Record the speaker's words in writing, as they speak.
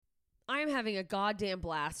I'm having a goddamn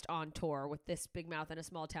blast on tour with this Big Mouth in a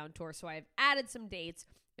Small Town tour. So I've added some dates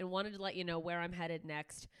and wanted to let you know where I'm headed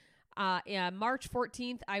next. March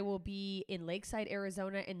 14th, I will be in Lakeside,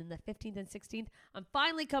 Arizona, and then the 15th and 16th, I'm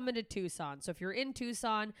finally coming to Tucson. So if you're in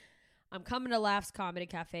Tucson, I'm coming to Laughs Comedy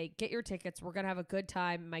Cafe. Get your tickets. We're going to have a good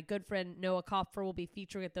time. My good friend Noah Kopfer will be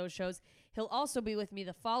featuring at those shows. He'll also be with me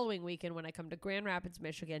the following weekend when I come to Grand Rapids,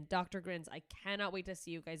 Michigan. Dr. Grins, I cannot wait to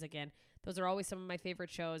see you guys again. Those are always some of my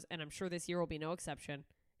favorite shows, and I'm sure this year will be no exception.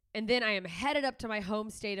 And then I am headed up to my home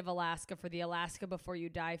state of Alaska for the Alaska Before You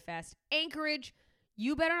Die Fest. Anchorage,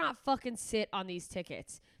 you better not fucking sit on these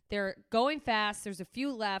tickets. They're going fast. There's a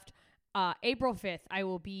few left. April 5th, I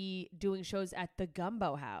will be doing shows at the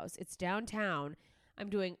Gumbo House. It's downtown. I'm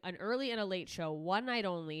doing an early and a late show, one night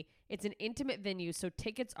only. It's an intimate venue, so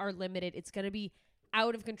tickets are limited. It's going to be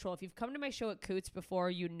out of control. If you've come to my show at Coots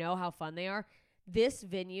before, you know how fun they are. This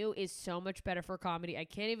venue is so much better for comedy. I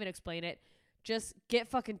can't even explain it. Just get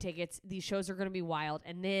fucking tickets. These shows are going to be wild.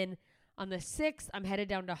 And then on the 6th, I'm headed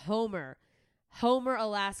down to Homer,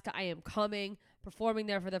 Alaska. I am coming, performing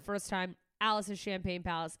there for the first time. Alice's Champagne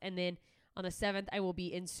Palace, and then on the 7th, I will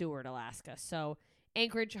be in Seward, Alaska. So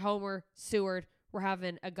Anchorage, Homer, Seward, we're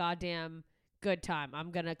having a goddamn good time. I'm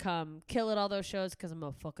going to come kill at all those shows because I'm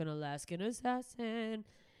a fucking Alaskan assassin.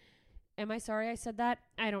 Am I sorry I said that?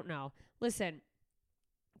 I don't know. Listen,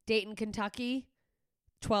 Dayton, Kentucky,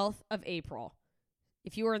 12th of April.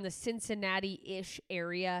 If you are in the Cincinnati-ish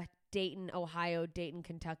area, Dayton, Ohio, Dayton,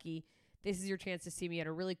 Kentucky, this is your chance to see me at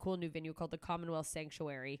a really cool new venue called the Commonwealth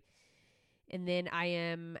Sanctuary. And then I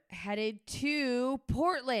am headed to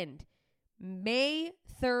Portland. May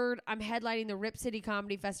 3rd, I'm headlining the Rip City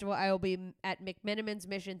Comedy Festival. I will be at McMenamin's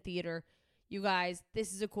Mission Theater. You guys,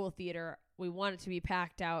 this is a cool theater. We want it to be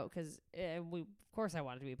packed out because, of course I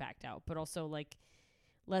want it to be packed out. But also, like,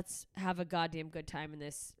 let's have a goddamn good time in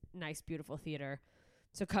this nice, beautiful theater.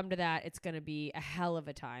 So come to that. It's going to be a hell of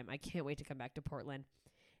a time. I can't wait to come back to Portland.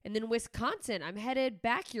 And then Wisconsin, I'm headed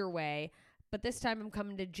back your way. But this time I'm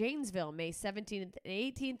coming to Janesville, May 17th and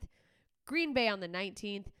 18th, Green Bay on the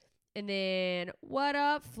 19th, and then what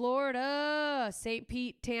up, Florida, St.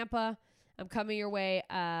 Pete, Tampa. I'm coming your way.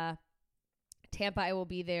 Tampa, I will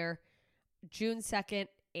be there June 2nd,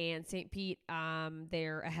 and St. Pete,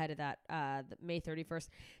 they're ahead of that, May 31st.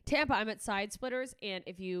 Tampa, I'm at Side Splitters, and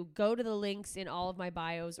if you go to the links in all of my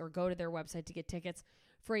bios or go to their website to get tickets,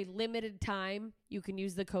 for a limited time, you can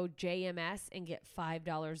use the code JMS and get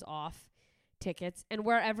 $5 off tickets. And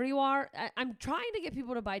wherever you are, I'm trying to get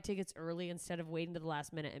people to buy tickets early instead of waiting to the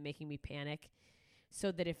last minute and making me panic,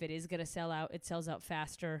 so that if it is going to sell out, it sells out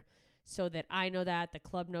faster, so that I know that, the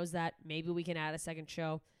club knows that, maybe we can add a second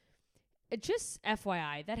show. It just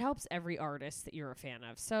FYI, that helps every artist that you're a fan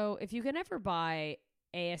of. So if you can ever buy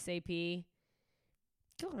ASAP,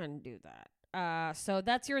 go ahead and do that. So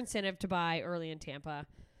that's your incentive to buy early in Tampa.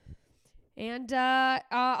 And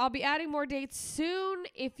I'll be adding more dates soon.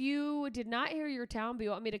 If you did not hear your town, but you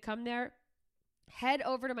want me to come there, head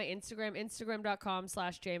over to my Instagram,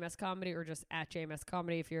 instagram.com/JMScomedy, or just at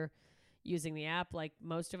JMScomedy if you're using the app like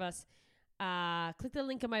most of us. Click the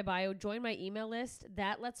link in my bio. Join my email list.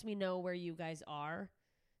 That lets me know where you guys are,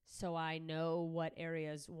 so I know what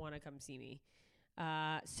areas want to come see me.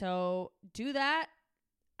 So do that.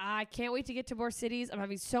 I can't wait to get to more cities. I'm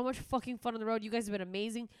having so much fucking fun on the road. You guys have been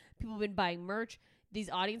amazing. People have been buying merch. These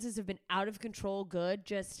audiences have been out of control good,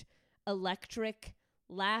 just electric,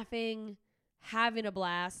 laughing, having a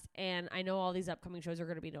blast. And I know all these upcoming shows are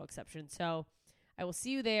going to be no exception. So I will see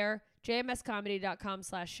you there.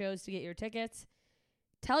 jmscomedy.com/shows to get your tickets.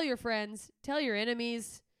 Tell your friends. Tell your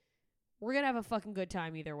enemies. We're going to have a fucking good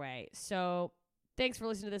time either way. So thanks for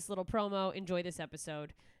listening to this little promo. Enjoy this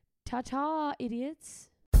episode. Ta-ta, idiots.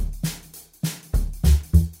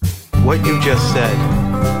 What you just said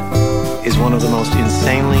is one of the most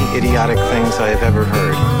insanely idiotic things I have ever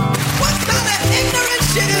heard. What kind of ignorant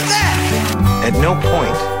shit is that? At no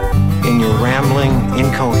point in your rambling,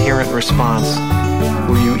 incoherent response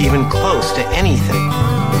were you even close to anything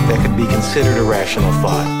that could be considered a rational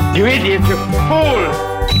thought. You idiot, you fool!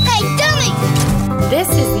 Hey, dummy! This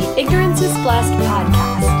is the Ignorance is Blessed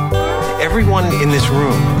podcast. Everyone in this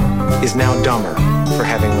room is now dumber for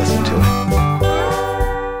having listened to it.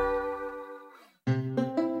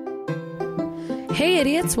 Hey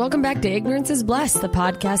idiots, welcome back to Ignorance is Blessed, the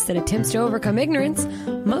podcast that attempts to overcome ignorance,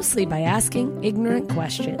 mostly by asking ignorant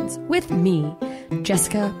questions. With me,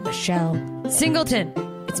 Jessica Michelle Singleton.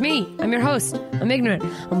 It's me, I'm your host. I'm ignorant.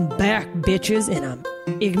 I'm back, bitches, and I'm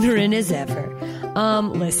ignorant as ever.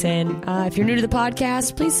 Listen, if you're new to the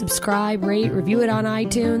podcast, please subscribe, rate, review it on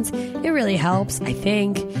iTunes. It really helps, I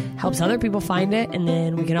think. Helps other people find it, and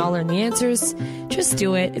then we can all learn the answers. Just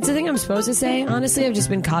do it. It's a thing I'm supposed to say. Honestly, I've just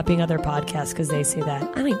been copying other podcasts because they say that.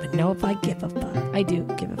 I don't even know if I give a fuck. I do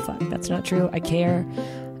give a fuck. That's not true. I care,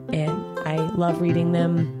 and I love reading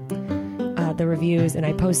them. The reviews, and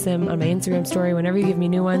I post them on my Instagram story whenever you give me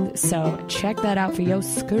new ones, so check that out for your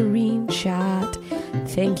screenshot.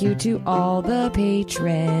 Thank you to all the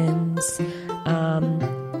patrons,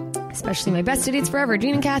 especially my best idiots forever,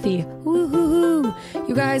 Gene and Kathy. Woo-hoo-hoo.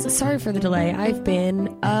 You guys, sorry for the delay. I've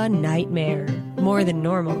been a nightmare, more than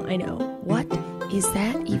normal. I know. What? Is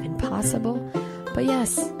that even possible? But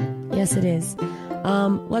yes it is.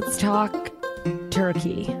 Let's talk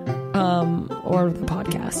Turkey, or the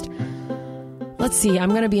podcast. Let's see, I'm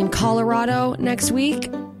going to be in Colorado next week,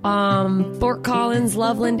 Fort Collins,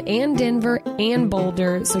 Loveland, and Denver, and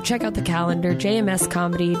Boulder. So check out the calendar,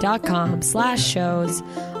 jmscomedy.com/shows.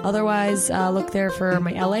 Otherwise, look there for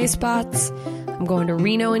my LA spots. I'm going to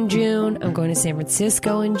Reno in June. I'm going to San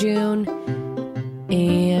Francisco in June.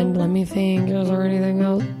 And let me think, is there anything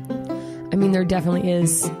else? I mean, there definitely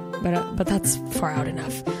is, but that's far out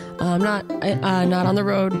enough. I'm not on the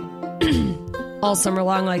road all summer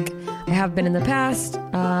long like I have been in the past.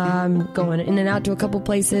 I'm going in and out to a couple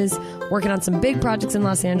places, working on some big projects in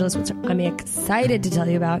Los Angeles, which I'm excited to tell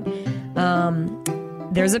you about.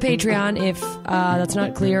 There's a Patreon, if that's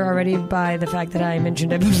not clear already by the fact that I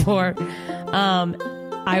mentioned it before.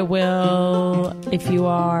 I will, if you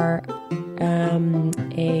are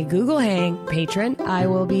a Google Hang patron, I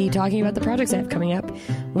will be talking about the projects I have coming up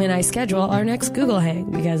when I schedule our next Google Hang,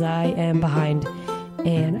 because I am behind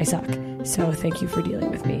and I suck. So thank you for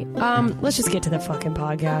dealing with me. Let's just get to the fucking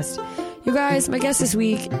podcast. You guys, my guest this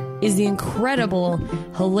week is the incredible,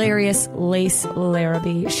 hilarious Lace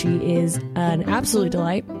Larrabee. She is an absolute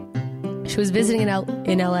delight. She was visiting in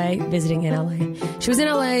LA. She was in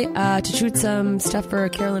LA to shoot some stuff for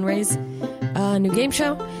Carolyn Ray's new game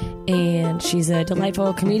show. And she's a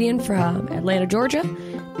delightful comedian from Atlanta, Georgia.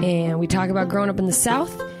 And we talk about growing up in the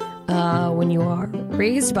South. When you are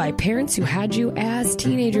raised by parents who had you as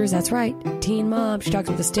teenagers. That's right, teen mom. She talks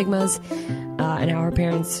about the stigmas and how her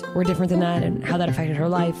parents were different than that and how that affected her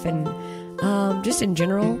life, and just in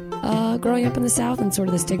general growing up in the South and sort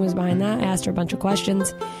of the stigmas behind that. I asked her a bunch of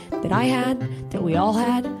questions that I had, that we all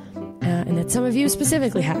had, and that some of you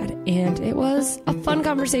specifically had, and it was a fun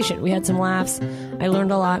conversation. We had some laughs. I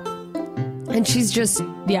learned a lot. And she's just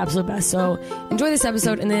the absolute best. So enjoy this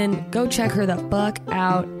episode, and then go check her the fuck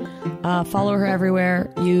out. Follow her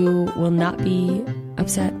everywhere. You will not be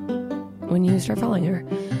upset when you start following her.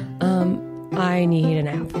 I need a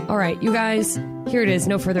nap. All right, you guys, here it is.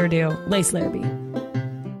 No further ado. Lace Larrabee.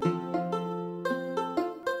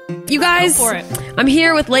 You guys, Go for it. I'm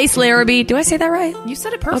here with Lace Larrabee. Do I say that right? You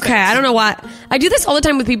said it perfect. Okay, I don't know why. I do this all the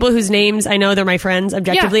time with people whose names I know they're my friends.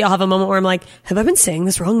 Objectively, Yeah. I'll have a moment where I'm like, have I been saying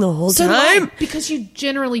this wrong the whole So time? why? Because you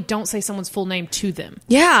generally don't say someone's full name to them.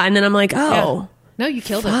 Yeah, and then I'm like, oh. No, you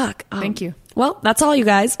killed Fuck. it. Thank you. Well, that's all, you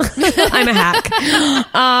guys. I'm a hack.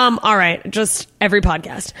 All right, just every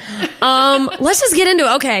podcast. Let's just get into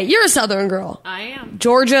it. Okay, you're a Southern girl. I am.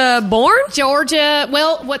 Georgia born? Georgia.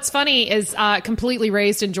 Well, what's funny is completely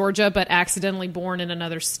raised in Georgia, but accidentally born in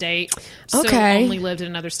another state. So Okay. only lived in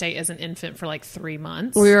another state as an infant for like 3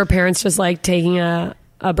 months. Were your parents just like taking a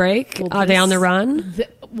break? Are they on the run?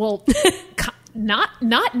 Not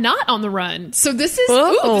on the run. So this is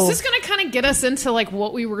Oh. this is going to kind of get us into like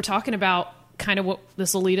what we were talking about, kind of what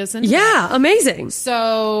this will lead us into. Yeah, amazing.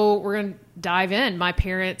 So we're going to dive in. My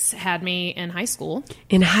parents had me in high school.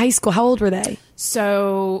 In high school, how old were they?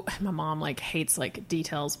 So my mom like hates like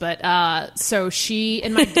details, but so she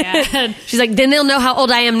and my dad. She's like, then they'll know how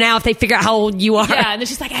old I am now if they figure out how old you are. Yeah, and then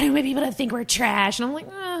she's like, I don't want people to think we're trash, and I'm like,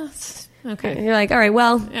 okay, You're like, all right,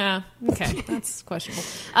 well, yeah, okay, that's questionable.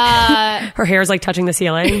 her hair's like touching the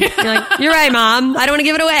ceiling. You're like, you're right, Mom. I don't want to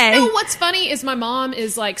give it away. No, what's funny is my mom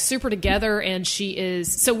is like super together, and she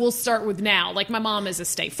is. So we'll start with now. Like my mom is a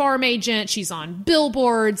State Farm agent. She's on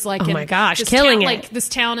billboards. Like, Oh my in gosh, this killing town, it. Like this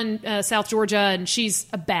town in South Georgia, and she's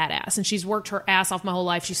a badass. And she's worked her ass off my whole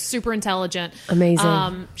life. She's super intelligent.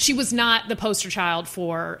 Amazing. She was not the poster child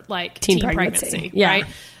for like Teen teen pregnancy. pregnancy, Yeah. right?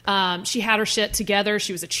 She had her shit together.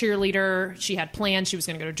 She was a cheerleader. She had plans. She was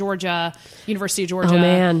going to go to Georgia, University of Georgia. Oh,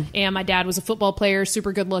 man. And my dad was a football player,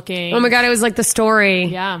 super good looking. Oh my God, it was like the story.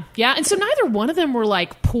 Yeah, yeah, and so neither one of them were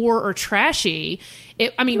like poor or trashy.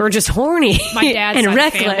 I mean, Or just horny. my dad's and side of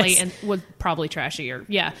reckless. family and was probably trashier.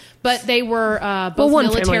 Yeah, but they were both Well, one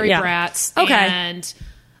military family, yeah. brats. Okay. And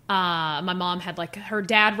My mom had like her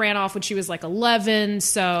dad ran off when she was like 11,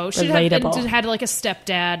 so she had like a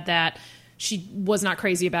stepdad that she was not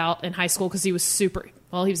crazy about in high school because he was super.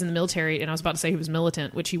 Well, he was in the military, and I was about to say he was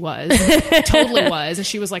militant, which he was, totally was, and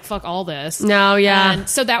she was like, "Fuck all this." No, yeah. And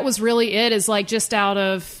so that was really it. Is like just out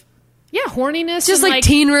of horniness, just and like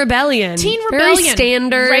teen rebellion, very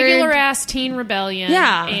standard, regular ass teen rebellion.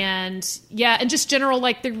 Yeah, and just general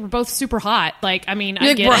like they were both super hot. Like I mean,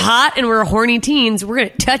 like, we're hot and we're horny teens. We're gonna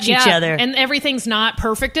touch each other, and everything's not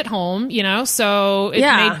perfect at home, you know. So it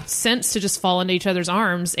made sense to just fall into each other's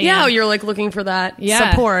arms. And you're like looking for that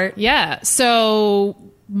support. Yeah. So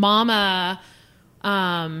Mama,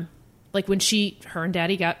 like when her and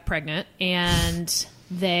Daddy got pregnant, and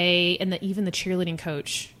even the cheerleading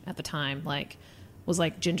coach at the time, like, was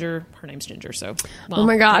like Ginger. Her name's Ginger. So, oh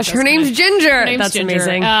my gosh, her name's Ginger. That's Ginger.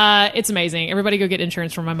 Amazing. It's amazing. Everybody go get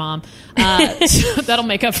insurance from my mom. So that'll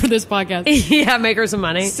make up for this podcast. Yeah, make her some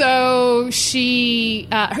money. So she,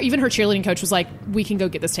 even her cheerleading coach was like, "We can go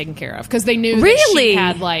get this taken care of," because they knew that she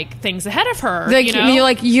had like things ahead of her. Like, you know? You're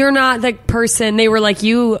like, you're not the person. They were like,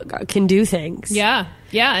 you can do things. Yeah,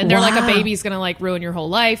 and they're like, a baby's gonna like ruin your whole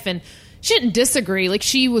life. And she didn't disagree. Like,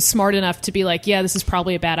 she was smart enough to be like, yeah, this is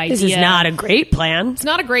probably a bad idea. This is not a great plan. It's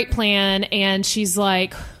not a great plan. And she's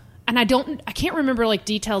like, and I can't remember like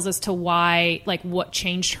details as to why, like what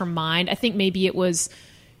changed her mind. I think maybe it was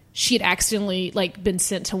she had accidentally like been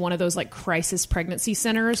sent to one of those like crisis pregnancy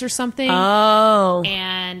centers or something. Oh.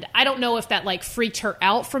 And I don't know if that like freaked her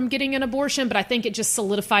out from getting an abortion, but I think it just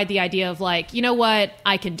solidified the idea of like, you know what,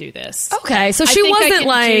 I can do this. Okay. So she wasn't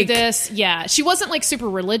like do this. Yeah. She wasn't like super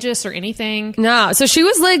religious or anything. No. So she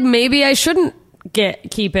was like, maybe I shouldn't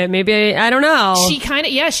keep it. Maybe I don't know. She kind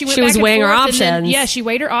of, she went she back was and weighing her forth, options. And then, she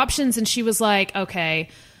weighed her options, and she was like, okay,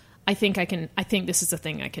 I think this is a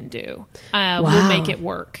thing I can do. We'll make it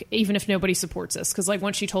work, even if nobody supports us. Because like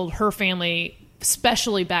once she told her family,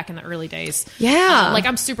 especially back in the early days, like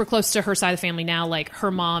I'm super close to her side of the family now. Like her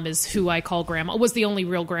mom is who I call grandma. Was the only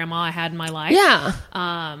real grandma I had in my life. Yeah.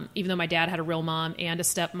 Even though my dad had a real mom and a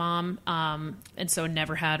stepmom, and so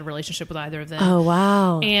never had a relationship with either of them. Oh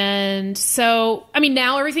wow. And so I mean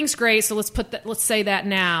now everything's great. So let's say that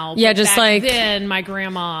now. Yeah, but just back like then my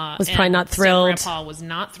grandma was probably not thrilled. Grandpa was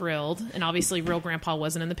not thrilled, and obviously real grandpa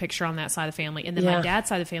wasn't in the picture on that side of the family. And then my dad's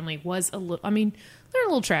side of the family was a little. I mean, they're a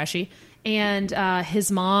little trashy. And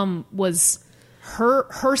his mom was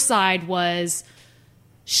her side was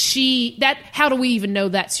how do we even know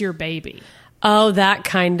that's your baby? Oh, that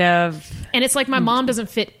kind of. And it's like my mom doesn't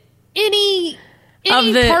fit any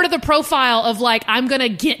part of the profile of like I'm gonna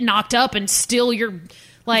get knocked up and steal your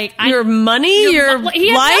like your money, your life.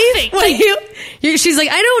 She's like,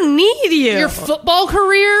 I don't need you. Your football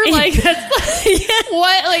career, like that's like,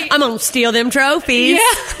 what? Like I'm gonna steal them trophies.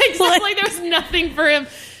 Yeah, exactly. There was nothing for him.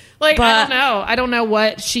 Like, I don't know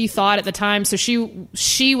what she thought at the time. So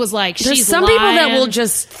she was like, there's some people that will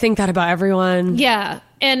just think that about everyone. Yeah.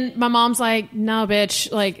 And my mom's like, no,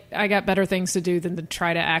 bitch, like I got better things to do than to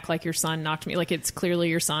try to act like your son knocked me. Like it's clearly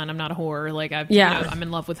your son. I'm not a whore. Like I'm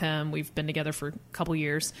in love with him. We've been together for a couple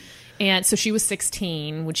years. And so she was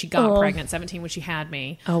 16 when she got pregnant, 17 when she had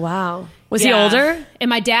me. Oh, wow. Was he older?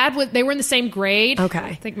 And my dad, they were in the same grade. Okay.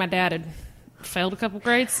 I think my dad had failed a couple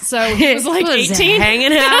grades, so he was like 18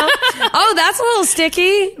 hanging out. Oh, that's a little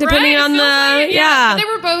sticky depending on the But they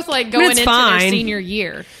were both like going into their senior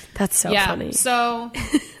year. That's so funny. So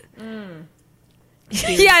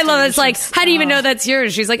I love it. It's like, how do you even know that's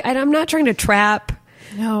yours? She's like, I'm not trying to trap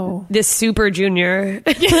this super junior.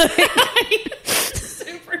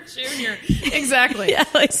 Super junior. Exactly.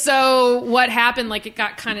 So what happened, like it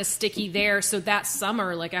got kind of sticky there. So that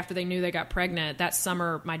summer, like after they knew they got pregnant, that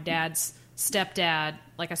summer my dad's stepdad,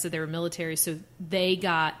 like I said, they were military, so they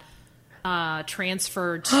got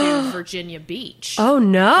transferred to Virginia Beach. Oh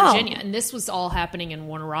no, Virginia. And this was all happening in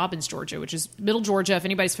Warner Robins, Georgia, which is middle Georgia. If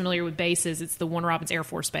anybody's familiar with bases, it's the Warner Robins Air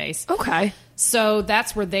Force Base. Okay. So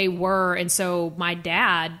that's where they were. And so my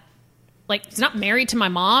dad, like, he's not married to my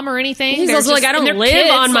mom or anything. He's also like, I don't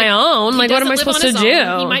live on my own. Like, what am I supposed to do?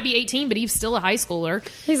 He might be 18, but he's still a high schooler.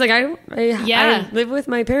 He's like, I live with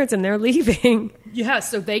my parents and they're leaving. Yeah,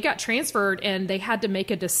 so they got transferred and they had to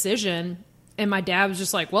make a decision. And my dad was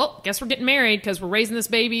just like, well, guess we're getting married because we're raising this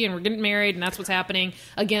baby and we're getting married and that's what's happening,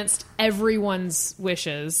 against everyone's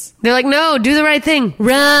wishes. They're like, no, do the right thing.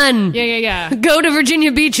 Run. Yeah. Go to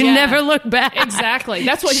Virginia Beach and never look back. Exactly.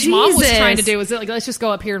 That's what his mom was trying to do. Was like, let's just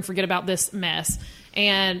go up here and forget about this mess.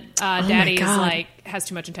 And Daddy is God. like has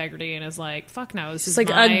too much integrity and is like, fuck no, this is It's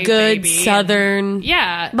like my a good baby. Southern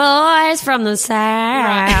Yeah. boys from the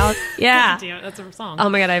South. Yeah. Damn it, that's a song. Oh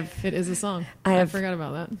my God, It is a song. I have- forgot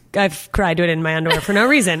about that. I've cried to it in my underwear for no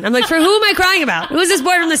reason. I'm like, for who am I crying about? Who's this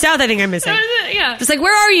boy from the South I think I'm missing? Yeah. Just like,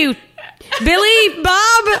 where are you? Billy?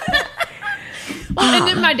 Bob? And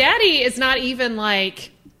then my daddy is not even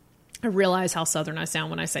like, I realize how Southern I sound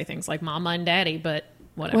when I say things like mama and daddy, but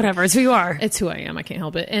Whatever, it's who you are. It's who I am. I can't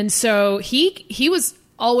help it. And so he was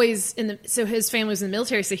always so his family was in the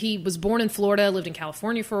military. So he was born in Florida, lived in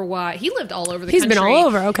California for a while. He lived all over the He's country. been all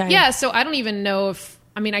over, okay. Yeah. So I don't even know if,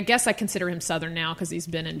 I guess I consider him Southern now because he's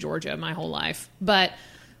been in Georgia my whole life. But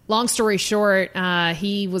long story short,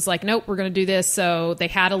 he was like, nope, we're going to do this. So they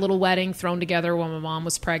had a little wedding thrown together when my mom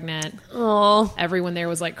was pregnant. Oh, Everyone there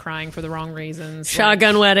was like crying for the wrong reasons.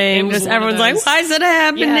 shotgun wedding. it was Just one of everyone's like, those. why is it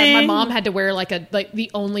happening? Yeah, my mom had to wear like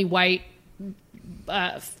the only white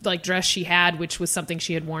like dress she had, which was something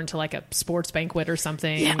she had worn to like a sports banquet or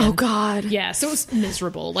something. Yeah. And- Oh God. yeah, so it was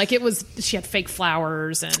miserable. Like it was, she had fake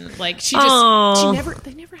flowers and like they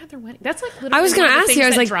never had their wedding. That's like literally I was going gonna to ask you, I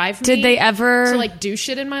was that like, drive did me they ever- to like do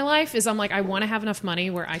shit in my life? Is I'm like, I want to have enough money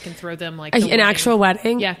where I can throw them like the An wedding. actual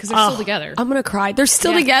wedding? Yeah, because they're still together. I'm gonna cry. They're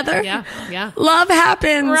still Yeah. together. Yeah. Love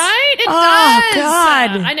happens. Right? It Oh does.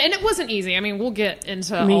 God. And it wasn't easy. I mean, we'll get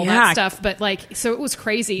into all yeah. that stuff, but like, so it was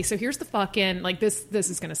crazy. So here's the fucking, like this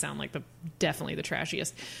is going to sound like definitely the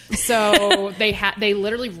trashiest. So they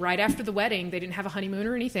literally right after the wedding, they didn't have a honeymoon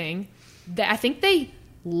or anything. I think they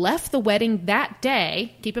left the wedding that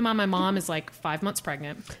day. Keep in mind, my mom is like 5 months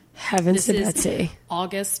pregnant. Heavens to This is Betsy.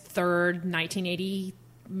 August 3rd, 1980.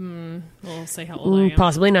 We'll say how old I am.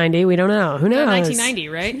 Possibly 90. We don't know. Who knows? 1990,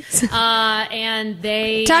 right? And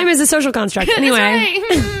they Time is a social construct. Anyway.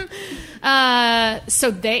 That's right.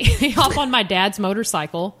 So they hop on my dad's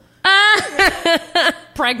motorcycle,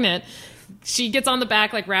 pregnant. She gets on the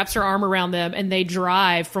back, like wraps her arm around them, and they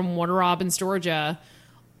drive from Warner Robins, Georgia,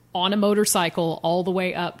 on a motorcycle all the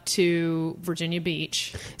way up to Virginia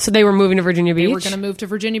Beach. So they were moving to Virginia Beach? They were going to move to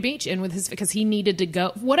Virginia Beach and with his, because he needed to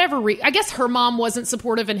go, I guess her mom wasn't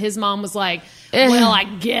supportive and his mom was like, well, I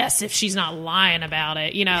guess if she's not lying about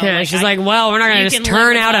it, you know. Yeah, she's like, well, we're not going to you just can live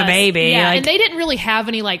turn with out a us. baby. Yeah, Like, and they didn't really have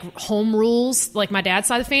any like home rules like my dad's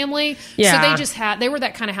side of the family. Yeah. So they were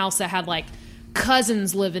that kind of house that had like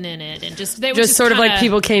cousins living in it and they were just sort of kinda, like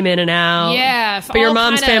people came in and out. Yeah. But your all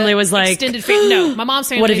mom's kinda family was like, extended family. No, my mom's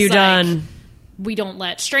family what have you is like, done? we don't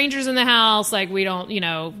let strangers in the house. Like we don't,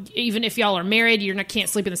 even if y'all are married, can't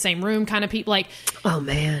sleep in the same room kind of people. Like Oh,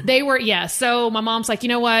 man. they were, yeah. So my mom's like, you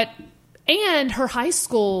know what? And her high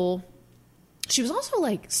school, she was also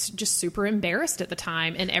like just super embarrassed at the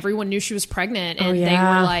time, and everyone knew she was pregnant, and they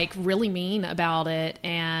yeah. were like really mean about it,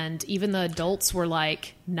 and even the adults were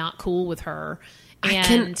like not cool with her.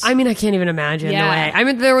 And I can't even imagine Yeah. the way. I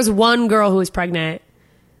mean, there was one girl who was pregnant,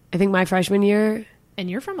 I think my freshman year. and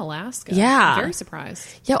you're from Alaska, Yeah. I'm very surprised.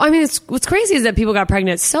 Yeah, I mean, what's crazy is that people got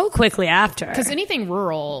pregnant so quickly after. Because anything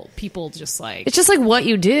rural, people just like It's just like what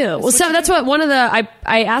you do. Well, so that's what one of the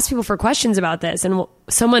I asked people for questions about this, and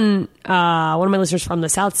someone, one of my listeners from the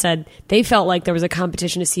South said they felt like there was a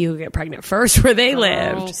competition to see who could get pregnant first where they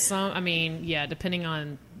lived, depending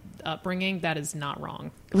on upbringing, that is not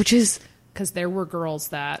wrong. which is Because there were girls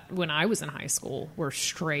that, when I was in high school, were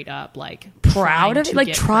straight up like proud of it,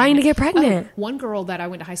 like trying to get pregnant. Oh, one girl that I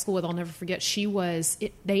went to high school with, I'll never forget. She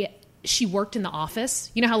worked in the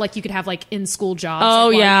office. You know how like you could have like in school jobs. Oh,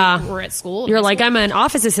 like, while yeah. you were at school. You're high like, school. I'm an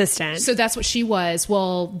office assistant. So that's what she was.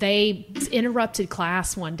 Well, they interrupted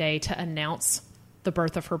class one day to announce the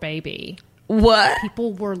birth of her baby. What?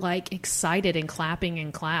 People were like excited and clapping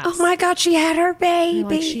in class. Oh my God, she had her baby.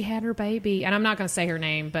 Like she had her baby, and I'm not going to say her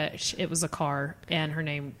name, but it was a car, and her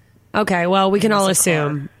name Okay, well, we can all was a car.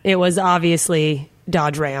 assume it was obviously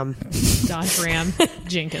Dodge Ram. Dodge Ram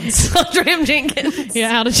Jenkins. Dodge Ram Jenkins. Yeah,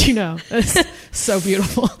 how did you know? It's so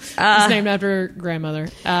beautiful. It's named after her grandmother.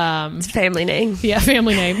 It's a family name. Yeah,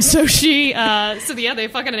 family name. So they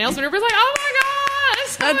fucking announced it. Everybody's like, oh my God.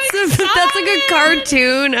 That's like a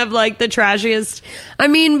cartoon of like the trashiest. I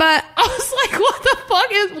mean, but I was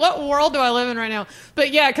like, what world do I live in right now?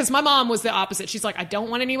 But yeah, because my mom was the opposite. She's like, I don't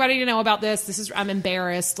want anybody to know about this. I'm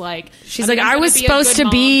embarrassed. Like, She's I'm like, I gonna was be a supposed good to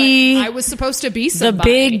mom, be but I was supposed to be the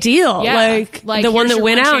somebody. big deal. Yeah. Like the one here's that your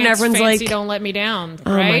went one out and chance, everyone's fancy, like, don't let me down.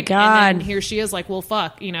 Oh, right? my God. And then here she is like, well,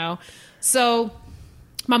 fuck, So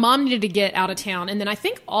my mom needed to get out of town. And then I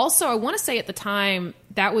think also, I want to say at the time,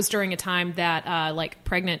 that was during a time that like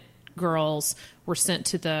pregnant girls were sent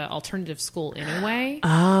to the alternative school anyway.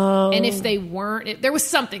 Oh. And if they weren't, there was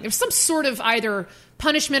some sort of either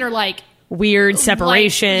punishment or like weird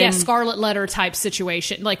separation. Like, scarlet letter type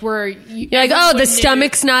situation. Like where you're like, oh, the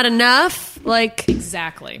stomach's not enough. Like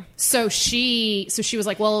exactly. So she was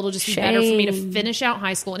like, well, it'll just be better for me to finish out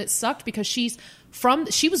high school. And it sucked because she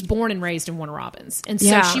was born and raised in Warner Robins. And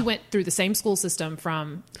so she went through the same school system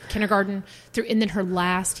from kindergarten through, and then her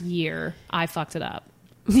last year, I fucked it up.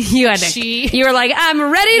 You were like, I'm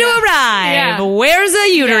ready to arrive. Yeah. Where's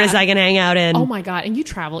a uterus I can hang out in? Oh my God. And you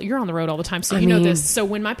travel, you're on the road all the time. So know this. So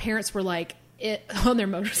when my parents were like on their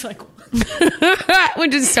motorcycle,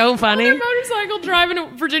 which is so funny. On their motorcycle driving to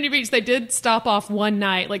Virginia Beach, they did stop off one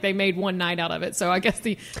night. Like they made one night out of it. So I guess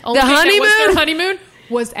the only thing that was their honeymoon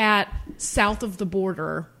was at south of the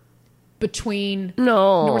border between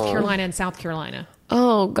North Carolina and South Carolina.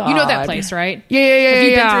 Oh God! You know that place, right? Yeah. Have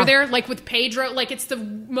you been through there? Like with Pedro, like it's the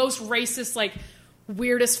most racist, like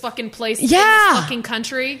weirdest fucking place in the fucking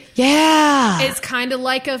country. Yeah, it's kind of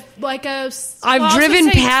like a. I've driven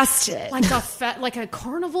past it, like a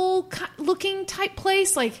carnival looking type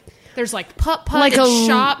place. Like there's like putt-putt and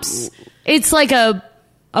shops. It's like a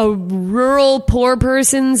rural poor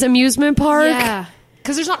person's amusement park. Yeah.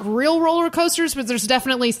 Because there's not real roller coasters, but there's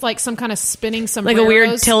definitely like some kind of spinning sombreros. Like a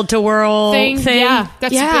weird tilt-a-whirl thing. Yeah,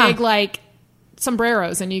 that's big, like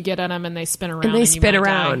sombreros, and you get on them and they spin around. And they spin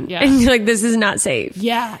around. Yeah. And you're like, this is not safe.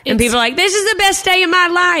 Yeah. And people are like, this is the best day of my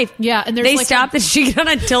life. Yeah. And they stopped that she got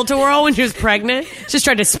on a tilt-a-whirl when she was pregnant. Just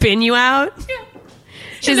tried to spin you out. Yeah.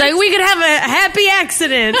 She's like, we could have a happy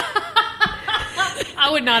accident.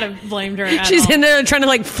 I would not have blamed her at She's all. in there trying to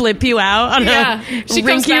like flip you out on a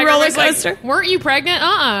rinky roller coaster. Like, weren't you pregnant?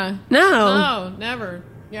 No. No, never.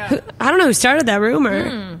 Yeah. I don't know who started that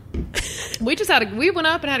rumor. We just we went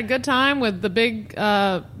up and had a good time with the big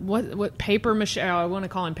what paper mache. Oh, I want to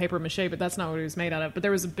call him paper mache, but that's not what it was made out of. But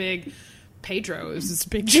there was a big Pedro. It was this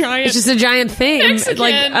big giant. It's just a giant thing, Mexican,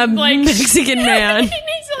 like a Mexican man. He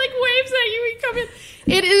waves at you. He come in.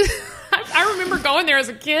 It is. I remember going there as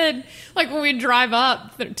a kid, like when we'd drive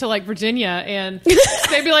up to like Virginia, and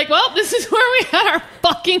they'd be like, "Well, this is where we had our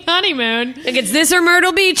fucking honeymoon." Like it's this or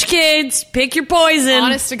Myrtle Beach, kids. Pick your poison.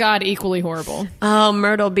 Honest to God, equally horrible. Oh,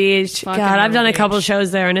 Myrtle Beach. Fucking God, I've done Myrtle a couple Beach.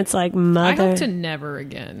 shows there, and it's like mother. I hope to never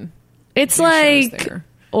again. It's do shows like there.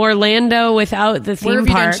 Orlando without the Where theme have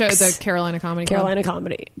you parks. done shows? The Carolina Comedy Club? Carolina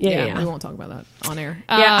Comedy. Yeah. We won't talk about that on air.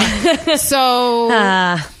 Yeah. So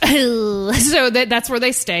that's where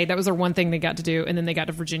they stayed. That was their one thing they got to do. And then they got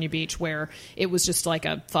to Virginia Beach, where it was just like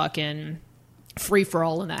a fucking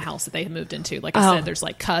free-for-all in that house that they had moved into. Like I said, there's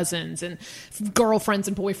like cousins and girlfriends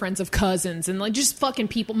and boyfriends of cousins and like just fucking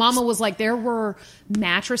people. Mama was like, there were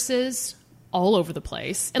mattresses all over the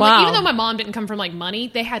place. And like, even though my mom didn't come from like money,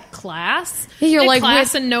 they had class. You're like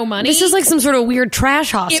class and no money. This is like some sort of weird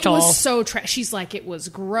trash hostel. It was so trash. She's like, it was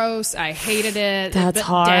gross. I hated it. That's but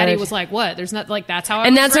hard. Daddy was like, what? There's not like, that's how I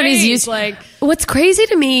and was that's what he's raised. used. Like, what's crazy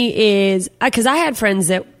to me is because I had friends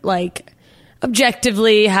that like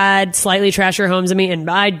objectively had slightly trashier homes than me,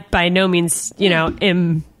 and I by no means,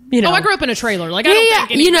 am. oh, I grew up in a trailer. Like, I don't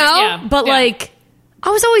think anything, but like. I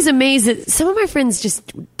was always amazed that some of my friends just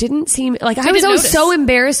didn't seem like I was always so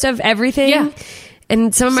embarrassed of everything. Yeah.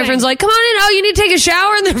 And some of my friends were like, come on in. Oh, you need to take a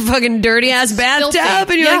shower in their fucking dirty ass bathtub.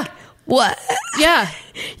 And you're like, what? Yeah.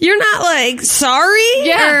 You're not like sorry?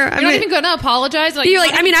 Yeah. You're not even going to apologize. Like, you're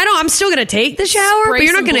like, I'm still going to take the shower, but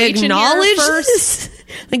you're not going to acknowledge this.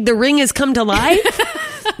 Like the ring has come to life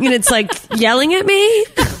and it's like yelling at me.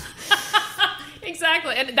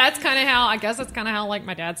 Exactly. And that's kind of how, like,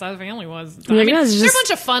 my dad's side of the family was. They're a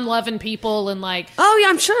bunch of fun-loving people and, like... Oh, yeah,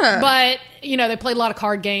 I'm sure. But, they played a lot of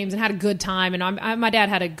card games and had a good time. And my dad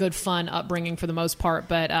had a good, fun upbringing for the most part.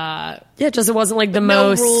 But, just it wasn't, like, the no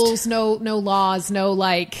most... No rules, no laws, no,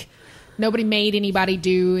 like... Nobody made anybody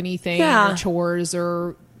do anything or chores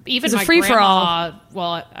or... Even my grandma...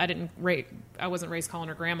 Well, I wasn't raised calling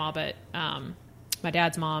her grandma, but... my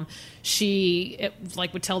dad's mom, she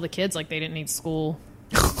would tell the kids like they didn't need school.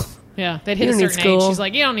 Yeah, they'd hit a certain age. She's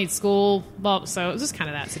like, you don't need school. Well, so it was just kind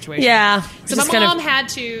of that situation. Yeah. So my mom had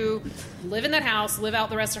to live in that house, live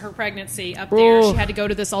out the rest of her pregnancy up there. She had to go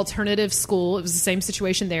to this alternative school. It was the same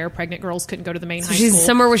situation there. Pregnant girls couldn't go to the main high school. She's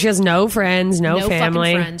somewhere where she has no friends, no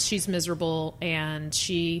family. Fucking friends. She's miserable, and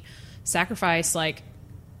she sacrificed like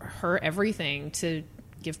her everything to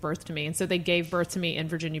give birth to me. And so they gave birth to me in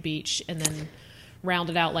Virginia Beach, and then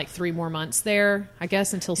rounded out like 3 more months there, I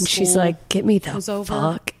guess, until school. And she's like, get me the was over.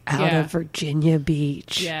 fuck out of Virginia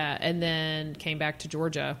Beach. Yeah, and then came back to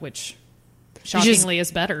Georgia, which shockingly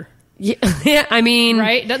is better. Yeah, I mean...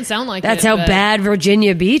 Right? It doesn't sound like that's how bad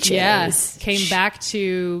Virginia Beach is. Came back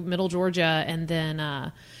to middle Georgia, and then...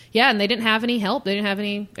 and they didn't have any help. They didn't have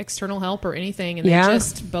any external help or anything, and they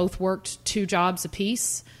just both worked 2 jobs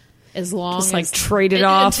apiece. as long Just, as like, trade it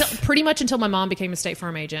off. pretty much until my mom became a State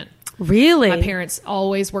Farm agent. Really? My parents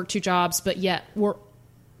always worked 2 jobs, but yet were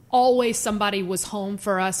always somebody was home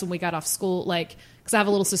for us when we got off school. Like, because I have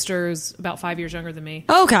a little sister who's about 5 years younger than me.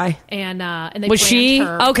 Okay. And they Was planned she?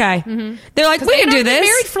 her. Okay. They're like, we They can had do been this.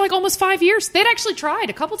 married for like almost 5 years. They'd actually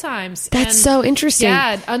tried a couple times. That's so interesting.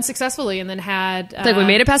 Yeah, unsuccessfully, and then had Like, we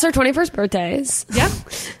made it past our 21st birthdays. Yeah,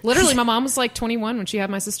 literally, my mom was like 21 when she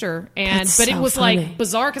had my sister, and That's but it so was funny. like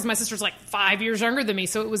bizarre because my sister's like 5 years younger than me,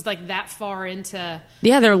 so it was like that far into.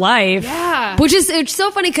 Yeah, their life. Yeah. Which is, it's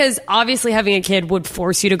so funny because obviously having a kid would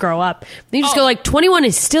force you to grow up. Then you just go like, 21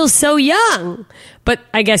 is still so young. But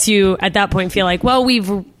I guess you, at that point, feel like, well,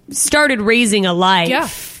 we've started raising a life. Yeah,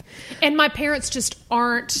 and my parents just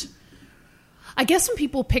aren't. I guess when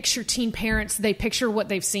people picture teen parents, they picture what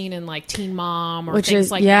they've seen in like Teen Mom or Which things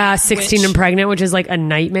is, like yeah, that. 16 which and pregnant, which is like a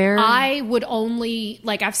nightmare. I would only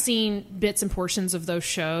like I've seen bits and portions of those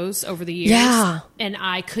shows over the years, Yeah. and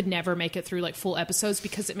I could never make it through like full episodes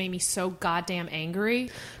because it made me so goddamn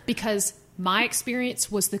angry. Because my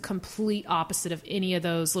experience was the complete opposite of any of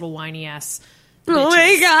those little whiny ass. Oh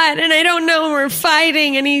my God. And I don't know, we're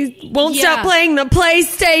fighting and he won't Yeah. stop playing the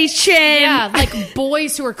PlayStation. Yeah, like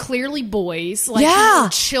boys who are clearly boys, like Yeah. who are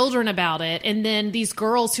children about it, and then these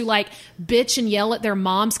girls who like bitch and yell at their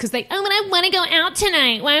moms because they, oh, but I want to go out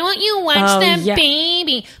tonight. Why won't you watch Oh, that yeah.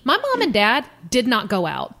 baby? My mom and dad did not go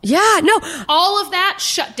out. Yeah, no. All of that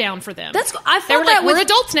shut down for them. That's, I they felt were that like, with we're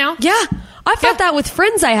adults now. Yeah. I felt that with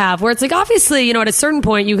friends I have where it's like, obviously, you know, at a certain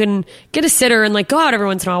point you can get a sitter and like go out every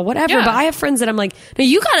once in a while, whatever. Yeah. But I have friends that I'm like, no,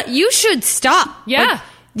 you should stop. Yeah.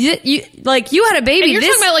 Like you had a baby. And you're this,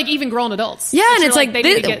 talking about like even grown adults. yeah, Which and are it's like, they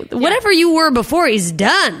need to get- whatever you were before is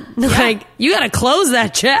done. Like you got to close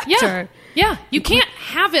that chapter. Yeah. Yeah. You can't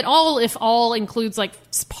have it all if all includes like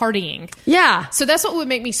partying. Yeah. So that's what would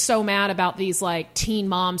make me so mad about these like teen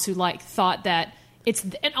moms who like thought that it's,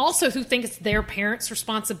 and also who think it's their parents'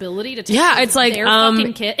 responsibility to take Yeah, care it's of like, their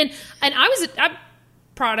fucking kid. And I was a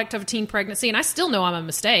product of a teen pregnancy, and I still know I'm a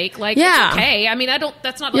mistake. Like, Yeah. it's okay. I mean, I don't.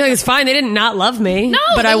 That's not. You're like, it's fine. They did not love me. No,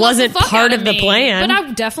 but they I loved wasn't the fuck part out of the me. plan. But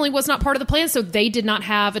I definitely was not part of the plan. So they did not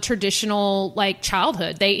have a traditional like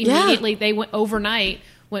childhood. They immediately they went overnight,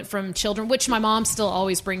 went from children, which my mom still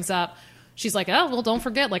always brings up. She's like, oh, well, don't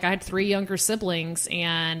forget, like I had 3 younger siblings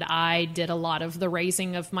and I did a lot of the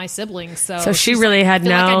raising of my siblings. So she she's really like, had I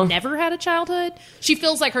feel like no- I never had a childhood. She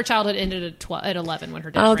feels like her childhood ended at 11 when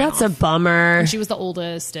her dad ran that's a off. bummer. And she was the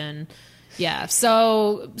oldest, and yeah,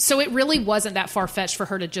 so it really wasn't that far fetched for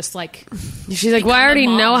her to just like. She's like, well, I become a already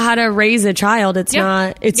mom. know how to raise a child. It's Yeah.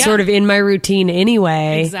 not, it's Yeah. sort of in my routine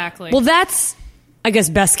anyway. Exactly. Well, that's, I guess,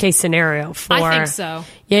 best case scenario for. I think so.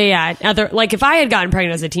 Yeah. Like, if I had gotten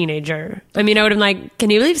pregnant as a teenager, I mean, I would have been like, can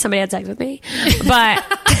you believe somebody had sex with me? But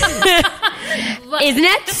isn't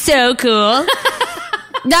that so cool?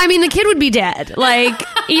 I mean, the kid would be dead. Like,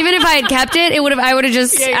 even if I had kept it, I would have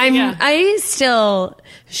just, Yeah. I still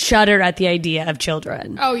shudder at the idea of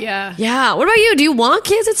children. Oh yeah. Yeah. What about you? Do you want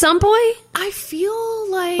kids at some point? I feel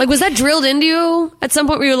Like, was that drilled into you at some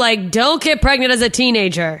point where you were like, don't get pregnant as a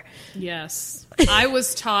teenager? Yes. I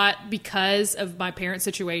was taught, because of my parents'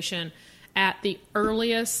 situation, at the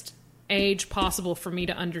earliest age possible for me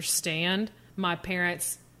to understand. My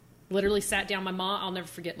parents literally sat down. My mom, I'll never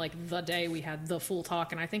forget, like the day we had the full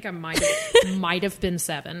talk, and I think I might have been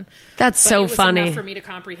 7. That's But so it was funny. enough for me to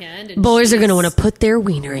comprehend. And Boys are going to want she's to put their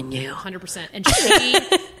wiener in you. 100%. And she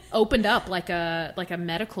opened up like a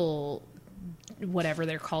medical, whatever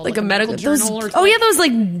they're called, Like a medical journal or those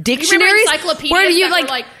like dictionaries encyclopedias where you that were,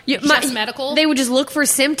 like just medical? They would just look for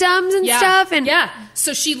symptoms and stuff. And yeah,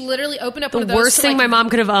 so she literally opened up the one of those worst to, thing like, my mom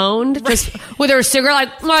could have owned, just with her cigarette, like,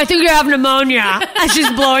 oh, I think you have pneumonia. And she's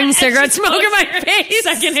blowing cigarette smoke in my face.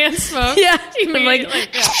 secondhand smoke. Yeah, Immediately,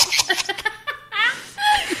 yeah.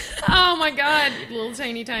 Oh my god, little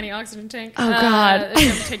tiny oxygen tank. Oh, God. You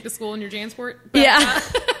have to take to school in your JanSport. But, Yeah.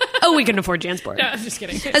 Oh, we can afford JanSport. no, I'm just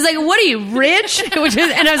kidding. I was like, what are you, rich? And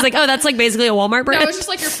I was like, oh, that's like basically a Walmart No, brand. it's just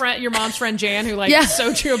like your mom's friend Jan who like Yeah.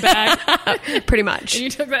 sewed you a bag. Pretty much. And you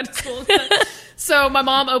took that to school. So my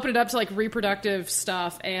mom opened it up to like reproductive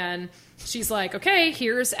stuff, and she's like, okay,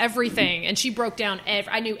 here's everything. And she broke down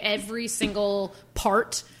I knew every single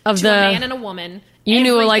part Of to the- a man and a woman. You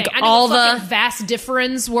knew, Everything. like, I knew all what fucking the- vas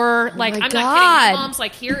deferens were. Like, my I'm not God. kidding. My mom's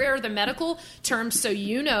like, here are the medical terms so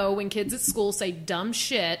you know when kids at school say dumb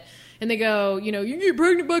shit. and they go, you know, you get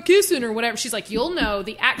pregnant by kissing or whatever. She's like, you'll know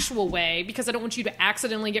the actual way because I don't want you to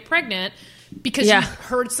accidentally get pregnant because you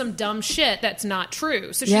heard some dumb shit that's not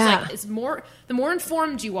true. So she's like, the more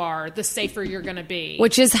informed you are, the safer you're going to be.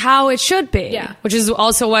 Which is how it should be. Yeah. Which is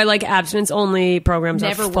also why like abstinence only programs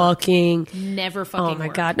Never are work. fucking. Never fucking Oh my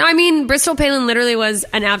work. God. No, I mean, Bristol Palin literally was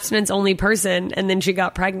an abstinence only person and then she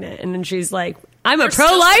got pregnant and then she's like, I'm a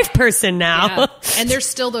pro-life person now. Yeah. And there's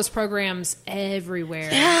still those programs everywhere.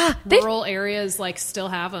 Yeah. Rural areas like still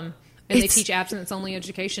have them. And they It's- teach abstinence only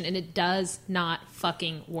education and it does not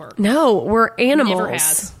fucking work. No, we're animals. Never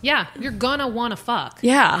has. Yeah. You're gonna want to fuck.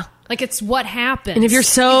 Yeah. Like it's what happens. And if you're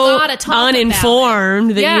so You gotta talk about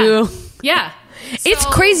uninformed it. that Yeah. you... Yeah. It's So-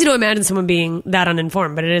 crazy to imagine someone being that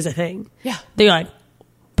uninformed, but it is a thing. Yeah. They're like,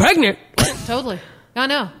 pregnant. Totally. I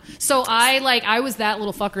know. So I was that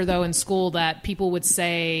little fucker though in school that people would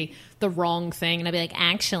say the wrong thing and I'd be like,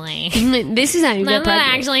 actually, This is how you get pregnant.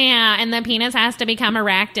 actually, yeah, and the penis has to become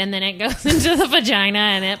erect and then it goes into the vagina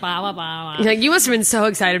and it blah blah blah. You're like, you must have been so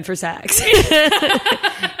excited for sex.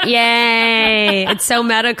 Yay. It's so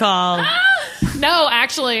medical. No,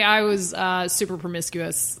 actually, I was super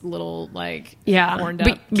promiscuous, little like Yeah. horned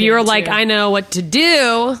But up. you're kid, like, too. I know what to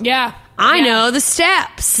do. Yeah, I Yeah. know the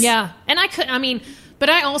steps. Yeah, and but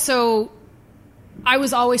I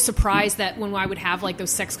was always surprised that when I would have like those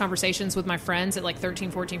sex conversations with my friends at like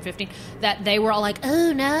 13, 14, 15, that they were all like,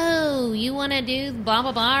 oh no, you want to do blah,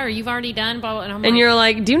 blah, blah, or you've already done blah, blah. And I'm And like, you're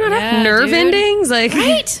like, do you not Yeah, have nerve dude. endings? Like,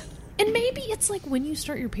 right? And maybe it's like when you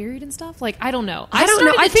start your period and stuff. Like, I don't know. I don't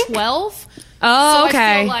know. started I at think- 12. Oh, so okay.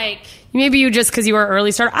 I feel like... Maybe you just because you were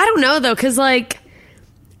early starter. I don't know though, because like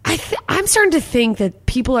I'm starting to think that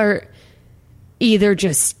people are either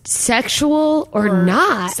just sexual or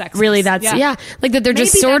not. sexist. Really, that's Yeah. like that they're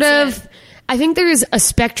just Maybe sort that's of. I think there's a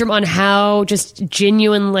spectrum on how just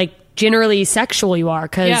genuine, like generally sexual you are,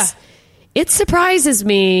 because Yeah. it surprises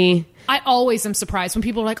me. I always am surprised when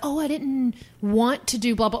people are like, oh, I didn't want to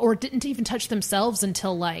do blah, blah, or didn't even touch themselves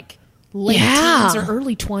until like late Yeah. teens or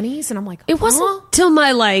early 20s. And I'm like, It wasn't huh? till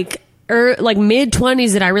my like mid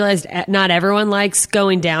 20s that I realized not everyone likes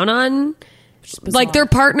going down on like their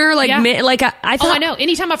partner. Like Yeah. I thought. Oh, I know.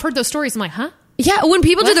 Anytime I've heard those stories, I'm like, huh? Yeah, when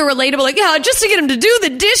people do the relatable, like, yeah, just to get him to do the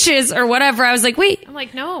dishes or whatever, I was like, wait, I'm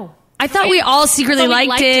like, no. I thought we all secretly I thought we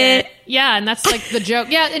liked it. Yeah, and that's like the joke.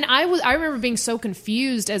 Yeah, and I remember being so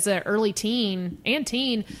confused as an early teen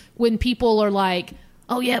when people are like,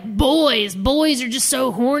 oh yeah, boys are just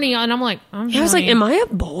so horny. And I'm like, I was like, am I a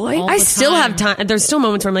boy? All I the still time. have time. There's still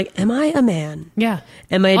moments where I'm like, am I a man? Yeah.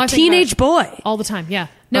 Am I Oh, a I think teenage boy? all the time. Yeah.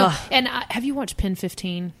 No. Ugh. And have you watched Pen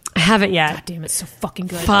 15? I haven't yet. Damn, it's so fucking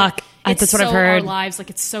good. Fuck. It's That's what so I've heard. Our lives, like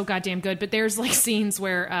it's so goddamn good. But there's like scenes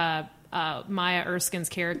where Maya Erskine's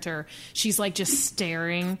character, she's like just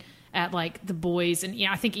staring at like the boys and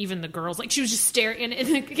I think even the girls. Like she was just staring, and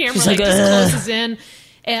the camera She's like like, just "Ugh." closes in.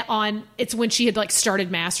 It's when she had like started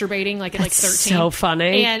masturbating, like at like That's 13. so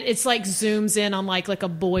funny. And it's like zooms in on like a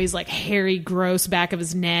boy's like hairy, gross back of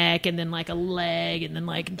his neck, and then like a leg, and then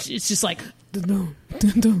like it's just like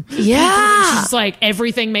Yeah. she's like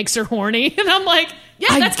everything makes her horny, and I'm like, yeah,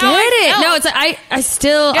 I that's get how I it. felt. No, it's like, I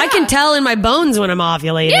Yeah. can tell in my bones when I'm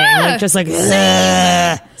ovulating. Yeah. Like, just like,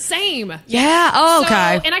 ugh. Same. Yeah. Oh,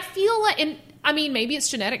 okay. So, and I feel like, and I mean, maybe it's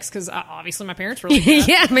genetics because obviously my parents were like that.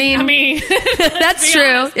 Yeah, I mean, that's be true.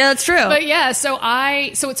 honest. Yeah, that's true. But yeah, so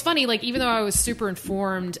it's funny, like even though I was super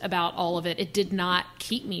informed about all of it, it did not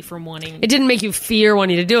keep me from wanting. It didn't make you fear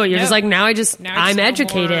wanting to do it. You're No. just like, now Now I I'm just know more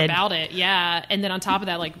educated. about it. Yeah, and then on top of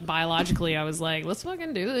that, like biologically, I was like, let's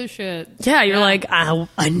fucking do this shit. Yeah, you're like,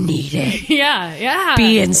 I need it. Yeah.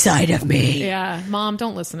 Be inside of me. Yeah, Mom,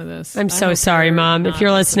 don't listen to this. I'm I so hope sorry, you're Mom. not If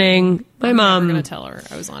you're listening, my I'm mom. never gonna tell her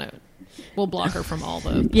I was on it. We'll block her from all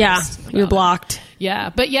the Yeah, posts about you're it. blocked.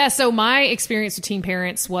 Yeah, but yeah, so my experience with teen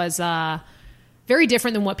parents was very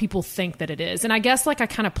different than what people think that it is, and I guess like I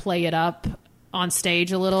kind of play it up on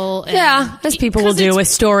stage a little. And, Yeah, as people will 'cause do it's- with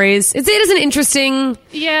stories. It is an interesting,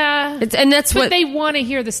 Yeah, and that's but what. they want to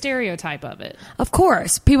hear the stereotype of it. Of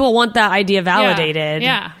course, people want that idea validated.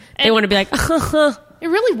 Yeah. They And- want to be like, It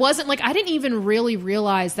really wasn't like I didn't even really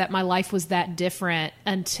realize that my life was that different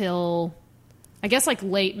until I guess like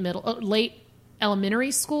late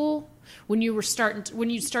elementary school when you start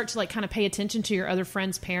to like kind of pay attention to your other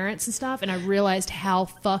friends' parents and stuff, and I realized how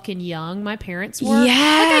fucking young my parents were. Yeah.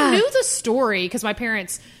 Like I knew the story because my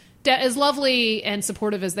parents, as lovely and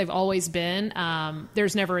supportive as they've always been,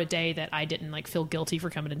 there's never a day that I didn't like feel guilty for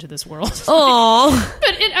coming into this world. oh,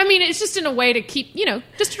 But I mean, it's just in a way to keep,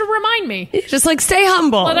 just to remind me just like stay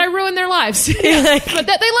humble. that I ruined their lives, but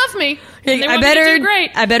that they love me. And they I want me to better do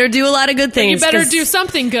great. I better do a lot of good things. You better 'cause do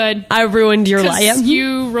something good. I ruined your 'Cause life.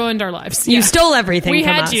 You ruined our lives. You Yeah. stole everything We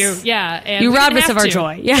from had us. you. Yeah. And You we robbed didn't us of have our to.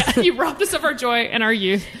 joy. Yeah. You robbed us of our joy and our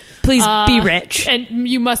youth. Please be rich. And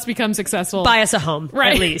you must become successful. Buy us a home,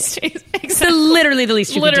 right. at least. Exactly. It's literally the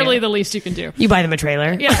least you Literally can do. the least you can do. You buy them a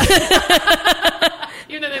trailer. Yeah.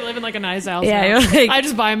 Even though they live in like a nice house. Yeah, now. you're like- I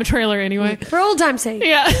just buy them a trailer anyway. For old time's sake.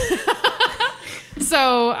 Yeah.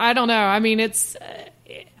 So I don't know. I mean, it's.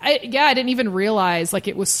 I didn't even realize like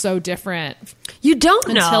it was so different. You don't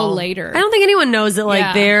know. Until later. I don't think anyone knows that, like,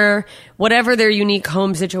 Yeah. their, whatever their unique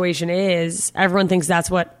home situation is, everyone thinks that's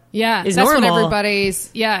what Yeah, is that's normal. what everybody's.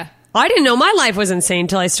 Yeah, I didn't know my life was insane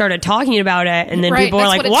until I started talking about it, and then right. people were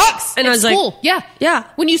That's like, what? "What?" It takes. And I It's was cool. like, "Yeah, yeah."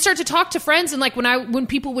 When you start to talk to friends, and like when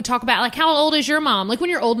people would talk about like how old is your mom? Like when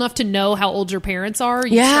you're old enough to know how old your parents are,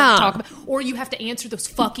 you Yeah. start to talk about, or you have to answer those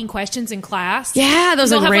fucking questions in class. Yeah, those,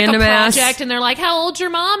 They'll like, have random like a ass- project, and they're like, "How old's your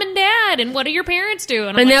mom and dad? And what do your parents do?"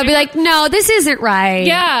 I'm And they'll be "They like, work-" "No, this isn't right."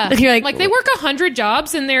 "Yeah." You're like they work 100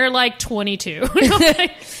 jobs, and they're like 22. And I'm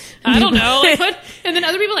like, I don't know. Like, what? And then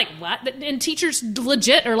other people are like, what? And teachers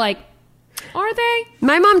legit are like, are they?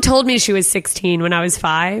 My mom told me she was 16 when I was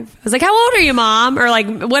 5. I was like, "How old are you, Mom?" Or like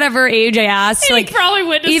whatever age I asked. And like you probably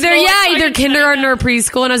went to either school and either fucking kindergarten said or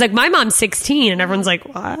preschool. And I was like, "My mom's 16," and everyone's like,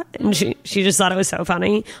 "What?" And she just thought it was so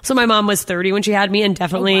funny. So my mom was 30 when she had me, and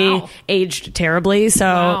definitely Oh, wow. aged terribly. So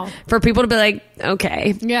Wow. for people to be like,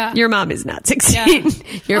 "Okay, Yeah. your mom is not 16." Yeah.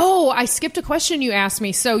 You're- Oh, I skipped a question you asked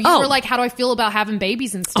me. So you Oh. were like, how do I feel about having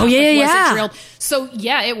babies and stuff? Oh, yeah, Like, yeah, was yeah. it drilled? So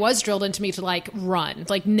yeah, it was drilled into me to like run,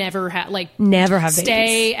 like never have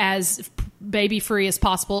stay as baby free as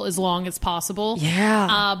possible as long as possible.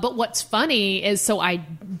 Yeah. But what's funny is, so I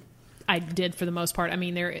did for the most part. I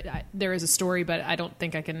mean, there is a story, but I don't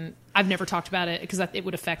think I can. I've never talked about it because it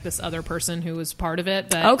would affect this other person who was part of it.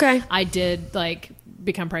 But Okay. I did like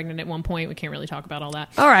become pregnant at one point. We can't really talk about all that.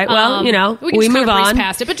 All right, well, you know, can just we kinda move breeze on.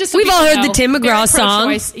 past it. But just so We've all people heard the know, Tim McGraw very song.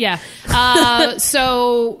 pro-choice. Yeah.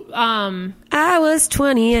 I was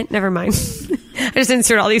 20. Never mind. I just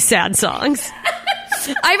insert all these sad songs.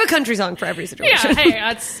 I have a country song for every situation. Yeah, hey,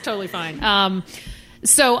 that's totally fine.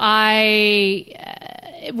 So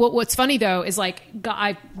what's funny though is like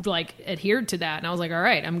I like adhered to that, and I was like, all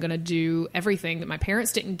right, I'm gonna do everything that my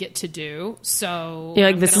parents didn't get to do. So You're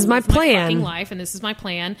like, I'm this gonna is my live plan. fucking life, and this is my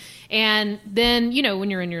plan. And then when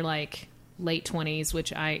you're in your like late 20s,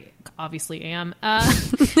 which I obviously am.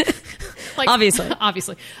 Like,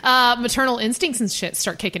 obviously, maternal instincts and shit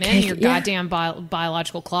start kicking in. Your Yeah. goddamn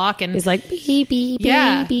biological clock, and It's like, beep, beep,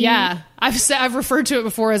 yeah, beep. yeah. I've referred to it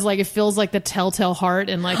before as like it feels like the telltale heart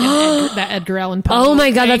and like that Edgar Allan Poe. Oh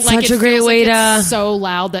my God, thing. that's Like, such it a great feels way like it's to- so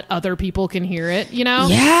loud that other people can hear it. You know?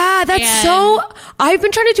 Yeah, that's And- so. I've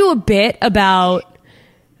been trying to do a bit about.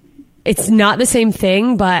 It's not the same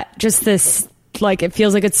thing, but just this. Like, it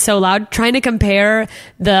feels like it's so loud. Trying to compare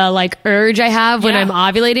the like urge I have when Yeah. I'm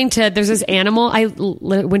ovulating to there's this animal. I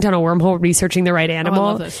went down a wormhole researching the right animal.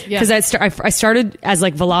 love this. Yeah. Because I started as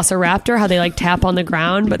like Velociraptor, how they like tap on the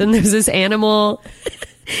ground, but then there's this animal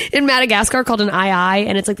in Madagascar called an ai,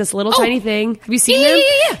 and it's like this little tiny thing. Have you seen Yeah, them? yeah,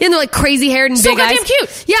 yeah, yeah. And they're like crazy haired and So big eyes. goddamn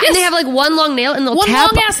cute. Yeah, Yes. and they have like one long nail, and they'll One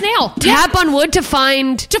tap long ass nail. tap on wood to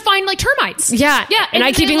find. like termites. Yeah. yeah. And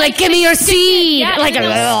I keep then, being like, "Give me your they stick it- seed." Yeah, Like, and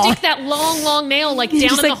then they'll ugh. stick that long nail like down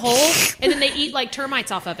Just in the like- hole, and then they eat like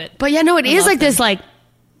termites off of it. But yeah, no, it is love like them. this like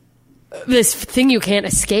this thing you can't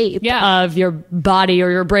escape Yeah. of your body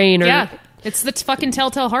or your brain or Yeah. It's the fucking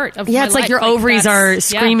telltale heart of Yeah, my it's like life. your ovaries that's- are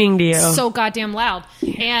screaming to you. So goddamn loud.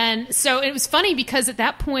 And so it was funny because at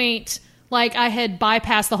that point, like I had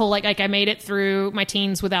bypassed the whole like I made it through my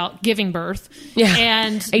teens without giving birth. Yeah.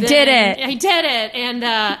 And I did it. I did it.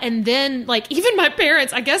 And then like even my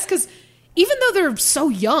parents, I guess because even though they're so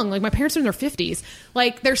young, like my parents are in their 50s,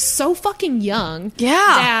 like they're so fucking young. Yeah.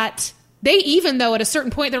 That they, even though at a certain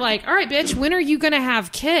point they're like, all right, bitch, when are you going to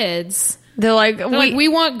have kids? they're like They're like, we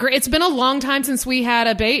want. It's been a long time since we had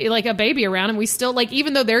a baby around, and we still like,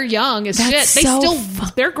 even though they're young as shit, That's they so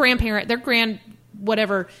still their grand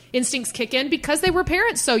whatever instincts kick in because they were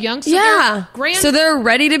parents so young. So yeah. they're So they're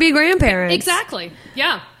ready to be grandparents. exactly,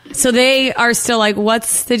 yeah. So they are still like,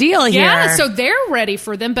 what's the deal here? Yeah, so they're ready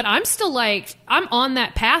for them, but I'm still like, I'm on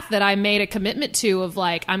that path that I made a commitment to of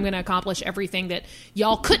like, I'm going to accomplish everything that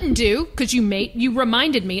y'all couldn't do because you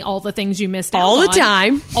reminded me all the things you missed out All the on.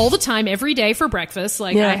 time. All the time, every day for breakfast.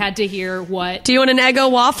 Like Yeah. I had to hear what. Do you want an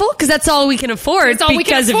Eggo waffle? Because that's all we can afford It's all we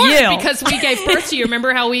can because afford of you. because we gave birth to you.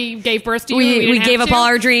 Remember how we gave birth to you? We and didn't gave have up to? all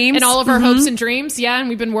our dreams. and all of our hopes and dreams. Yeah, and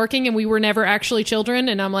we've been working, and we were never actually children.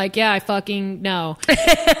 And I'm like, yeah, I fucking know.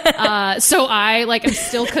 So I like am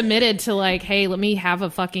still committed to like, hey, let me have a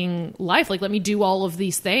fucking life. Like, let me do all of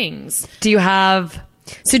these things. Do you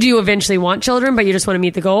eventually want children, but you just want to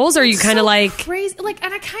meet the goals? Or are you kind of like crazy? Like,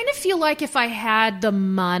 and I kind of feel like if I had the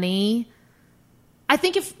money, I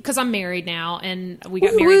think because I'm married now and we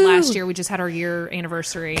got married last year. We just had our year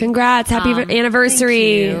anniversary. Congrats. Happy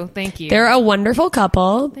anniversary. Thank you. They're a wonderful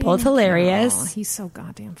couple. Both hilarious. Oh, he's so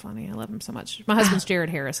goddamn funny. I love him so much. My husband's Jared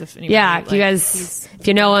Harris. If anybody, if you guys, if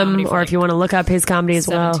you know him or if you want to look up his comedy as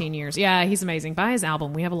well. 17 years. Yeah, he's amazing. Buy his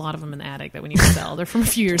album. We have a lot of them in the attic that we need to sell. They're from a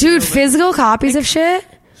few years ago. Dude, physical copies of shit?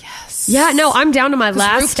 Yes. Yeah, no, I'm down to my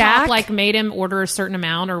last Rooftop, stack. like made him order a certain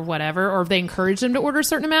amount or whatever, or they encouraged him to order a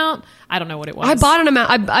certain amount. I don't know what it was. I bought an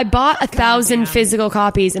amount. I bought 1,000 physical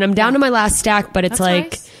copies, and I'm down to my last stack. But it's That's like,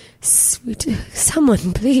 nice. sweet,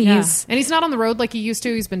 someone please. Yeah. And he's not on the road like he used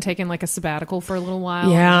to. He's been taking like a sabbatical for a little while.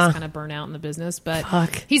 Yeah. He's kind of burnt out in the business, but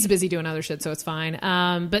Fuck. he's busy doing other shit, so it's fine.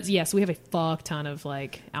 But yes, we have a fuck ton of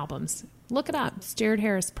like albums. Look it up. It's Jared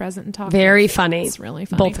Harris, Present and Talking. Very funny. It's really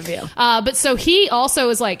funny. Both of you. But so he also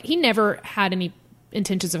is like, he never had any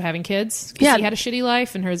intentions of having kids. 'Cause Yeah. he had a shitty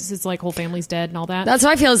life and his like whole family's dead and all that. That's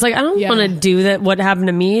how I feel. It's like, I don't Yeah. want to do that. What happened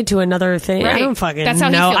to me to another thing? I Right. don't fucking That's how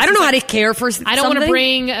he know. feels. I don't He's know how like, to care for something. I don't want to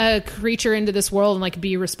bring a creature into this world and like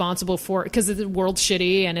be responsible for it because the world's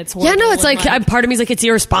shitty and it's horrible. Yeah, no, it's and, like, part of me is like, it's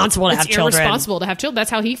irresponsible to have it's children. irresponsible to have children. That's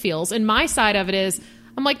how he feels. And my side of it is,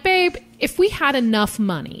 I'm like, babe, if we had enough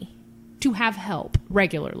money to have help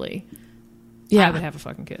regularly, Yeah. I would have a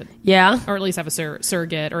fucking kid. Yeah. Or at least have a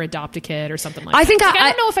surrogate or adopt a kid or something like I that. think Like, I-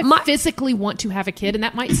 I don't know if I my- physically want to have a kid, and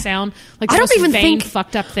that might sound like the I don't most even vain, think-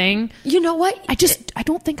 fucked up thing. You know what? I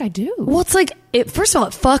don't think I do. Well, it's like, first of all,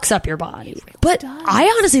 it fucks up your body. But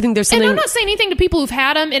I honestly think there's And something. I'm not saying anything to people who've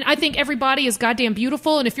had them, and I think every body is goddamn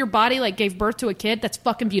beautiful. And if your body like gave birth to a kid, that's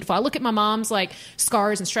fucking beautiful. I look at my mom's like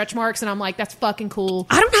scars and stretch marks, and I'm like, that's fucking cool.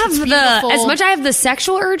 I don't have It's beautiful. as much I have the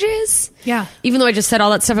sexual urges. Yeah. Even though I just said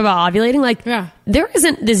all that stuff about ovulating, like, Yeah. there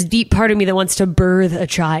isn't this deep part of me that wants to birth a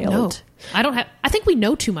child. No, I don't have. I think we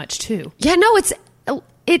know too much too. Yeah, no,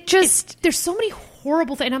 it just. There's so many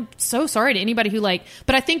horrible things, and I'm so sorry to anybody who like.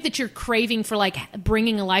 But I think that your craving for like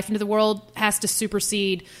bringing a life into the world has to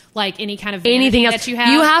supersede like any kind of vanity anything else that you have.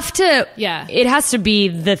 You have to. Yeah. It has to be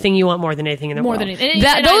the thing you want more than anything in the more world. than anything.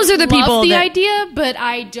 That, And those I are the love people the that. idea, but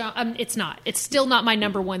I don't. It's not. It's still not my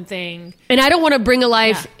number one thing. And I don't want to bring a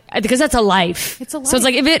life because that's a life. It's a life. So it's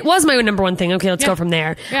like if it was my number one thing, okay, let's go from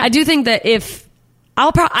there. Yeah. I do think that if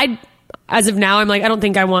as of now, I'm like, I don't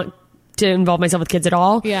think I want to involve myself with kids at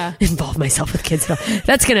all. Yeah. Involve myself with kids at all.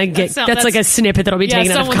 That's gonna get. that's like a snippet that'll be Yeah,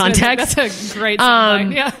 taken out of someone's gonna- context. That's a great.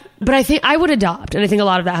 soundbite. Yeah. But I think I would adopt, and I think a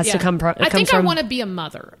lot of that has to come. I think from, I want to be a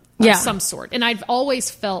mother of some sort, and I've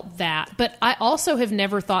always felt that. But I also have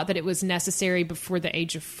never thought that it was necessary before the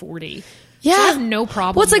age of 40. Yeah, So I have no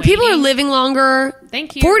problem. Well, it's like people are waiting. living longer.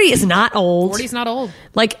 Thank you. 40 is not old. 40 is not old.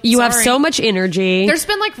 Like you have Sorry. so much energy. There's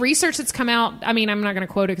been like research that's come out. I mean, I'm not going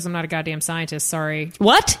to quote it because I'm not a goddamn scientist. Sorry.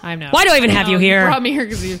 What? I know. Why do I even have you here? You brought me here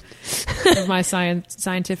because you have my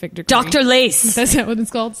scientific degree. Dr. Lace. Is that what it's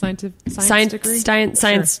called? Science degree?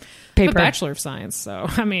 Science Sure. paper. A Bachelor of Science. So,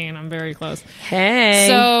 I mean, I'm very close. Hey.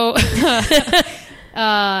 So,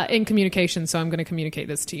 in communication, so I'm going to communicate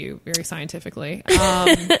this to you very scientifically.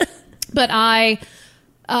 But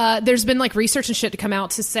there's been like research and shit to come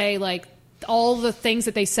out to say like all the things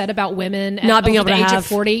that they said about women Not being over able the to age have- of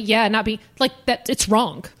 40. Yeah, not being like that. It's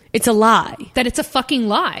wrong. It's a lie. That it's a fucking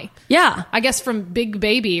lie. Yeah. I guess from Big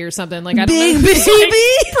Baby or something. Like I don't Big know. who's, Baby?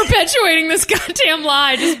 like, perpetuating this goddamn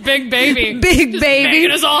lie. Just Big Baby. Big Just baby.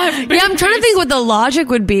 making us all have big Yeah, I'm trying to babies. think what the logic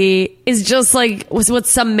would be. Is just like was what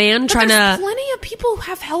some man But trying there's to. plenty of people who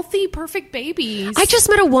have healthy, perfect babies. I just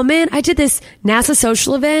met a woman. I did this NASA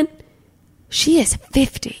social event. She is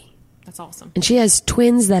 50, That's awesome. and she has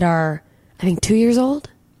twins that are, I think, 2 years old.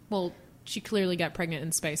 Well, she clearly got pregnant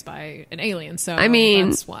in space by an alien, so I mean,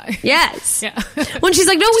 that's why. Yes. Yeah. When she's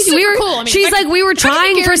like, no, we Super were. cool. I mean, she's I can- like, we were I can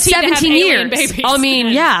trying for guarantee to have 17 alien years. babies. I mean,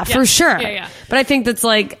 yeah, for sure. Yeah. But I think that's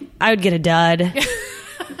like, I would get a dud.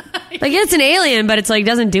 Like, it's an alien, but it's like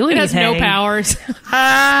doesn't do It anything. has no powers.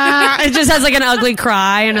 It just has like an ugly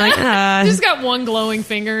cry, and like, Just got one glowing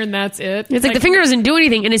finger, and that's it. it's like the finger doesn't do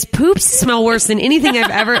anything, and his poops smell worse than anything I've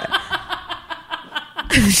ever.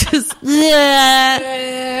 It's just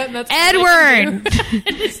That's Edward,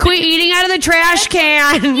 quit eating out of the trash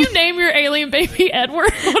can. You name your alien baby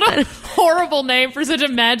Edward. What a horrible name for such a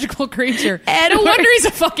magical creature. Edward. No wonder he's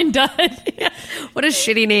a fucking dud. What a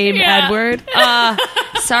shitty name, Yeah. Edward.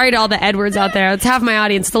 Sorry to all the Edwards out there. It's half my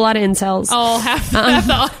audience. It's a lot of incels. Oh, half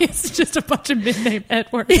the audience is just a bunch of mid-name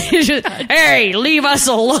Edwards. Hey, leave us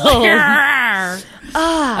alone.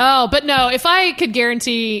 Oh, but no, if I could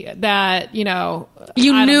guarantee that, You I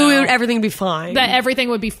don't knew know, everything would be fine. that everything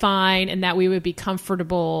would be fine and that we would be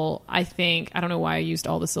comfortable, I don't know why I used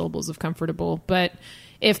all the syllables of comfortable, but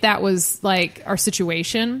if that was like our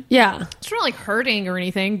situation, Yeah. it's not like hurting or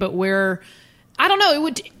anything, but I don't know,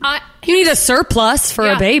 You need a surplus for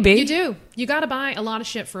a baby. You do. You got to buy a lot of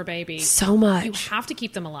shit for a baby. So much. You have to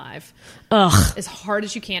keep them alive Ugh. as hard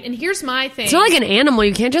as you can. And here's my thing. It's not like an animal.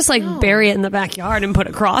 You can't just bury it in the backyard and put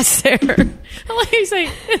a cross there. Like you say,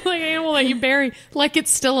 like an animal that you bury, like it's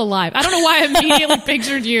still alive. I don't know why I immediately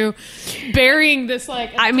pictured you burying this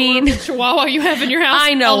adorable chihuahua you have in your house.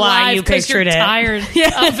 I know why you 'cause pictured you're it. Tired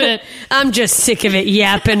of it. I'm just sick of it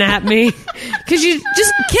yapping at me. Because you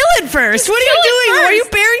just kill it first. What are you doing? Why are you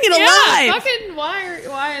burying it alive? Yeah, fucking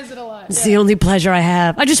why is it alive? It's the only pleasure I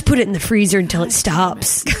have. I just put it in the freezer until it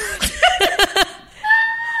stops.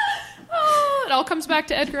 It all comes back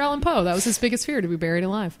to Edgar Allan Poe. That was his biggest fear, to be buried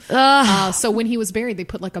alive. So when he was buried, they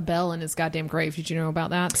put a bell in his goddamn grave. Did you know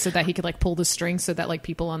about that? So that he could pull the string so that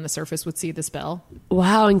people on the surface would see this bell.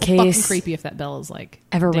 Wow, in Fucking case creepy if that bell is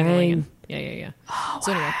ever dingling. rang. Yeah.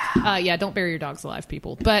 So anyway, don't bury your dogs alive,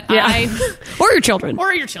 people. But Yeah. Or your children.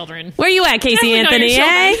 or your children. Where you at, Casey Definitely not Anthony? your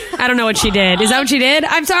Eh? children. I don't know what she did. Is that what she did?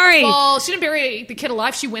 I'm sorry. Well, she didn't bury the kid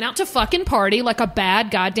alive. She went out to fucking party like a bad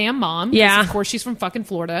goddamn mom. 'Cause Yeah. Of course, she's from fucking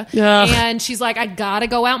Florida. Ugh. And she's like, I gotta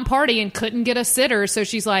go out and party, and couldn't get a sitter. So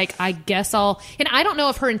she's like, I guess I'll. And I don't know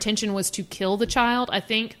if her intention was to kill the child. I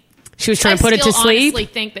think She was trying to put it to still sleep. honestly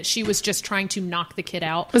think that she was just trying to knock the kid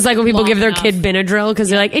out. It's like when people long give their enough. kid Benadryl because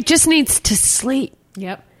they're like, it just needs to sleep.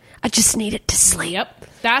 Yep. I just need it to sleep. Yep.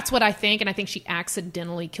 That's what I think. And I think she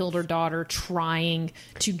accidentally killed her daughter trying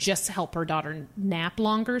to just help her daughter nap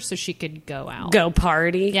longer so she could go out. Go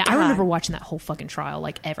party. Yeah, I God. remember watching that whole fucking trial.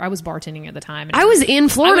 I was bartending at the time. And I was in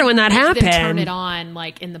Florida I would when that make them happened. Turn it on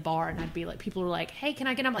in the bar, and I'd be like, people were like, "Hey, can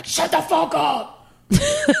I get?" I'm like, "Shut the fuck up."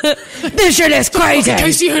 This shit is crazy.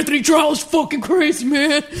 Casey Anthony trial is fucking crazy,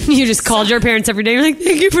 man. You just called your parents every day. You're like,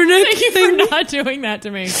 thank you for not Thank you killing me." for not doing that to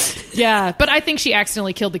me. Yeah, but I think she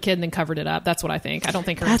accidentally killed the kid and then covered it up. That's what I think. I don't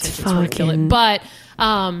think her That's intentions were to kill fucking- it. But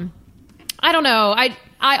I don't know.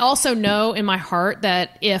 I also know in my heart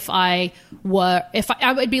that if I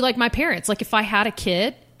would be like my parents. Like if I had a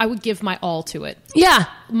kid, I would give my all to it. Yeah.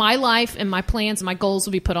 My life and my plans and my goals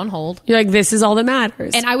would be put on hold. You're like, this is all that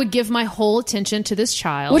matters. And I would give my whole attention to this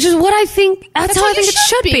child. Which is what I think, that's how I what think you it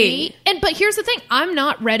should be. But here's the thing. I'm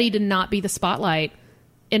not ready to not be the spotlight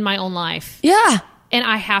in my own life. Yeah. And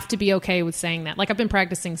I have to be okay with saying that. Like I've been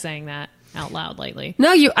practicing saying that out loud lately.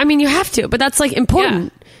 No, you have to, but that's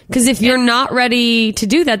important. Because if you're not ready to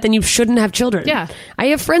do that, then you shouldn't have children. Yeah. I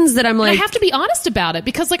have friends that I'm And like, I have to be honest about it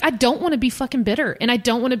because I don't want to be fucking bitter. And I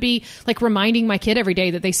don't want to be reminding my kid every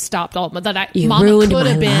day that they stopped You Mama ruined could my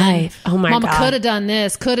have been. life. Oh my Mama God. could have done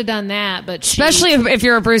this, could have done that, but especially if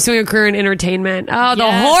you're pursuing a career in entertainment. Oh, the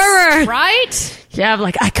Yes, horror. right? Yeah, I'm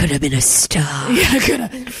like, I could have been a star.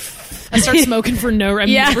 I start smoking for no reason.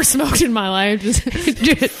 Yeah. I've never smoked in my life.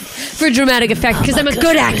 Just For dramatic effect, because I'm a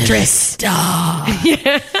good actress. Star.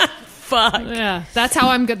 Yeah. Fuck. yeah, that's how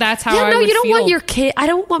I'm good. That's how Yeah, I no, would you don't feel. want your kid. I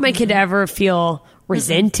don't want my kid to ever feel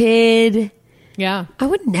resented. Yeah, I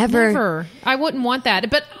would never. never. I wouldn't want that.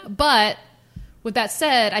 But with that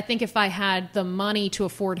said, I think if I had the money to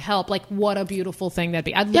afford help, what a beautiful thing that'd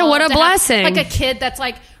be. I'd Yeah, love what a to have, blessing. a kid that's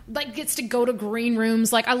gets to go to green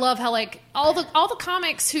rooms. I love how all the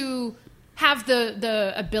comics who have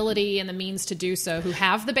the ability and the means to do so, who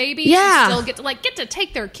have the babies, Yeah. who still get to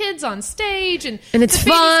take their kids on stage and And it's the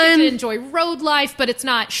babies fun. get to enjoy road life, but it's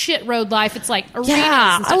not shit road life. It's arenas.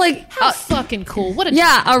 Yeah, and I stuff. like- how fucking cool. What a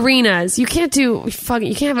Yeah, arenas. You can't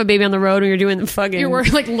you can't have a baby on the road when you're doing the fucking. You're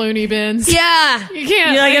wearing loony bins. Yeah. You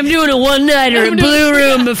can't. You're like, I'm doing a one-nighter at Blue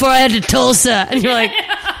Room before I head to Tulsa. And you're like,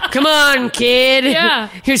 come on, kid. Yeah.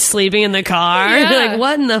 You're sleeping in the car. Yeah. You're like,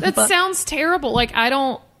 what in the That fuck? sounds terrible.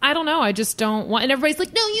 I don't know. I just don't want. And everybody's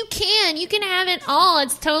like, "No, you can. You can have it all.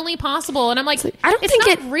 It's totally possible." And I'm like, I don't it's think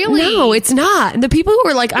not it really. No, it's not. And the people who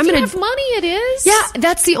are like, I'm If you going have money, it is. Yeah,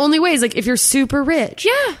 that's the only way. Is if you're super rich.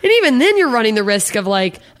 Yeah. And even then you're running the risk of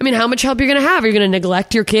how much help you're going to have? Are you going to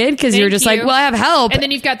neglect your kid because you're just Thank like, you. well, I have help. And then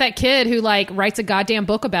you've got that kid who writes a goddamn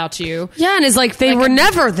book about you. yeah, and it's like they were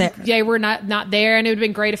never there. Yeah, we're not there, and it would have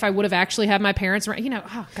been great if I would have actually had my parents.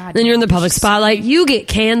 Oh God. Then you're in the public spotlight. You get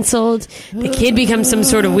canceled. The kid becomes some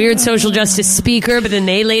sort of a weird social justice speaker, but then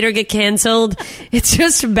they later get canceled. It's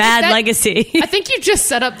just a bad legacy. I think you just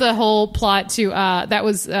set up the whole plot to that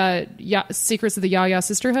was Secrets of the Yaya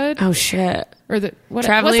Sisterhood. Oh shit. Or the what,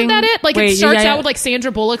 Traveling? wasn't that it? Like Wait, it starts yeah. out with like Sandra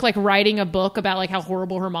Bullock like writing a book about like how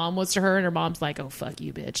horrible her mom was to her, and her mom's like, "Oh fuck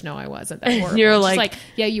you, bitch! No, I wasn't that horrible." You're She's like,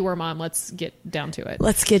 "Yeah, you were, Mom. Let's get down to it."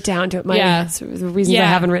 Let's get down to it. It's the reasons I Yeah.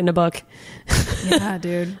 haven't written a book. Yeah,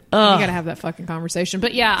 dude. You gotta have that fucking conversation.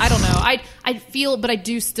 But yeah, I don't know. I feel, but I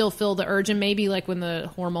do still feel the urge, and maybe like when the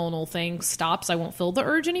hormonal thing stops, I won't feel the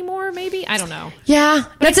urge anymore. Maybe I don't know. Yeah,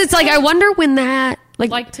 it's like I wonder when that I'd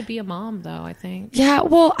like to be a mom, though. I think. Yeah,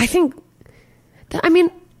 well, I think. I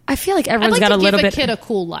mean, I feel like I'd everyone's like got to a little give bit. a kid a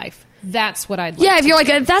cool life. That's what I'd like. Yeah, if to you're like,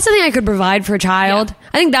 do. if that's something I could provide for a child, Yeah.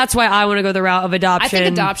 I think that's why I want to go the route of adoption. I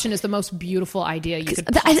think adoption is the most beautiful idea you could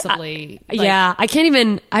possibly. Yeah, I can't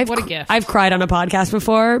even. What a gift. I've cried on a podcast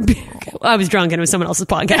before. I was drunk and it was someone else's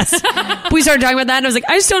podcast. We started talking about that, and I was like,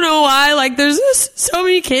 I just don't know why. Like, there's just so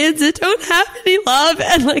many kids that don't have any love,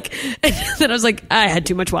 and like, and then I was like, I had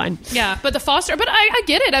too much wine. Yeah, but the foster. But I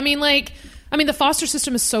get it. I mean, the foster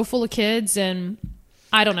system is so full of kids, and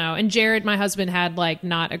I don't know. And Jared, my husband, had like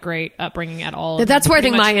not a great upbringing at all. That's where I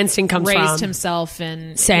Pretty think my much instinct comes raised from. himself,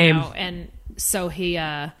 and Same. and so he.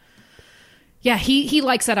 He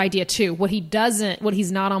likes that idea too. What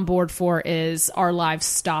he's not on board for is our lives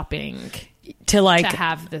stopping To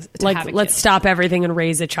have this. Let's stop everything and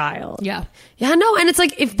raise a child. Yeah. Yeah, no, and it's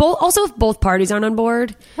like if both parties aren't on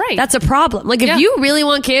board, Right. that's a problem. Like if Yeah. you really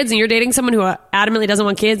want kids and you're dating someone who adamantly doesn't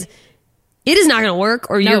want kids, it is not going to work,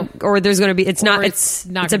 or there's going to be it's It's a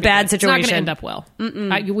gonna be bad good. situation. It's not going to end up well.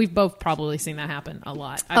 We've both probably seen that happen a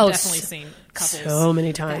lot. I've definitely seen couples so many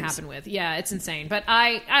that times. happen with. Yeah, it's insane. But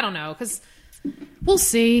I don't know, because we'll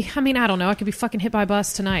see. I mean, I don't know. I could be fucking hit by a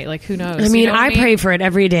bus tonight. Like, who knows? I mean, You know what I pray for it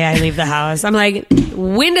every day I leave the house. I'm like,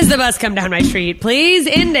 when does the bus come down my street? Please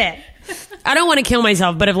end it. I don't want to kill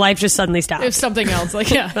myself, but if life just suddenly stops. If something else, like,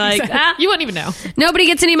 yeah. Like, exactly. You wouldn't even know. Nobody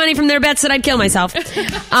gets any money from their bets that I'd kill myself.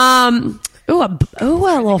 A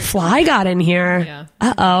little fly got in here. Yeah.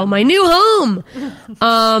 Uh-oh, my new home.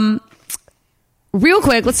 Real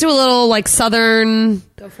quick, let's do a little like southern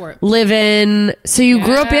Go for it. live-in. So you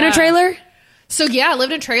grew up in a Yeah. trailer? So yeah, I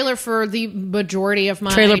lived in a trailer for the majority of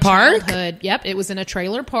my Trailer park? childhood. Yep, it was in a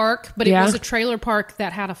trailer park, but it Yeah. was a trailer park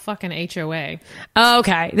that had a fucking HOA. Oh,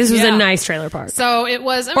 okay. This was a Yeah. nice trailer park. So it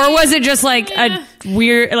was, Or was it just like a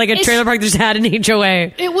weird, like a trailer park that just had an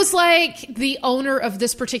HOA? It was like the owner of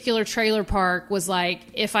this particular trailer park was like,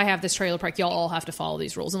 if I have this trailer park, y'all all have to follow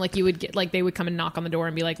these rules. And like you would get, like they would come and knock on the door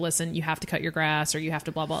and be like, listen, you have to cut your grass, or you have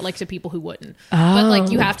to blah blah, like to people who wouldn't. But like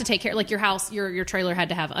you have to take care, like your house, your trailer had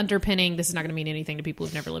to have underpinning. This is not going to mean anything to people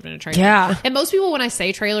who've never lived in a trailer. Yeah. And most people, when I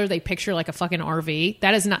say trailer, they picture like a fucking RV.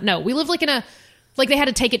 That is not. No, we lived like in a, like they had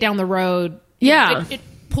to take it down the road. Yeah. It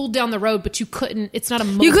pulled down the road, but you couldn't. It's not a.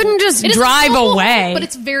 You couldn't just It is a drive mobile away. home, but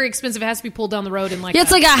it's very expensive. It has to be pulled down the road and like. Yeah,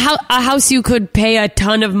 it's like a house you could pay a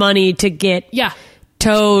ton of money to get Yeah.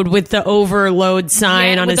 towed with the overload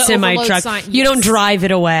sign Yeah, on a with the semi overload truck. sign, You yes. don't drive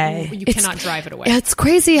it away. You It's- cannot drive it away. Yeah, it's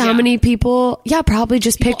crazy how Yeah. many people, probably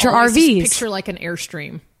just picture People always just RVs. picture like an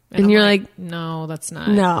Airstream. And I'm you're like, no, that's not.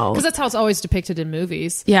 No. Because that's how it's always depicted in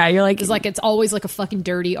movies. Yeah, you're like, It's like, it's always like a fucking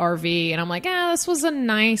dirty RV. And I'm like, this was a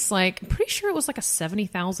nice, like, I'm pretty sure it was like a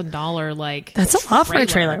 $70,000, like. that's a lot for a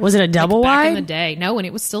trailer. Was it a Like, double back in wide? the day. No, and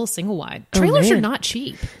it was still a single wide. Trailers man. are not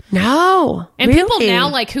cheap. No. And really? people now,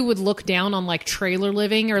 like, who would look down on like trailer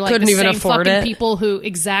living, or like Couldn't the even same afford fucking it. people who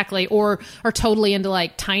exactly, or are totally into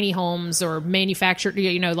like tiny homes or manufactured,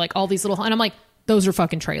 like all these little. And I'm like, those are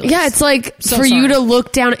fucking trailers. Yeah, it's like So for you sorry. to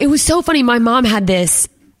look down. It was so funny. My mom had this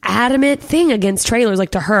adamant thing against trailers.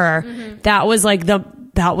 Like to her, that was like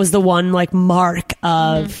that was the one like mark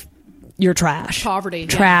of your trash, Poverty, yeah.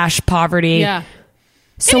 trash, poverty. Yeah.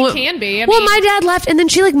 So it can be. I well, mean- my dad left, and then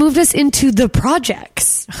she like moved us into the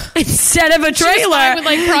projects instead of a trailer. fine with,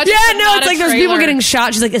 like, projects, yeah, but no, not it's a like those people trailer. getting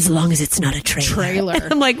shot. She's like, as long as it's not a trailer.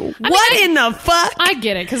 I'm like, what in the fuck? I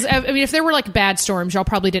get it, because I mean, if there were like bad storms, y'all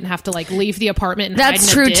probably didn't have to like leave the apartment. And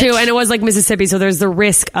That's hide in a true too, ditch. and it was like Mississippi, so there's the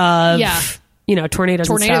risk of tornadoes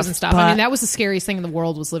and stuff. I but- mean, that was the scariest thing in the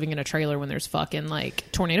world, was living in a trailer when there's fucking like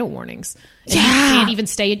tornado warnings. And Yeah. you can't even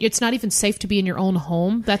stay. It's not even safe to be in your own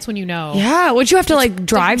home. That's when you know. yeah, would you have to like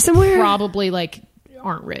drive somewhere? Probably like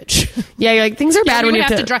aren't rich. Yeah, you're like things are bad we when would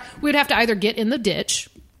you have to drive. We would have to either get in the ditch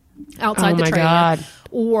outside Oh the my trailer, God.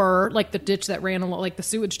 or like the ditch that ran along, like the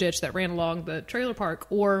sewage ditch that ran along the trailer park,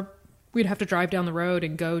 or we'd have to drive down the road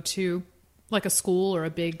and go to like a school or a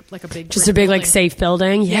big just brick a big like building. safe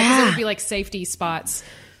building. Yeah, 'cause it Yeah, would be like safety spots.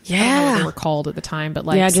 I don't know what they yeah. were called at the time, but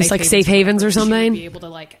like Yeah, just like safe havens or whatever. So you would something. Be able to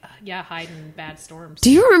like hide in bad storms.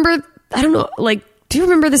 Do you remember? I don't know, like Do you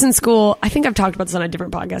remember this in school? I think I've talked about this on a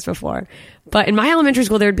different podcast before. But in my elementary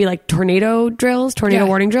school, there would be like tornado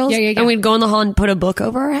warning drills. Yeah. And we'd go in the hall and put a book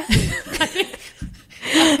over our head.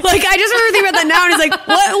 Like, I just remember thinking about that now, and it's like,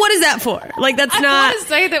 what is that for? Like, that's not. wanna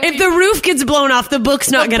say that if the roof gets blown off, the book's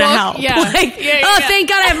not going to book, help. yeah. Like, Yeah. thank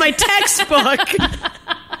God I have my textbook.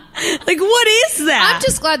 Like, what is that? I'm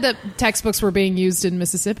just glad that textbooks were being used in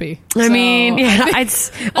Mississippi. I mean, yeah,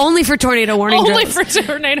 it's only for tornado warning Only drills. for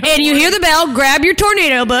tornado. And you hear the bell, grab your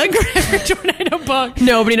tornado book. tornado book.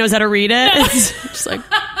 Nobody knows how to read it. It's just like,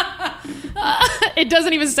 It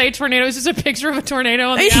doesn't even say tornado. It's just a picture of a tornado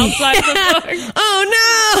on the outside of the book.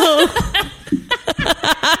 oh no.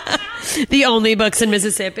 The only books in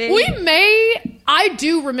Mississippi. I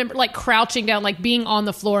do remember like crouching down, like being on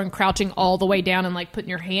the floor and crouching all the way down and like putting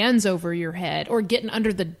your hands over your head or getting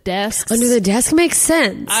under the desks. Under the desk makes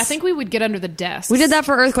sense. I think we would get under the desks. We did that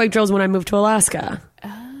for earthquake drills when I moved to Alaska.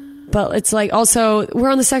 But it's like, also, we're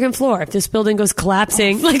on the second floor. If this building goes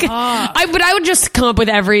collapsing, but I would just come up with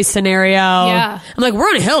every scenario. Yeah. I'm like, we're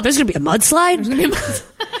on a hill. There's going to be a mudslide.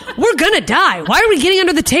 We're going to die. Why are we getting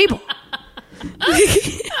under the table?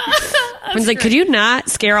 I was like, could you not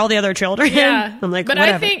scare all the other children? Yeah. I'm like, but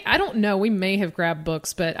whatever. I don't know. We may have grabbed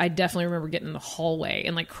books, but I definitely remember getting in the hallway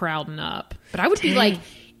and like crowding up. But I would be like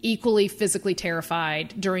equally physically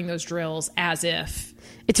terrified during those drills as if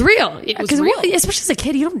it's real. It was 'Cause real. especially as a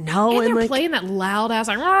kid, you don't know. and they're like, playing that loud ass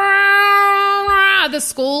like rah, rah, the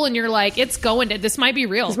school, and you're like, it's going to. This might be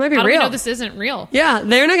real. This might be How do we real. know this isn't real? yeah,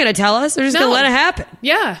 they're not going to tell us. They're just going to let it happen.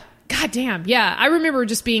 Yeah. God damn. Yeah. I remember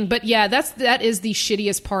just being, but yeah, that is the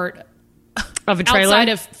shittiest part Of a trailer. outside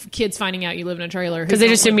of kids finding out you live in a trailer. Because they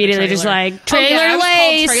just immediately just like, trailer I was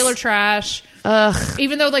called lace. trailer trash. Ugh.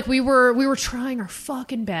 Even though like we were trying our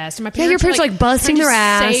fucking best. And my parents your parents were, like busting trying to their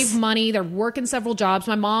ass. save money. They're working several jobs.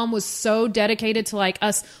 My mom was so dedicated to like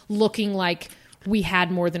us looking like we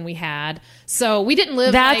had more than we had. So we didn't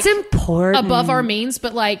live That's like, important. above our means,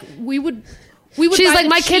 but like we would She's buy like, the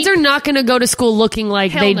my kids cheap- are not going to go to school looking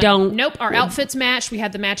like Hell they no. don't. Nope. Our outfits matched. We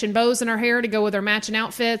had the matching bows in our hair to go with our matching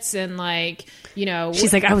outfits, and like, you know,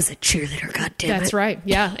 She's like, I was a cheerleader. God damn it. that's right.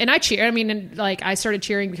 Yeah. And I cheer. I mean, and like I started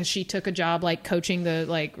cheering because she took a job like coaching the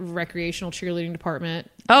like recreational cheerleading department.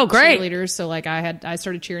 Oh, great. Cheerleaders. So like I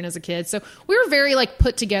started cheering as a kid. So we were very like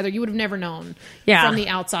put together. You would have never known Yeah. from the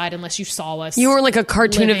outside unless you saw us. You were like a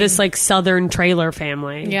cartoon of living. this like southern trailer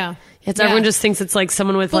family. Yeah. It's Yeah. everyone just thinks it's like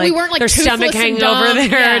someone with But like, we weren't, like, their toothless stomach and hanging dumb. over there.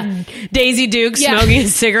 Yeah. Daisy Duke Yeah. smoking a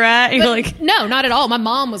cigarette. You're But like, no, not at all. My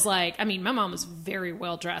mom was like, I mean, my mom was very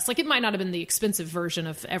well dressed. Like, it might not have been the expensive version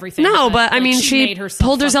of everything. No, but, I like, mean, she made herself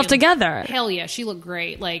pulled herself fucking- together. Hell yeah, she looked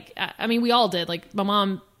great. Like, I mean, we all did. Like, my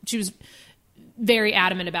mom, she was very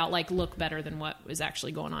adamant about like look better than what was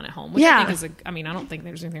actually going on at home. Which Yeah. I think is I mean, I don't think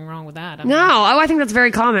there's anything wrong with that. I no. Oh, I think that's very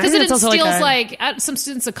common. I because think it it's also instills like some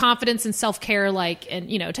sense of confidence and self care, like, and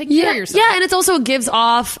you know, taking care yeah, of yourself. yeah, and it's also gives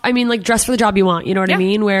off. I mean, like dress for the job you want. You know what I Yeah,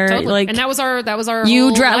 mean? Where totally. like, and that was our you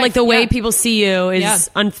whole dress life. like the way Yeah. people see you is Yeah.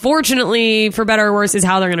 unfortunately, for better or worse, is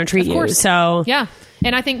how they're going to treat you. course. So Yeah,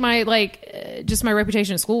 and I think my just my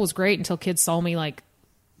reputation at school was great until kids saw me like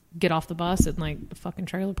get off the bus at like the fucking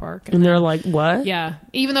trailer park, and they're like, what? yeah,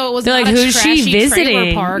 even though it was They're not like, a who's she trashy trailer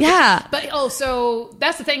visiting? park. Yeah. But so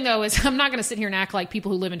that's the thing though, is I'm not going to sit here and act like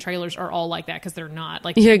people who live in trailers are all like that, because they're not.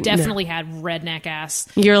 Like, Yeah, we definitely had redneck ass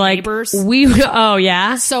You're like, neighbors. oh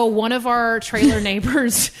yeah. So one of our trailer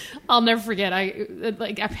neighbors, I'll never forget.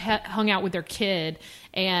 I hung out with their kid,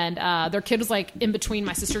 and their kid was like in between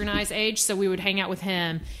my sister and I's age, so we would hang out with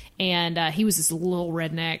him. And he was this little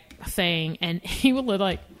redneck thing, and he would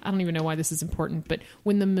like, I don't even know why this is important, but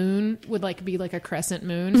when the moon would like be like a crescent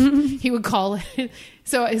moon, he would call it.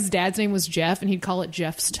 So his dad's name was Jeff, and he'd call it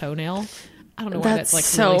Jeff's toenail. I don't know why That's that's like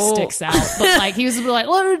so- really sticks out, but like he was like,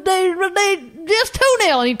 "What Jeff's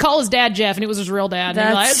toenail," and he'd call his dad Jeff, and it was his real dad. And he'd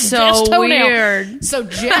be like, That's "It's so Jeff's toenail." weird. So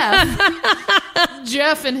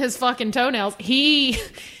Jeff and his fucking toenails,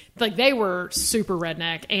 like they were super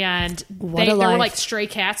redneck, and there life. were like stray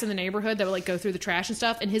cats in the neighborhood that would like go through the trash and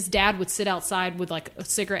stuff, and his dad would sit outside with like a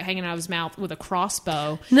cigarette hanging out of his mouth with a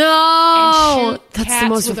crossbow. No, and shoot that's the cats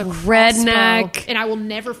most with a crossbow. redneck. And I will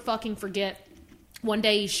never fucking forget, one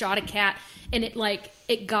day he shot a cat, and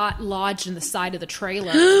it got lodged in the side of the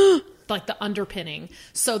trailer. Like the underpinning.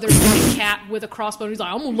 So there's like a cat with a crossbow, and he's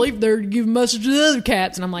like, I'm gonna leave there to give a message to the other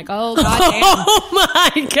cats. And I'm like, oh goddamn. Oh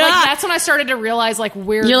my god! Like, that's when I started to realize like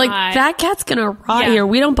we're You're like, not, that cat's gonna rot Yeah. here.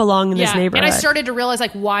 We don't belong in this yeah. neighborhood. And I started to realize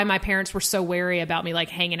like why my parents were so wary about me like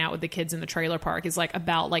hanging out with the kids in the trailer park is like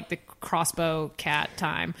about like the crossbow cat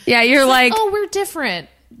time. Yeah, you're like, Oh, we're different.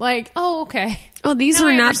 Like, oh, okay. Oh, these Now are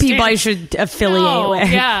I not understand. people I should affiliate No,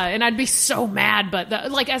 with. yeah, and I'd be so mad.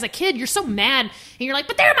 But like as a kid, you're so mad, and you're like,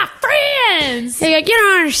 but they're my friends. You're like, you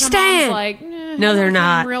don't My understand. mom's like, No, they're we're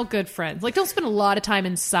not. real good friends. Like, don't spend a lot of time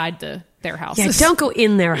inside their house. Yeah, don't go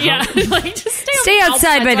in their house. Yeah, like just Stay on the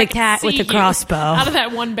outside by so the I can cat with see the crossbow. out of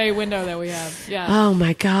that one bay window that we have. Yeah. Oh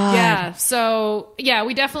my God. Yeah. So yeah,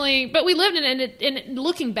 we definitely, but we lived in it. And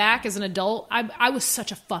looking back as an adult, I was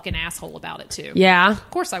such a fucking asshole about it too. Yeah. Of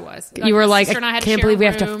course I was. You were my like, sister and I I had to can't share a believe we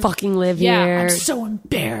have to room. fucking live Yeah, here. I'm so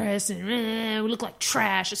embarrassed, and we look like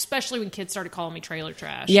trash, especially when kids started calling me trailer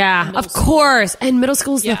trash. Yeah, in middle of school. course. And middle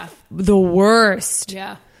school's Yeah. the worst.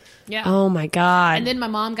 Yeah. Yeah. Oh my God. And then my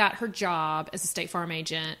mom got her job as a State Farm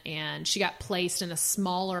agent, and she got placed in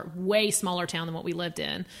a way smaller town than what we lived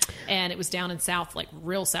in. And it was down in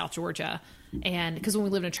real South Georgia. And because when we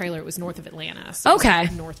lived in a trailer, it was north of Atlanta. So it was,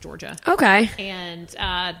 Okay. North Georgia. Okay. And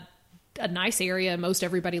a nice area. Most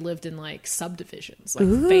everybody lived in like subdivisions, like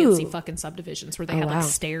fancy fucking subdivisions where they had wow. like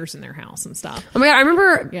stairs in their house and stuff. Oh my God. I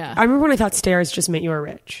remember Yeah. when I thought stairs just meant you were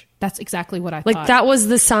rich. That's exactly what I Like thought. that was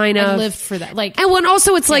the sign I of. lived for that. Like, And when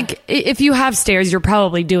also it's like if you have stairs, you're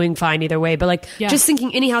probably doing fine either way. But like Yeah. just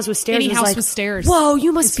thinking any house with stairs, Any was house like, with stairs Whoa,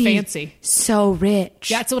 you must is be fancy. so rich.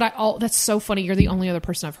 that's what that's so funny. You're the only other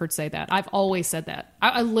person I've heard say that. I've always said that.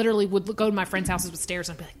 I literally would go to my friends' houses with stairs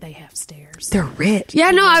and I'd be like, they have stairs. They're rich.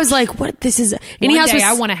 Yeah, no, I was like, what? This is any One house day with.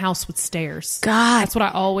 I want a house with stairs. God. That's what I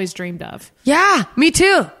always dreamed of. Yeah, me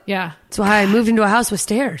too. Yeah. That's why I moved into a house with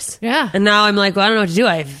stairs. Yeah. And now I'm like, well, I don't know what to do.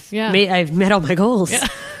 I've met all my goals. Yeah.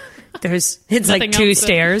 It's like Nothing 2 else to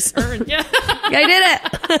stairs. earn. Yeah. I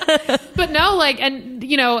did it. But no, like, and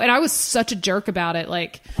you know, and I was such a jerk about it.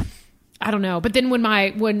 Like, I don't know. But then when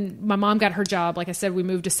my mom got her job, like I said, we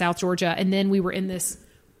moved to South Georgia, and then we were in this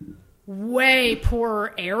way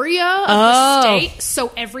poorer area of the state,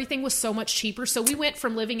 so everything was so much cheaper. So we went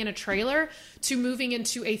from living in a trailer to moving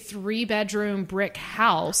into a 3-bedroom brick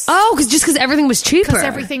house. Oh, because everything was cheaper. Because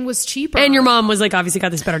everything was cheaper. And your mom was like, obviously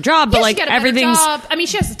got this better job, but Yeah, like she got a better everything's. job. I mean,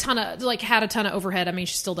 she has had a ton of overhead. I mean,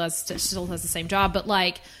 she still does the same job,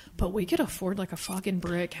 but we could afford like a fucking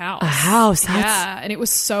brick house. A house, yeah, and it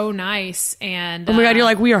was so nice. And Oh my God, you're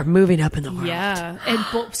like, we are moving up in the world. yeah,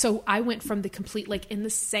 and so I went from the complete like in the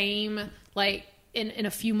same like in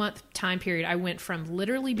a few month time period, I went from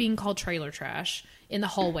literally being called trailer trash in the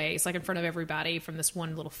hallways, like in front of everybody, from this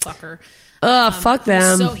one little fucker. Fuck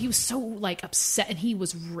them. So he was so like upset, and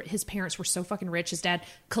his parents were so fucking rich. His dad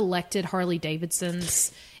collected Harley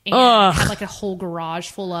Davidsons and had like a whole garage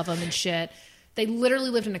full of them and shit. They literally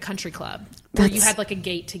lived in a country club where you had like a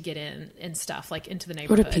gate to get in and stuff, like into the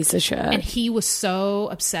neighborhood. piece of shit. And he was so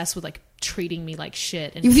obsessed with like treating me like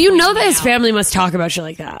shit. And If you know pointing that me his out. family must talk about shit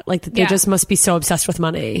like that. Like that they Yeah. just must be so obsessed with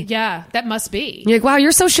money. Yeah, that must be. You're like, wow,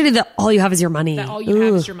 you're so shitty that all you have is your money. That all you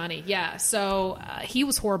have is your money. Yeah. So he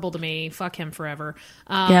was horrible to me. Fuck him forever.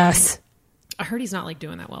 Yes. I heard he's not like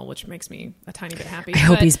doing that well, which makes me a tiny bit happy. I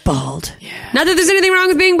hope he's bald. Not that there's anything wrong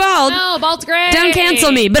with being bald. No, bald's great. Don't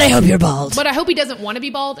cancel me, but I hope you're bald. But I hope he doesn't want to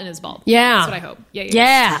be bald and is bald. Yeah. That's what I hope.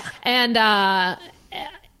 Yeah. Yeah.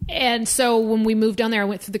 And so when we moved down there, I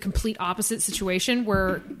went through the complete opposite situation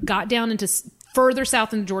where got down into further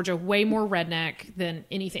south in Georgia, way more redneck than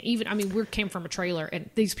anything. Even, I mean, we came from a trailer, and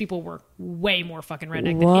these people were way more fucking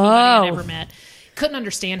redneck than anybody I'd ever met. Couldn't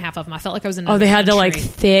understand half of them. I felt like I was in another Oh, they had the like country.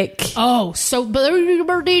 thick. Oh, so water.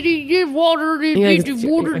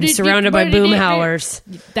 You're surrounded by boom howlers.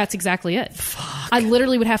 That's exactly it. I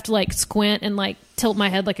literally would have to like squint and like tilt my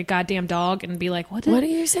head like a goddamn dog and be like, "What What are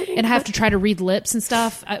you saying?" And I have to try to read lips and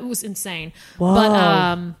stuff. It was insane. Whoa.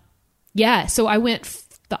 But yeah. So I went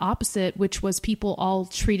the opposite, which was people all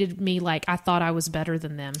treated me like I thought I was better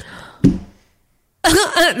than them.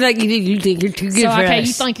 Like you think you're too good So for okay, us.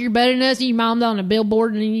 you think you're better than us? You mommed on a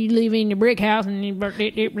billboard and then you live in a brick house and you You're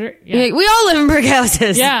like, we all live in brick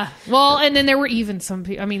houses. Yeah. Well, and then there were even some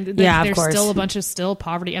people. I mean, Yeah, of there's course. still a bunch of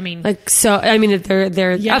poverty. I mean, Like so, I mean,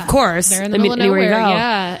 they're yeah, of course. they're in the I mean, middle of anywhere you nowhere. go.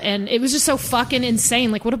 Yeah, and it was just so fucking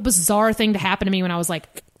insane. Like, what a bizarre thing to happen to me when I was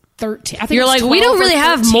like 13. I think You're it was like, we 12 don't or really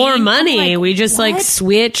have 13. more I'm money. like, We just like what?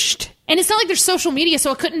 switched. And it's not like there's social media,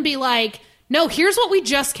 so it couldn't be like, no, here's what we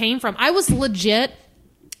just came from. I was legit.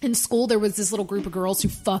 In school, there was this little group of girls who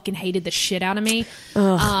fucking hated the shit out of me.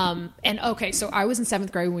 And okay, so I was in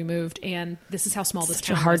 7th grade when we moved, and this is how small this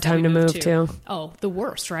town a hard was that time we to moved move to. Oh, the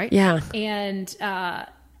worst, right? Yeah. And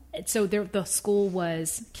So the school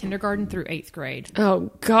was kindergarten through 8th grade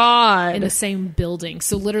Oh God. in the same building.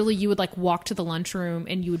 So literally you would like walk to the lunchroom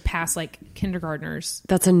and you would pass like kindergartners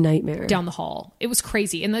That's a nightmare. down the hall. It was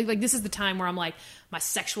crazy. And like this is the time where I'm like, my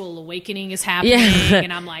sexual awakening is happening Yeah.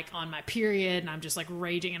 and I'm like on my period and I'm just like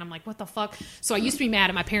raging and I'm like, what the fuck? So I used to be mad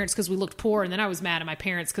at my parents because we looked poor, and then I was mad at my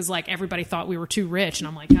parents because like everybody thought we were too rich, and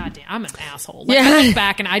I'm like, God damn, I'm an asshole. Like, Yeah. I look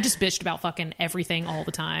back and I just bitched about fucking everything all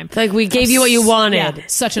the time. Like, we gave you what you wanted. Yeah,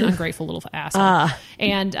 such an ungrateful little asshole.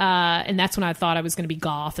 And that's when I thought I was going to be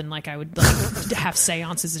goth and like I would like have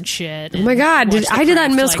seances and shit. Oh my God, I did that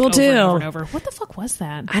in middle school, too. Over and over. What the fuck was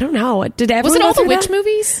that? I don't know. Did Was everyone it go all the through witch that?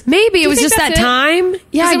 movies? Maybe Do it you was think just that that's it? time.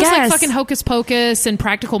 Yeah, I it was guess. like fucking Hocus Pocus and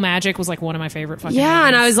Practical Magic was like one of my favorite fucking Yeah,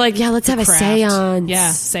 and movies. I was like, yeah, let's have a Craft. seance.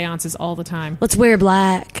 Yeah, seances all the time. Let's wear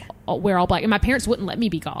black. I'll wear all black. And my parents wouldn't let me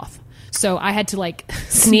be goth. So I had to like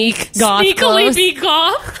Sneak goth sneakily clothes. be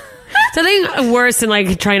goth. Something worse than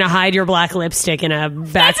like trying to hide your black lipstick in a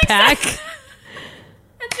backpack.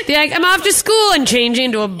 Be like, I'm off to school and changing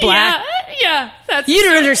into a black. Yeah. That's You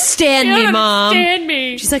don't understand you me, don't Mom. understand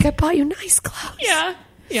me. She's like, I bought you nice clothes. Yeah.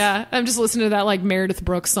 Yeah. I'm just listening to that like Meredith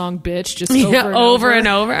Brooks song "Bitch" just Yeah, over and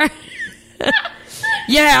over.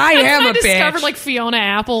 Yeah, I am I a discovered bitch. like Fiona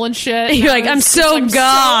Apple and shit. You're And like, I I'm was so just,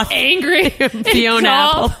 goth. so angry. Fiona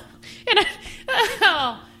Apple. And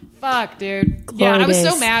oh, fuck, dude. Yeah, I was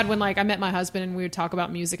so days. mad when like I met my husband and we would talk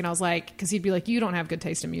about music, and I was like, because he'd be like, you don't have good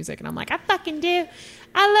taste in music, and I'm like, I fucking do.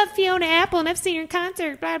 I love Fiona Apple and I've seen her in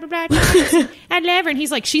concert. Blah blah blah. I love her, and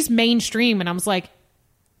he's like, she's mainstream, and I was like,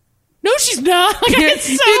 no, she's not. Like, I get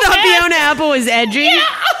so You thought mad. Fiona Apple was edgy? Yeah,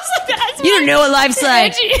 I was like, that's You don't know what life's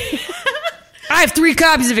like. edgy. I have 3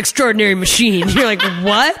 copies of Extraordinary Machine. You're like,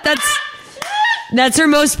 what? That's her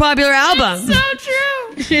most popular album. So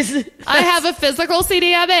true. I have a physical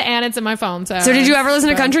CD of it, and it's in my phone. So So did you ever listen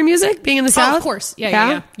to country music being in the South? Oh, of course.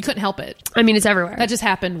 Yeah. You couldn't help it. I mean, it's everywhere. That just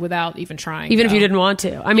happened without even trying. Even if though. you didn't want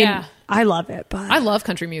to. I mean, Yeah. I love it, but I love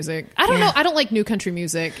country music. I don't know. I don't like new country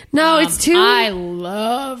music. No, it's too- I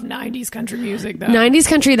love 90s country music, though. 90s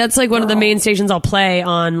country, that's like one of the main stations I'll play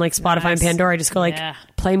on like Spotify and Nice. Pandora. I just go like, Yeah.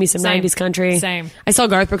 play me some Same. 90s country. Same. I saw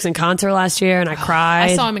Garth Brooks in concert last year and I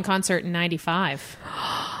cried. I saw him in concert in 95.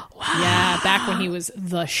 Wow. Yeah, back when he was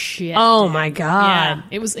the shit. Oh my God. Yeah,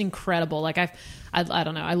 it was incredible. Like, I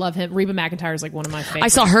don't know. I love him. Reba McEntire is like one of my favorites. I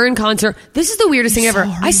saw her in concert. This is the weirdest thing ever.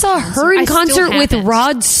 I saw her in I still concert with haven't.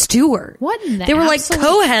 Rod Stewart. What in the They were like absolute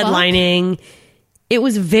co-headlining. It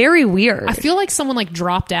was very weird. I feel like someone like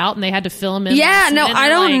dropped out and they had to fill him in. Yeah, last no, minute. I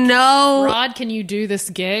They're don't like, know. Rod, can you do this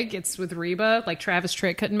gig? It's with Reba. Like Travis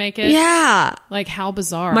Tritt couldn't make it. Yeah. Like how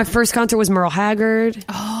bizarre. My first concert was Merle Haggard.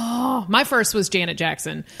 Oh, my first was Janet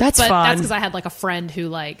Jackson. That's but fun. That's because I had like a friend who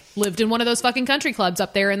like lived in one of those fucking country clubs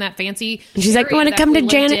up there in that fancy. And she's like, area "Wanna that come we to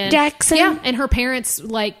lived Janet in." Jackson? Yeah, and her parents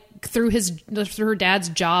like through her dad's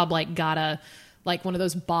job like got a like one of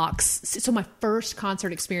those box. So my first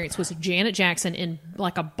concert experience was Janet Jackson in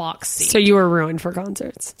like a box seat. So you were ruined for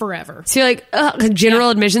concerts. Forever. So you're like, general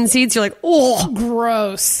admission seats, you're like, oh,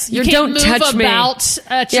 Gross. You don't can't move touch me. about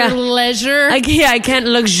at Yeah. your leisure. I can't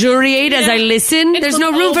luxuriate as I listen. And There's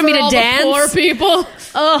look no room for me over to all the dance. Poor people.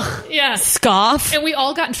 Ugh. Yeah. Scoff. And we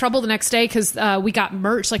all got in trouble the next day because we got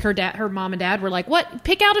merch. Like her mom and dad were like, "What?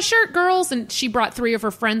 Pick out a shirt, girls!" And she brought 3 of her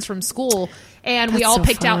friends from school, and we That's all so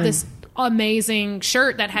picked out fun. this amazing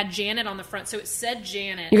shirt that had Janet on the front. So it said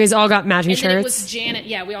Janet. You guys all got matching And then it shirts. was Janet.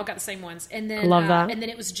 Yeah, we all got the same ones. And then Love that. And then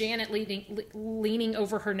it was Janet leaning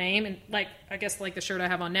over her name, and like I guess like the shirt I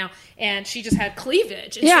have on now. And she just had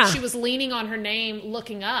cleavage. And Yeah. so she was leaning on her name,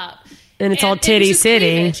 looking up. And it's all it was titty just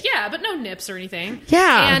city. cleavage. Yeah, but no nips or anything.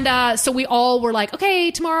 Yeah. And so we all were like,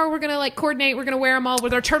 okay, tomorrow we're gonna like coordinate. We're gonna wear them all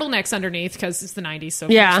with our turtneecks underneath because it's the 90s. So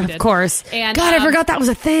Yeah, we of did. course. And God, I forgot that was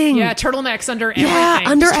a thing. Yeah, turtlenecks under everything. Yeah,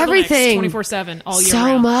 under Just turtlenecks everything. 24/7 all year So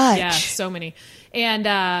round. much. Yeah, so many.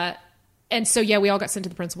 And so yeah, we all got sent to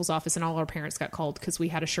the principal's office, and all our parents got called because we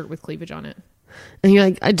had a shirt with cleavage on it. And you're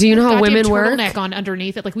like, do you know how Goddamn women work? turtleneck on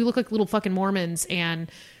underneath it. Like we look like little fucking Mormons, and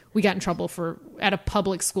we got in trouble at a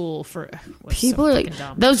public school for People so are like, fucking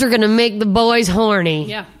dumb. those are going to make the boys horny.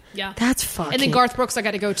 Yeah, yeah. That's fucking. And then Garth Brooks, I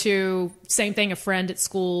got to go to same thing. A friend at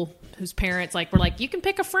school whose parents like were like, you can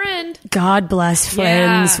pick a friend. God bless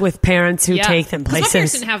friends Yeah. with parents who Yeah. take them 'Cause my parents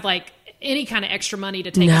places. didn't have like any kind of extra money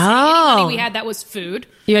to take No. us. Any money we had that was food,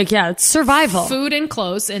 You're like, yeah, it's survival. food and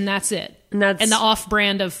clothes, and that's it. And that's- the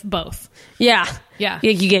off-brand of both. Yeah. Yeah.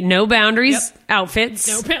 You get no boundaries, Yep. outfits.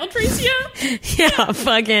 No boundaries, yeah. Yeah,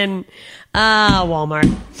 fucking Walmart.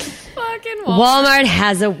 Fuck Fucking Walmart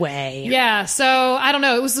has a way. Yeah, so I don't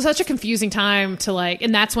know. It was such a confusing time to like,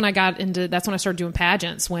 and that's when I started doing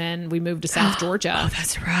pageants when we moved to South Georgia.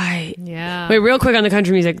 That's right. Yeah. Wait, real quick on the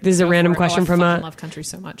country music. This is a random question from I love country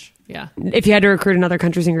so much. Yeah. If you had to recruit another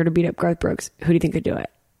country singer to beat up Garth Brooks, who do you think could do it?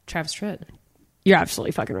 Travis Tritt. You're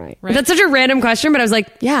absolutely fucking right. That's such a random question, but I was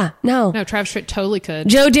like, yeah, no. No, Travis Tritt totally could.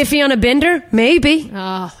 Joe Diffie on a bender? Maybe.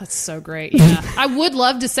 Oh, that's so great. Yeah. I would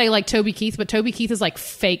love to say like Toby Keith, but Toby Keith is like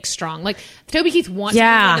fake strong. Like Toby Keith wants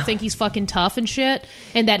everyone to think he's fucking tough and shit,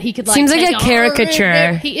 and that he could like seems like a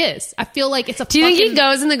caricature. He is. I feel like it's a. Do you think he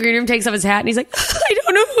goes in the green room, takes off his hat, and he's like, I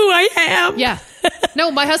don't know who I am? Yeah. No,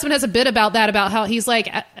 my husband has a bit about that, about how he's like,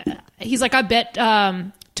 I bet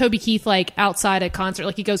Toby Keith like outside a concert,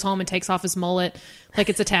 like he goes home and takes off his mullet. Like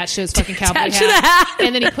it's attached to his fucking cowboy hat.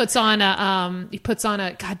 And then he puts on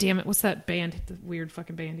a god damn it, what's that band, the weird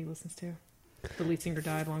fucking band he listens to? The lead singer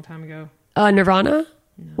died a long time ago. Nirvana?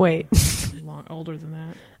 No, wait. Older than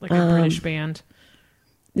that. Like a British band.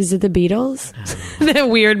 Is it the Beatles? The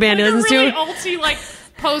weird band he listens really to? Alty, like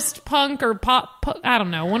post-punk or pop, I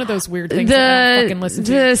don't know, one of those weird things that I don't fucking listen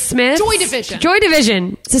to. The Smiths? Joy Division. Joy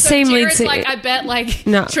Division. It's the same lead Jared's singer. like, I bet like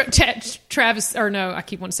no. Travis, or no, I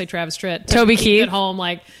keep wanting to say Travis Tritt. Toby Keith at home,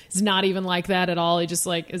 like, is not even like that at all. He just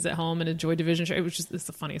like is at home in a Joy Division show. It was just, it's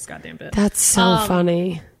the funniest goddamn bit. That's so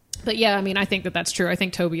funny. But yeah, I mean, I think that's true. I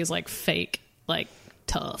think Toby is like fake, like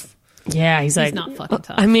tough. Yeah, he's like not fucking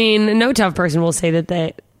tough. I mean, no tough person will say that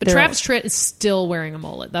they. But Travis Tritt is still wearing a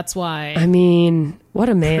mullet. That's why. I mean, what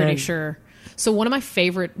a man. Pretty sure. So one of my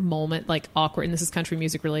favorite moment, like awkward, and this is country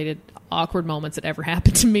music related, awkward moments that ever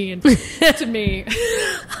happened to me and to me.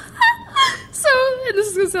 So, and this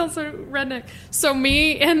is gonna sound so redneck. So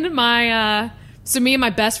me and my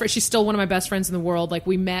best friend, she's still one of my best friends in the world. Like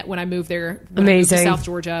we met when I moved there. When I moved to South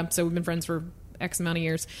Georgia. So we've been friends for X amount of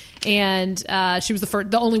years, and she was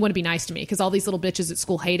the only one to be nice to me because all these little bitches at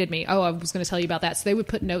school hated me. Oh, I was going to tell you about that. So they would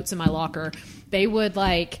put notes in my locker. They would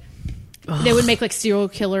they would make like serial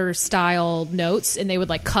killer style notes, and they would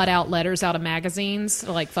like cut out letters out of magazines,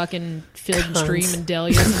 like fucking Field and Stream and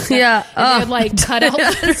Delia's and stuff. Yeah, and they would like cut out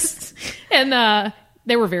letters, and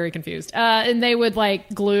they were very confused. And they would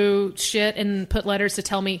like glue shit and put letters to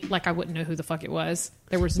tell me like I wouldn't know who the fuck it was.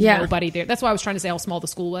 There was nobody there. That's why I was trying to say how small the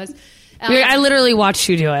school was. I literally watched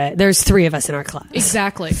you do it. There's 3 of us in our class.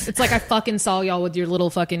 Exactly. It's like I fucking saw y'all with your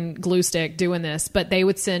little fucking glue stick doing this, but they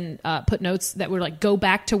would send put notes that were like, go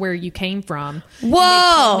back to where you came from. Whoa! And they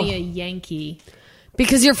called me a Yankee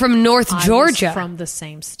because you're from North Georgia. I was from the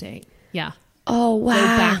same state. Yeah. Oh wow! Go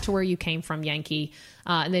back to where you came from, Yankee,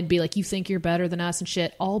 and they'd be like, you think you're better than us and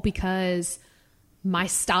shit, all because my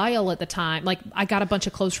style at the time, like I got a bunch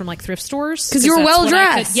of clothes from like thrift stores because you were well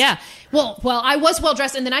dressed. Yeah, well, I was well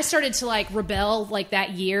dressed, and then I started to like rebel like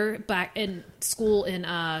that year back in school in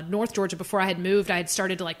North Georgia. Before I had moved, I had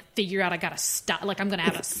started to like figure out I got a style. Like I'm gonna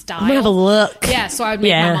have a style. I'm gonna have a look. Yeah, so I would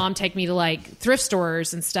make my mom take me to like thrift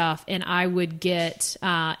stores and stuff, and I would get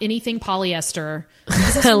anything polyester.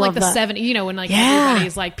 I like love the that. 70s, you know, when like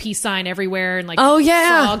everybody's like peace sign everywhere and like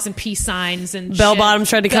frogs and peace signs and bell bottoms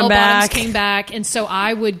tried to come back. Came back, and so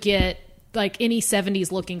I would get like any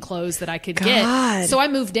 70s looking clothes that I could get. So I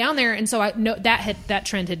moved down there, and so I know that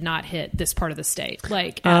trend had not hit this part of the state.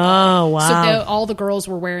 Like wow. So all the girls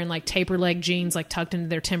were wearing like taper leg jeans, like tucked into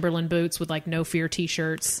their Timberland boots with like No Fear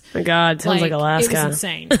t-shirts. My God, sounds like Alaska. It was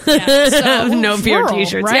insane. Yeah. So, No Fear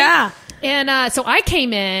t-shirts. Right? Yeah. And so I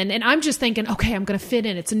came in, and I'm just thinking, okay, I'm going to fit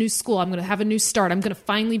in. It's a new school. I'm going to have a new start. I'm going to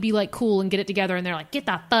finally be like cool and get it together. And they're like, get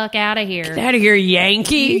the fuck out of here. Get out of here,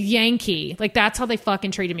 Yankee. Yankee. Like that's how they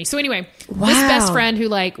fucking treated me. So anyway, this best friend who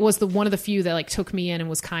like was one of the few that like took me in and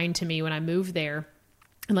was kind to me when I moved there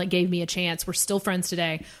and like gave me a chance. We're still friends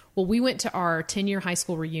today. Well, we went to our 10-year high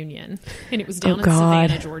school reunion, and it was down in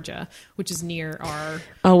Savannah, Georgia, which is near our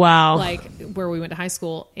like where we went to high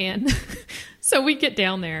school. And so we get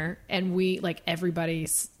down there, and we like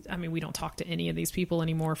everybody's. I mean, we don't talk to any of these people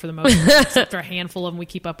anymore for the most part, except for a handful of them we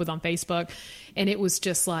keep up with on Facebook. And it was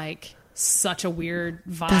just like such a weird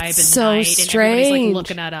vibe. That's and so night, strange. And everybody's like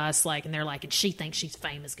looking at us, like, and they're like, and she thinks she's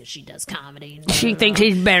famous because she does comedy. And she thinks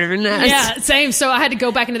she's better than us. Yeah, same. So I had to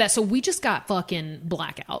go back into that. So we just got fucking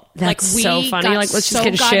blackout. That's like, we so funny. got Like, let's so just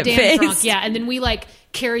get a shit goddamn face. drunk. Yeah, and then we like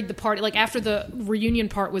carried the party. Like after the reunion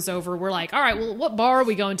part was over, we're like, all right, well, what bar are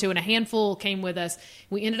we going to? And a handful came with us.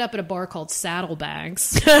 We ended up at a bar called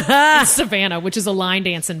Saddlebags in Savannah, which is a line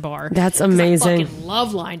dancing bar. That's 'Cause amazing. I fucking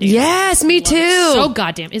love line dancing. Yes, me Love it too. so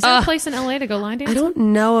goddamn. Is there a place in LA to go line dancing? I don't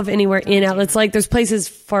know of anywhere in it. It's like there's places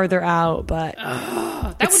farther out, but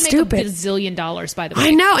That it's would make stupid. $1 bazillion, by the way.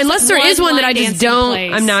 I know. It's Unless like there is one that I line just dancing don't.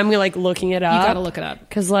 place. I'm like looking it up. You gotta look it up.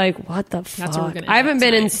 Because like, what the fuck? That's what we're gonna do I haven't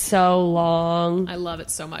been in tonight. so long. I love it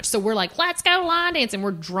so much. So we're like, let's go line dancing.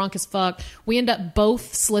 We're drunk as fuck. We end up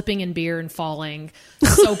both slipping in beer and falling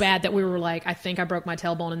so bad that we were like, I think I broke my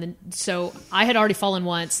tailbone. And then, so I had already fallen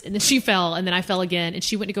once, and then she fell, and then I fell again, and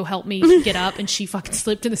she went to go help me get up, and she fucking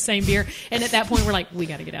slipped in the same beer. And at that point, we're like, we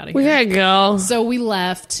got to get out of here. We gotta go. So we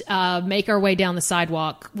left, make our way down the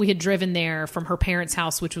sidewalk. We had driven there from her parents'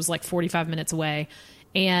 house, which was like 45 minutes away.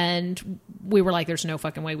 And we were like, there's no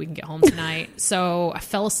fucking way we can get home tonight. So I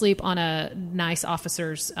fell asleep on a nice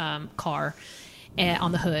officer's car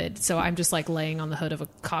on the hood. So I'm just like laying on the hood of a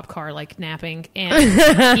cop car, like napping.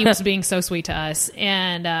 And he was being so sweet to us.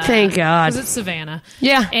 And Thank God. because it's Savannah.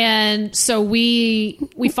 Yeah. And so we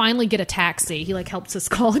finally get a taxi. He like helps us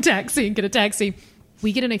call a taxi and get a taxi.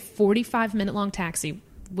 We get in a 45-minute long taxi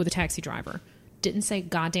with a taxi driver. Didn't say a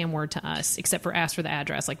goddamn word to us except for ask for the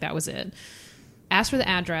address. Like that was it. Asked for the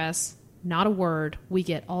address, not a word. We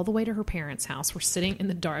get all the way to her parents' house. We're sitting in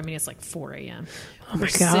the dark. I mean, it's like 4 a.m. Oh my We're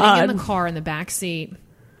sitting God. in the car in the back seat,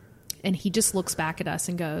 and he just looks back at us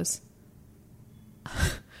and goes,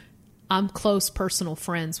 I'm close personal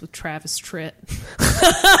friends with Travis Tritt.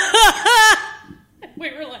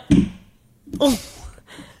 We were like,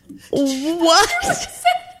 What?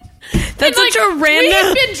 That's like, such a we random.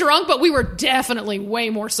 had been drunk, but we were definitely way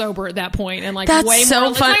more sober at that point, and like That's way so more.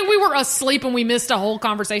 It's fun- like we were asleep and we missed a whole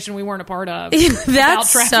conversation we weren't a part of. That's about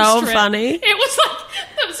Travis so Tritt. funny. It was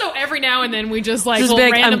like so. Every now and then we just like Just will be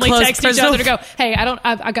like, I'm randomly close text each personal- other to go, "Hey,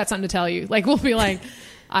 I got something to tell you." Like we'll be like,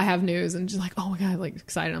 "I have news," and just like, "Oh my god!" Like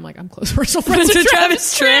excited. I'm like, "I'm close personal friends with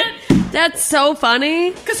Travis Tritt." That's so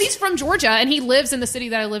funny. Because he's from Georgia and he lives in the city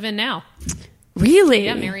that I live in now. Really?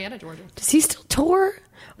 Yeah, Marietta, Georgia. Does he still tour?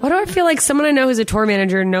 Why do I feel like someone I know who's a tour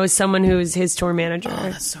manager knows someone who's his tour manager? Oh,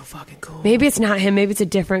 that's so fucking cool. Maybe it's not him. Maybe it's a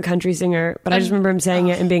different country singer. But I just remember him saying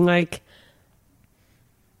it and being like,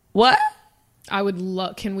 "What, I would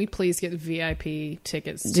love. Can we please get VIP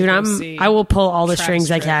tickets? dude? to go see I will pull all the Travis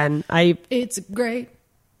strings I Tritt. can. I It's a great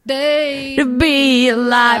day to be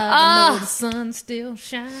alive. I know Oh, the sun's still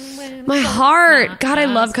shining. When my it's heart. my God, I eyes.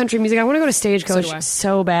 love country music. I want to go to Stagecoach So do I.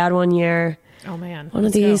 so bad one year. Oh man, One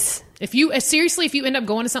of let's go. these. If you seriously, if you end up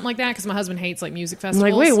going to something like that, because my husband hates like music I'm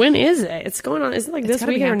festivals. like, wait, when is it? It's going on. Is it like this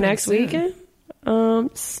gotta be weekend or happening next soon.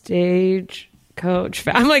 weekend? Stagecoach.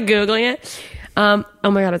 I'm like Googling it. Oh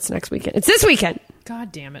my God, it's next weekend. It's this weekend.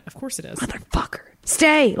 God damn it! Of course it is. Motherfucker.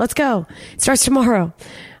 Stay. Let's go. It starts tomorrow.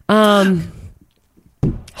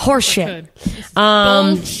 Horse shit.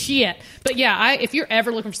 Bullshit. But yeah, if you're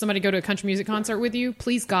ever looking for somebody to go to a country music concert with you,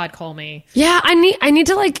 please God call me. Yeah, I need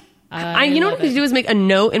to like. You know love what I need to it. do is make a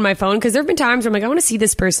note in my phone because there have been times where I'm like, I want to see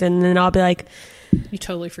this person, and then I'll be like, You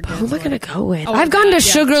totally forget. who am I going to go with? Oh, I've gone to yeah.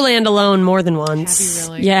 Sugarland alone more than once. Have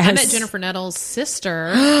you really? Yes. I met Jennifer Nettles'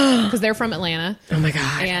 sister because they're from Atlanta. Oh my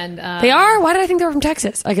God. And They are? Why did I think they were from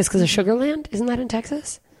Texas? I guess because of Sugarland. Isn't that in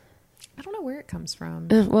Texas? I don't know where it comes from.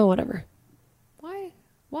 Well, whatever.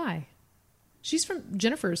 Why?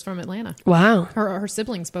 Jennifer's from Atlanta. Wow. Her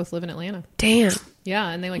siblings both live in Atlanta. Damn. Yeah,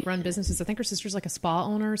 and they like run businesses. I think her sister's like a spa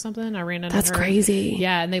owner or something. I ran into That's her. crazy.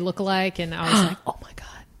 Yeah, and they look alike, and I was like, oh my God.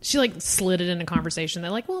 She like slid it in a conversation.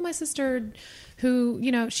 They're like, well, my sister, who,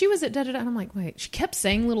 she was at da-da-da. And I'm like, wait. She kept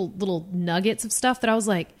saying little nuggets of stuff that I was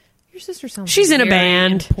like, your sister sounds She's in a very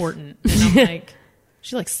band. important. And I'm like,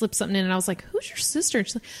 she like slipped something in, and I was like, who's your sister? And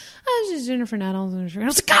she's like, oh, she's Jennifer Nettles. And I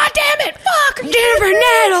was like, God damn it, fuck, Jennifer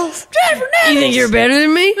Nettles. Jennifer Nettles. You think you're better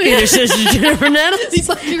than me? Your sister's Jennifer Nettles? He's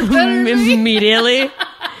like, you're better than me. Immediately.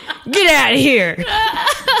 Get out of here.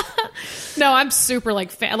 No, I'm super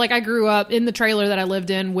like like I grew up in the trailer that I lived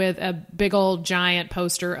in with a big old giant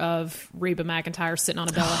poster of Reba McEntire sitting on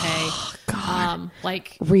a bale of hay. God.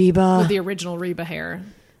 Like Reba. with the original Reba hair.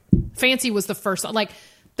 Fancy was the first, like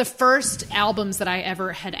the first albums that I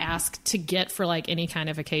ever had asked to get for like any kind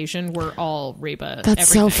of occasion were all Reba. That's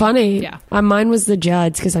so everything. funny. Yeah. Mine was the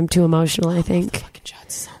Judds because I'm too emotional, I think. Fucking Judd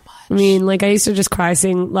so much. I mean, like I used to just cry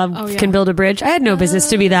sing Love Oh, yeah. Can Build a Bridge. I had no business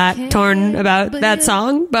to be that torn about that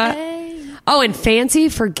song, but and Fancy,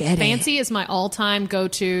 forget it. Fancy is my all-time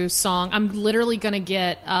go-to song. I'm literally going to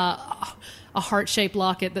get a heart-shaped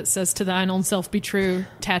locket that says "To thine own self be true"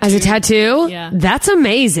 tattoo. As a tattoo? Yeah. That's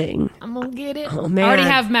amazing. I'm gonna get it. Oh, man. I already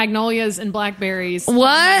have magnolias and blackberries. What? On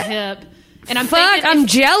my hip. And I'm Fuck, thinking I'm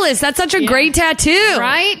jealous. That's such a great tattoo.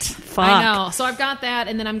 right? Fuck. I know. So I've got that,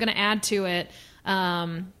 and then I'm going to add to it.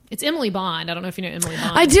 It's Emily Bond. I don't know if you know Emily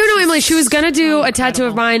Bond. I do know Emily. She was going to do so a tattoo of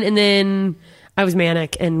incredible. mine, and then I was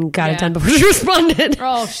manic and got Yeah. it done before she responded.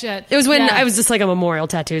 Oh shit! It was when Yeah. I was just like a memorial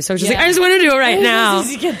tattoo. So I was just Yeah. like, I just want to do it right now.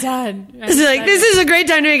 You get done. It's like, this is a great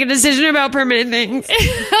time to make a decision about permanent things.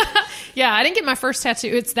 Yeah, I didn't get my first tattoo.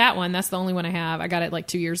 It's that one. That's the only one I have. I got it like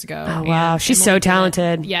 2 years ago. Oh, wow. And She's Emily so did it.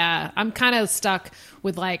 talented. Yeah, I'm kind of stuck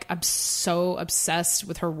with like, I'm so obsessed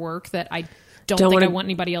with her work that I don't think wanna- I want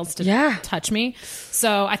anybody else to Yeah. touch me.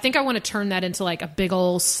 So I think I want to turn that into like a big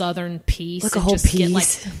old southern piece. Like a and whole just get like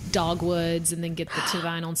piece. dogwoods and then get the To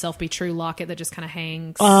Thine Own Self Be True locket that just kind of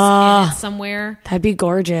hangs Ah. in it somewhere. That'd be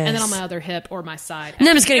gorgeous. And then on my other hip or my side. And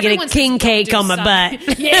I'm just gonna get a Everyone says king don't cake do on my side.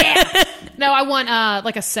 butt. Yeah. No, I want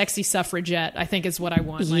like a sexy suffragette. I think is what I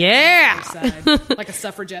want. Like, Yeah. on the other side. Like a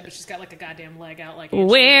suffragette, but she's got like a goddamn leg out. Like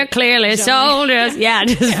We're clearly Joni. soldiers. Yeah,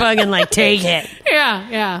 just fucking like take it. Yeah,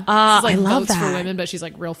 yeah. She's like I love votes for that. women, but she's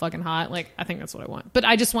like real fucking hot. Like I think that's what I want. But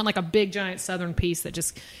I just want like a big giant southern piece that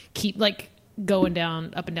just keep like going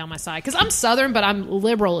down up and down my side because I'm southern, but I'm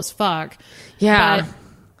liberal as fuck. Yeah. But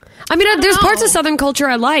I mean, there's know. parts of Southern culture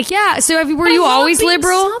I like. Yeah. So were you I love always being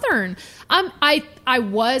liberal? Southern. I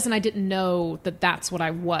was, and I didn't know that that's what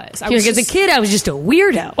I was. I You're was like, as a just- kid, I was just a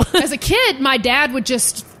weirdo. As a kid, my dad would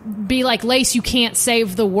just be like, Lace, you can't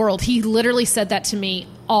save the world. He literally said that to me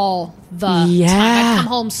all the Yeah. time. I'd come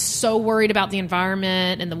home so worried about the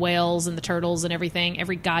environment and the whales and the turtles and everything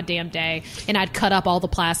every goddamn day. And I'd cut up all the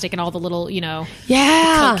plastic and all the little,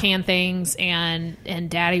 Yeah. Coke can things. And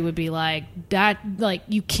Daddy would be like,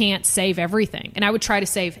 you can't save everything. And I would try to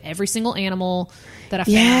save every single animal that I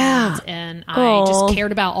found. Yeah. And I Aw. just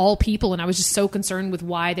cared about all people. And I was just so concerned with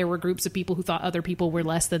why there were groups of people who thought other people were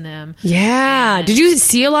less than them. Yeah. Did you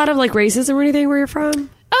see a lot of like racism or anything where you're from?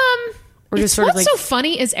 Or just sort of What's like, so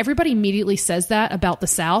funny is everybody immediately says that about the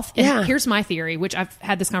South. And Yeah. here's my theory, which I've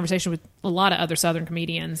had this conversation with a lot of other Southern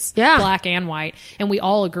comedians, Yeah. black and white, and we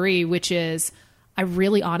all agree, which is I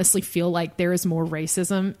really honestly feel like there is more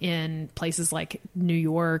racism in places like New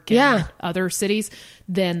York and Yeah. other cities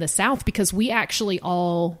than the South because we actually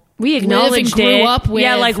all We live and acknowledged grew it. up with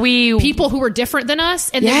Yeah, like people who were different than us,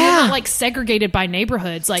 and then Yeah. we're not like segregated by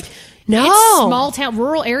neighborhoods. Like No. it's small town,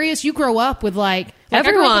 rural areas. You grow up with like I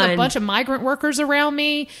grew up with Everyone. a bunch of migrant workers around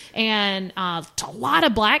me, and a lot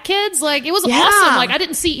of black kids. Like it was Yeah. awesome. Like I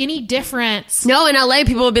didn't see any difference. no, in LA,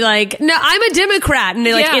 people would be like, no, I'm a Democrat. And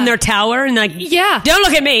they're like Yeah. in their tower and like, Yeah. don't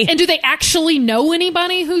look at me. And do they actually know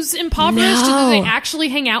anybody who's impoverished? No. Do they actually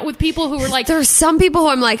hang out with people who are like, There's some people who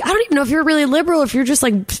I'm like, I don't even know if you're really liberal, if you're just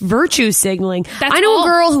like virtue signaling. That's I know all. a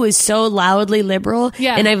girl who is so loudly liberal.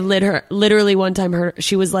 Yeah. And I've literally one time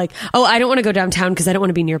she was like, oh, I don't want to go downtown because I don't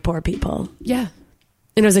want to be near poor people. yeah,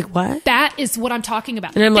 And I was like, what? that is what I'm talking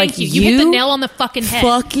about. And I'm Thank like, you. You hit the you nail on the fucking head.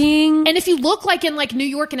 Fucking. And if you look like in like New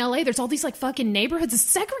York and LA, there's all these like fucking neighborhoods, it's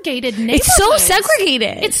segregated neighborhoods. It's so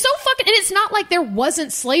segregated. It's so fucking, and it's not like there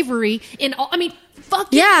wasn't slavery in all. I mean,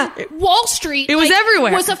 fucking Yeah. Wall Street. It was like,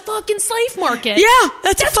 everywhere. Was a fucking slave market. Yeah,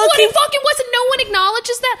 that's what fucking- it fucking was, and no one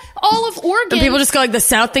acknowledges that. All of Oregon. And people just go like, the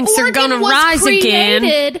South thinks Oregon they're going to was rise again.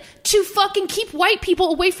 created to fucking keep white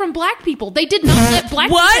people away from black people. They did not let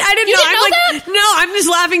black What? people. I didn't You know. Didn't I'm know like, that? no, I'm just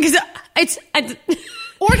laughing because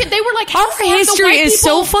Oregon, they were like, how our far the history white is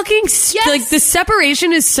so people- fucking Yes. like the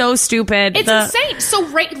separation is so stupid. It's insane. So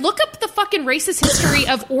look up the fucking racist history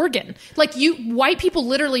of Oregon. Like white people,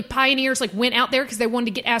 literally pioneers, like went out there because they wanted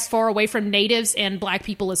to get as far away from natives and black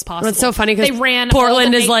people as possible. That's so funny they because ran. all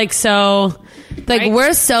Portland the is like so, like Right?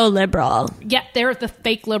 we're so liberal. yeah, they're the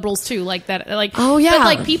fake liberals too, like that. Like Oh, yeah. but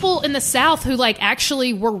like people in the South who like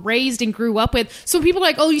actually were raised and grew up with. So people are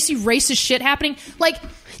like, oh, you see racist shit happening, like.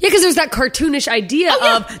 Yeah, because there's that cartoonish idea Oh,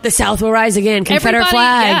 yeah. of the South will rise again, Confederate Everybody-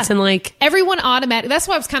 flags, yeah. and like everyone automatic. That's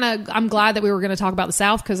why I'm glad that we were going to talk about the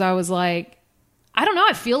South because I was like, I don't know.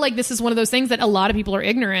 I feel like this is one of those things that a lot of people are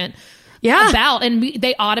ignorant Yeah. about, and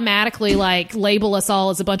they automatically like label us all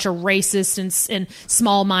as a bunch of racist and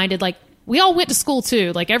small minded. Like we all went to school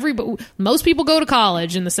too. Like most people go to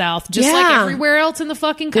college in the South, just like Yeah. everywhere else in the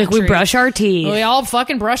fucking country. like we brush our teeth. We all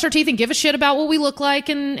fucking brush our teeth and give a shit about what we look like,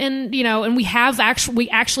 and we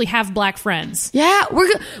actually have black friends. Yeah, when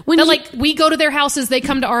That, you, like we go to their houses, they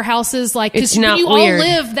come to our houses. Like It's because not you weird. all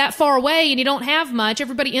live that far away and you don't have much.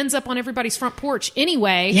 Everybody ends up on everybody's front porch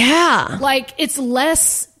anyway. yeah, Like it's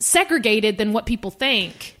less segregated than what people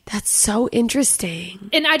think. that's so interesting.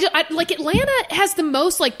 And I like Atlanta has the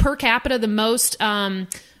most like per capita, the most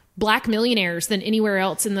black millionaires than anywhere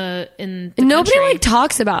else in the And nobody country. like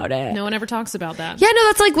talks about it. No one ever talks about that. Yeah, no,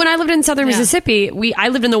 that's like when I lived in Southern Yeah. Mississippi. I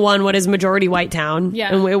lived in the one what is majority white town.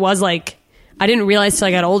 Yeah. And it was like I didn't realize till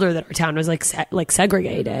I got older that our town was like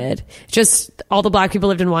segregated. Just all the black people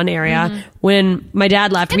lived in one area. When my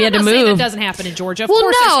dad left, we had to I'm not saying move. that doesn't happen in Georgia. Of Well,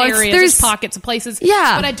 course, no, there's areas, there's pockets of places.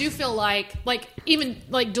 Yeah. But I do feel like even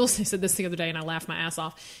like Dulce said this the other day, and I laughed my ass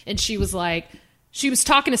off. And she was like, she was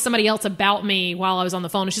talking to somebody else about me while I was on the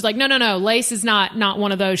phone, and she's like, no, Lace is not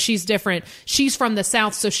one of those. She's different. She's from the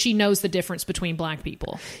South, so she knows the difference between black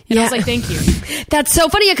people. And I was like, thank you. That's so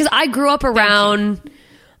funny because I grew up around.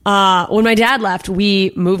 When my dad left,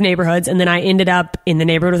 we moved neighborhoods, and then I ended up in the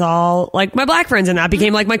neighborhood with all like my black friends, and that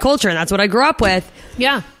became like my culture, and that's what I grew up with.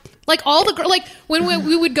 Yeah. Like all the like when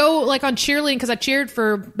we would go like on cheerleading, because I cheered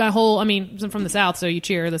for my whole. I mean, I'm from the South, so you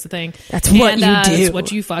cheer. That's the thing. That's what you do. That's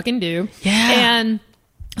what you fucking do. Yeah. And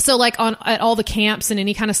so like at all the camps and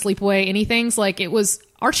any kind of sleepaway anythings, like it was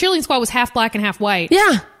our cheerleading squad was half black and half white.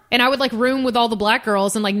 Yeah. And I would like room with all the black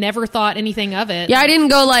girls and like never thought anything of it. Yeah, I didn't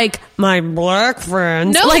go like my black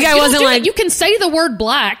friends. No, like I wasn't like you can say the word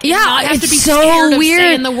black. Yeah, and not have it's to be so scared weird. of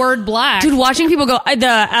saying the word black. Dude, watching people go the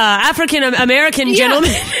African American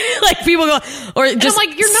gentleman, like people go or and just I'm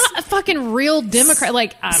like, you're not a fucking real Democrat.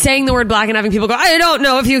 Like saying the word black and having people go, I don't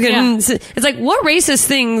know if you can. Yeah. It's like, what racist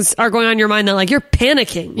things are going on in your mind that like you're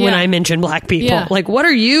panicking when I mention black people? Yeah. Like, what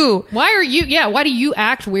are you? Why are you? Yeah, why do you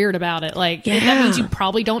act weird about it? Like that means you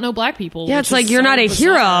probably don't know black people. Yeah, which it's like is you're so not a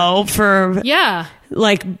bizarre. hero for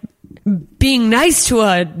like being nice to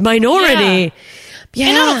a minority. Yeah.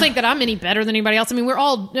 And I don't think that I'm any better than anybody else. I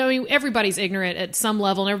mean, everybody's ignorant at some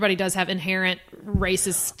level, and everybody does have inherent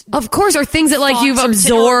racist, of course, or things that like thoughts you've or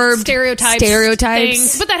absorbed, stereotypes.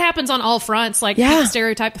 things. But that happens on all fronts. Like, people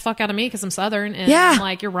stereotype the fuck out of me because I'm Southern, and I'm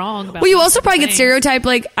like, you're wrong about. Well, you these also probably get things. stereotyped.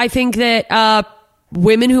 Like, I think that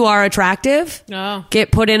women who are attractive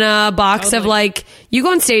get put in a box of like, you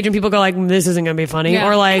go on stage and people go like, this isn't going to be funny,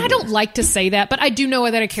 or like, and I don't like to say that, but I do know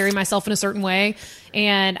that I carry myself in a certain way,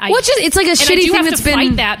 and it's like a shitty thing that's been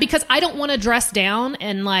fight that because I don't want to dress down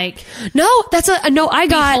and like I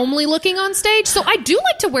got homely looking on stage, so I do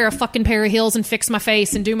like to wear a fucking pair of heels and fix my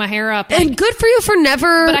face and do my hair up, and good for you for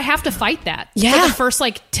never. But I have to fight that for the first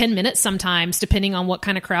like 10 minutes sometimes, depending on what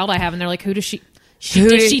kind of crowd I have, and they're like, who does she?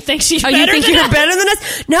 Does she think she's better you think than you're us? better than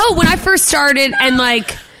us? No, when I first started, and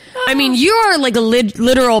like, I mean, you are like a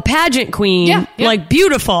literal pageant queen, like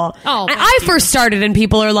beautiful. Oh, and I first started, and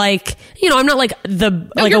people are like, I'm not like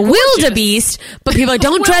like a wildebeest, but people are like,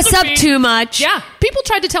 don't dress up too much. Yeah, people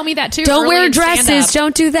tried to tell me that too. Don't early wear in dresses. stand-up.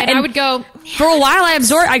 Don't do that. And I would go for a while. I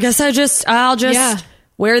absorbed. I guess I'll just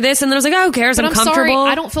wear this, and then I was like, oh, who cares? But I'm sorry, comfortable.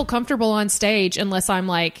 I don't feel comfortable on stage unless I'm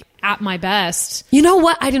like at my best. You know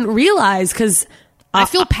what? I didn't realize because. I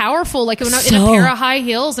feel powerful, like when I'm in a pair of high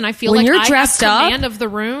heels, and I feel like you're dressed I have up, command of the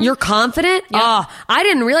room. You're confident. Yeah. I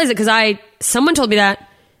didn't realize it because someone told me that.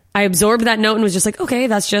 I absorbed that note and was just like, okay,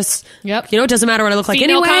 that's just, it doesn't matter what I look like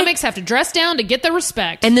Female anyway. comics have to dress down to get the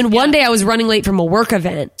respect. And then one day I was running late from a work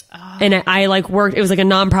event, and I like worked. It was like a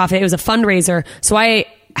nonprofit. It was a fundraiser, so I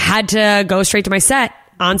had to go straight to my set.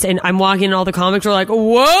 And I'm walking, and all the comics were like,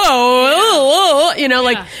 whoa,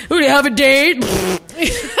 like, who do you have a date?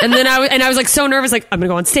 And then I was like so nervous, like, I'm gonna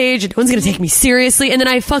go on stage, and no one's gonna take me seriously. And then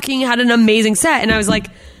I fucking had an amazing set, and I was like,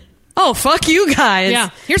 oh, fuck you guys.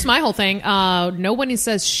 Yeah. Here's my whole thing. No one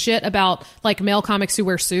says shit about like male comics who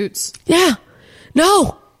wear suits. Yeah.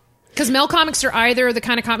 No. Because male comics are either the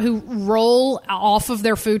kind of comic who roll off of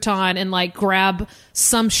their futon and like grab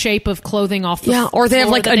some shape of clothing off the or they have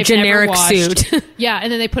floor like that a they've generic never washed. suit. Yeah, and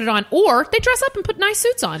then they put it on, or they dress up and put nice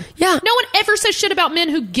suits on. Yeah. No one ever says shit about men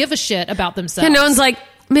who give a shit about themselves. Yeah, no one's like,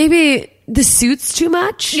 maybe the suit's too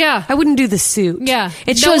much. Yeah. I wouldn't do the suit. Yeah.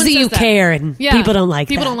 It No shows one that you says that. care, and Yeah. people don't like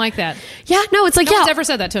People that. don't like that. Yeah, no, it's like, No one's ever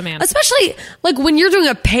said that to a man. Especially like when you're doing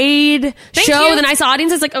a paid show you. with a nice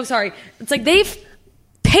audience, it's like, oh, sorry. It's like they've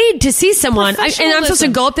paid to see someone, and I'm supposed to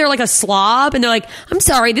go up there like a slob, and they're like, I'm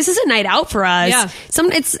sorry, this is a night out for us. Yeah.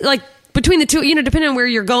 It's like between the two, depending on where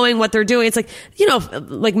you're going, what they're doing, it's like,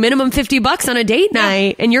 like minimum $50 on a date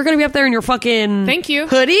night, and you're going to be up there in your fucking Thank you.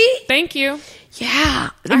 hoodie. Thank you.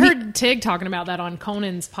 Yeah. I heard Tig talking about that on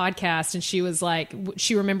Conan's podcast, and she was like,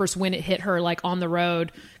 she remembers when it hit her like on the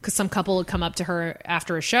road, because some couple had come up to her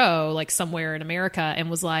after a show like somewhere in America and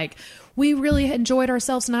was like, we really enjoyed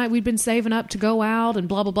ourselves tonight. We'd been saving up to go out and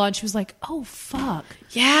blah, blah, blah. And she was like, oh, fuck.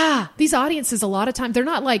 Yeah. These audiences, a lot of time, they're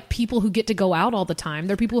not like people who get to go out all the time.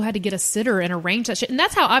 They're people who had to get a sitter and arrange that shit. And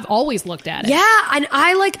that's how I've always looked at it. Yeah. And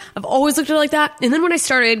I've always looked at it like that. And then when I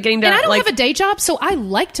started getting to, and I don't like, have a day job, so I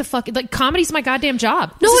like to fucking, like, comedy's my goddamn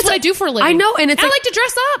job. This is what I do for a living. I know. And it's I like, like to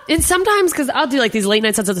dress up. And sometimes, because I'll do like these late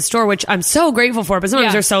night sets at the store, which I'm so grateful for, but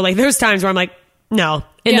sometimes they're so like, there's times where I'm like, No.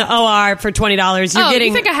 In the OR for $20, you're getting...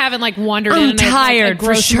 you think I haven't like wandered I'm in tired, a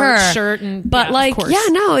gross for sure. merch shirt and but yeah, like, of course. yeah,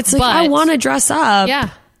 no, it's like, But- I want to dress up. Yeah.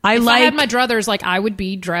 I if I like... had my druthers, like I would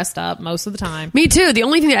be dressed up most of the time. Me too. The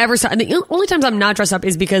only thing that the only times I'm not dressed up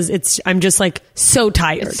is because I'm just like so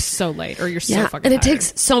tired. It's so late, or you're so yeah, fucking and it tired.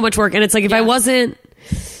 takes so much work. And it's like if I Yeah. wasn't,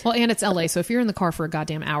 Well, and it's LA, so if you're in the car for a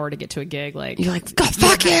goddamn hour to get to a gig, like you're like, God, you don't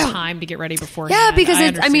fuck have you. time to get ready beforehand. Yeah, because I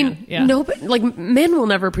it's. I mean, understand. Yeah. like men will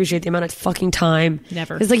never appreciate the amount of fucking time.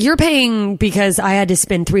 Never. It's like you're paying because I had to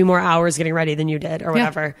spend 3 more hours getting ready than you did, or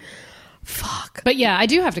whatever. Fuck. But yeah, I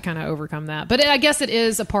do have to kind of overcome that. But I guess it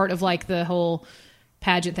is a part of like the whole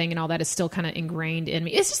pageant thing and all that is still kind of ingrained in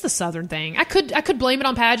me. It's just the Southern thing. I could blame it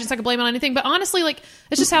on pageants. I could blame it on anything. But honestly, like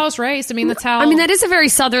it's just how I was raised. I mean, that's how. I mean, that is a very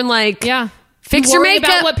Southern like. yeah. Fix You your worry makeup.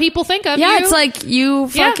 about what people think of you. Yeah, it's like you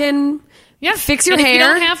fucking. Yeah, fix your and hair. If you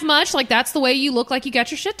don't have much, like that's the way you look like you got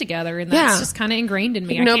your shit together, and that's Yeah. just kind of ingrained in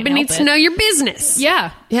me. I Nobody can't needs help to it. know your business.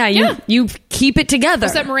 Yeah, Yeah, you keep it together.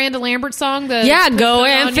 What's that Miranda Lambert song? Yeah, go Put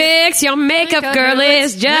and on fix your makeup, girl.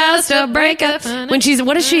 It's just a breakup. When she's,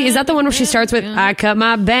 what is she? Is that the one where she starts with, I cut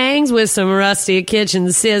my bangs with some rusty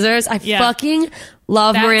kitchen scissors? I Yeah. fucking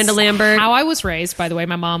love That's Miranda Lambert. How I was raised, by the way.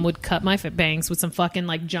 My mom would cut my bangs with some fucking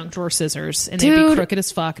like junk drawer scissors, and they'd be Dude. crooked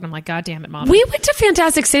as fuck. And I'm like, God damn it, mom. We went to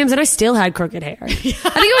Fantastic Sam's and I still had crooked hair. I think it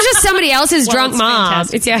was just somebody else's Well, drunk it's mom.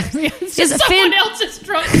 Fantastic. It's It's just someone else's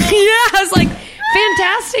drunk. Yeah, I was like,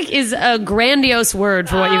 fantastic is a grandiose word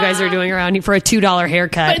for what you guys are doing around here for a $2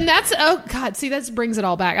 haircut. And that's God. See, that brings it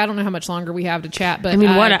all back. I don't know how much longer we have to chat, but I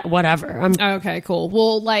mean, whatever. Okay, cool.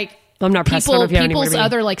 Well, like I'm not pressed on if you have anywhere people's to be.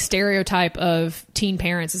 other like stereotype of teen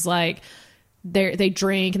parents is like they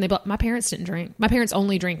drink and my parents didn't drink. My parents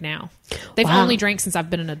only drink now. They've Wow. only drank since I've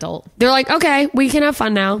been an adult. They're like, okay, we can have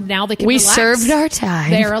fun now. Now they can We relax. served our time.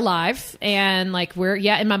 They're alive, and like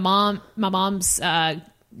and my mom's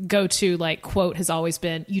go to like quote has always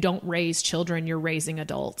been, "You don't raise children, you're raising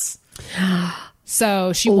adults."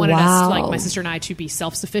 So she wanted us, like my sister and I, to be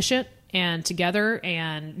self-sufficient and together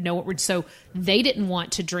and know what we're. So they didn't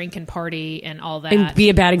want to drink and party and all that and be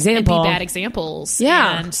a bad example. And be bad examples.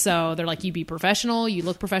 Yeah. And so they're like, you be professional, you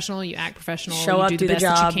look professional, you act professional, Show you up, do do the the best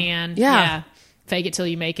that job. you can. Yeah. Fake it till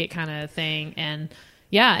you make it kind of thing. And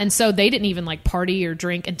yeah. And so they didn't even like party or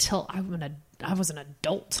drink until I was an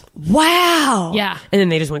adult. Wow. Yeah. And then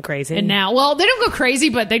they just went crazy. And now, well, they don't go crazy,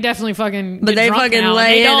 but they definitely fucking but get they drunk fucking now.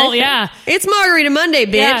 lay They in. don't, yeah. It's Margarita Monday,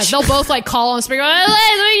 Yeah, bitch. they'll both like call on speaker, Liz,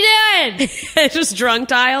 what are you doing? It's just drunk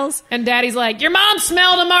tiles. And daddy's like, your mom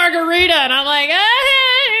smelled a margarita. And I'm like,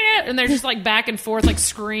 ah. And they're just like back and forth, like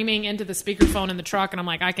screaming into the speakerphone in the truck. And I'm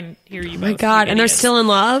like, I can hear you both. Oh my God. you And they're idiots. still in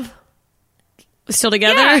love? Still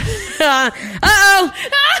together? Yeah. Uh-oh.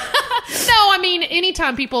 No, I mean,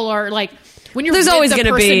 anytime people are like, when you're There's with always the gonna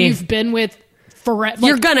person be- you've been with forever,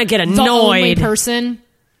 You're gonna get the only annoyed. person,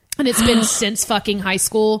 and it's been since fucking high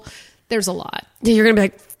school. There's a lot. Yeah, you're going to be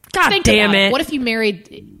like, God Think damn about it. What if you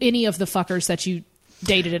married any of the fuckers that you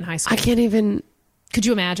dated in high school? I can't even. Could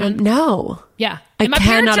you imagine? No. Yeah. I And my cannot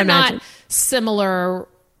parents are imagine. not similar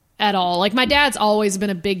at all. Like my dad's always been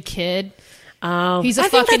a big kid. Oh, He's a I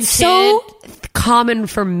think fucking that's so common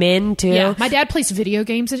for men too. Yeah. My dad plays video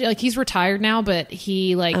games. Like he's retired now, but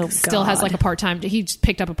he like Oh, still has God. like a part-time. He just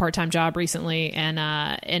picked up a part-time job recently.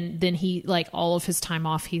 And then he like all of his time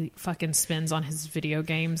off, he fucking spends on his video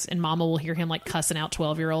games, and mama will hear him like cussing out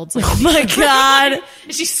 12-year-olds. Like, Oh my God,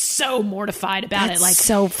 and she's so mortified about that's it. Like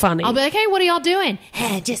so funny. I'll be like, hey, what are y'all doing?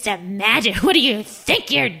 Just imagine. What do you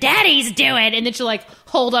think your daddy's doing? And then she'll like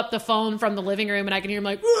hold up the phone from the living room and I can hear him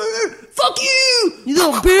like, fuck you, you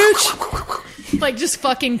little bitch. like just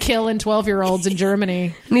fucking killing 12-year-olds in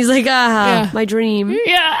Germany. And he's like, Yeah. my dream.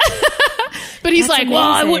 Yeah. But he's That's like, well,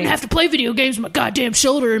 I amazing. wouldn't have to play video games with my goddamn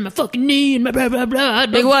shoulder and my fucking knee and my blah, blah, blah.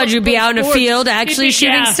 Like, what? You'd be out in a field actually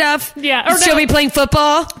shooting Yeah. stuff? Yeah. You'd Or still no, be playing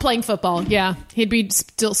football? playing football. Yeah. He'd be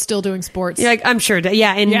still doing sports. You're like, I'm sure.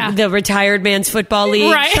 Yeah, in Yeah. the retired man's football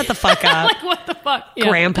league. Right. Shut the fuck up. Like, what the fuck? Yeah.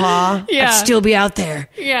 Grandpa. Yeah. I'd still be out there.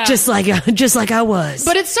 Yeah. Just like I was.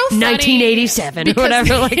 But it's so funny. 1987 or because-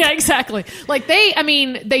 whatever. Like, yeah, exactly. Like they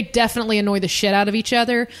definitely annoy the shit out of each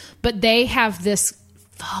other, but they have this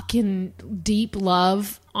fucking deep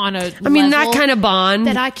love on a I mean, level that kind of bond.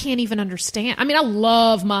 that I can't even understand. I mean, I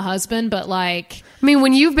love my husband, but like I mean,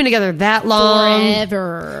 when you've been together that long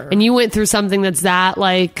forever. and you went through something that's that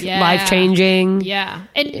like Yeah. life changing. Yeah.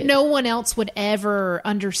 And no one else would ever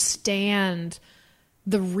understand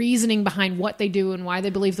the reasoning behind what they do and why they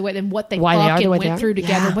believe the way and what they Why they are the fucking way they went are. through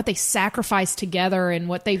together, Yeah. what they sacrificed together and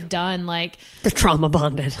what they've done. Like They're trauma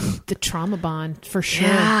bonded. the trauma bond for sure.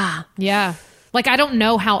 Yeah. Yeah. Like I don't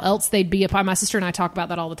know how else they'd be apart. My sister and I talk about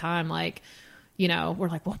that all the time. Like, you know, we're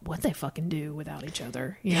like, what'd they fucking do without each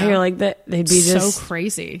other? You Yeah, know? you're like that. They'd be just so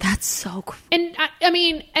crazy. That's so crazy.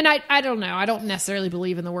 And I don't know. I don't necessarily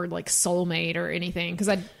believe in the word like soulmate or anything because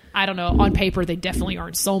I don't know. On paper, they definitely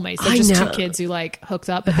aren't soulmates. They're just two kids who like hooked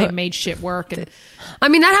up, but they made shit work. And I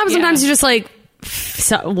mean, that happens sometimes. You just like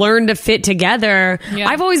learn to fit together. Yeah.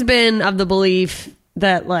 I've always been of the belief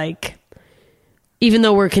that like, even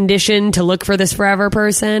though we're conditioned to look for this forever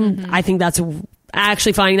person, I think that's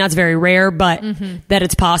actually finding that's very rare, but that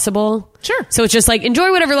it's possible. Sure. So it's just like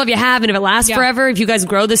enjoy whatever love you have, and if it lasts forever, if you guys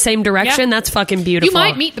grow the same direction, that's fucking beautiful. You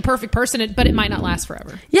might meet the perfect person, but it might not last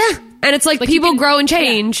forever. Yeah. And it's like people grow and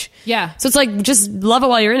change. Yeah. So it's like just love it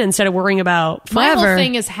while you're in it instead of worrying about forever. My whole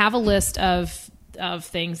thing is have a list of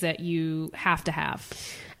things that you have to have.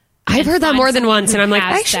 I've heard that more than once, and I'm like,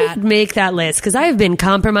 I should make that list because I have been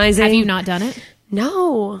compromising. Have you not done it?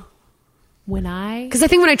 No. Because I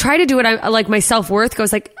think when I try to do it, I like my self-worth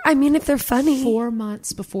goes like, I mean, if they're funny. 4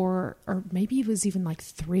 months before, or maybe it was even like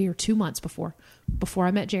 3 or 2 months before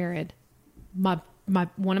I met Jared, my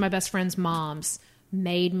one of my best friend's moms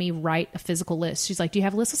made me write a physical list. She's like, do you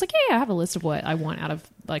have a list? I was like, yeah, I have a list of what I want out of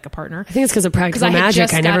like a partner. I think it's because of Practical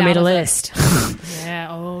Magic. I never made a list. Yeah.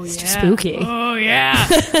 Oh, yeah. It's spooky. Oh, yeah.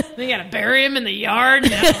 They got to bury him in the yard.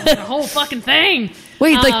 The whole fucking thing.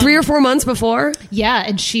 Wait, like 3 or 4 months before? Yeah.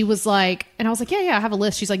 And she was like, and I was like, yeah, I have a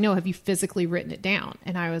list. She's like, no, have you physically written it down?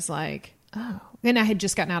 And I was like, oh. And I had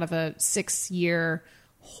just gotten out of a 6-year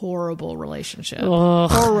horrible relationship. Oh,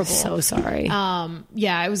 horrible. So sorry.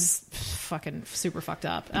 Yeah, it was fucking super fucked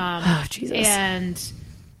up. Oh, Jesus. And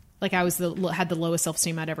like I had the lowest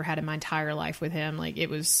self-esteem I'd ever had in my entire life with him. Like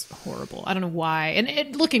it was horrible. I don't know why.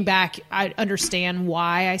 And looking back, I understand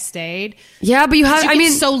why I stayed. Yeah, but you have. I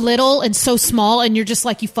mean, so little and so small, and you're just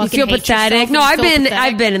like you fucking feel hate pathetic. yourself. No,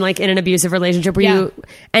 I've been in like in an abusive relationship where you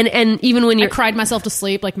and even when I you're cried myself to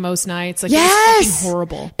sleep like most nights. Like yes, it was fucking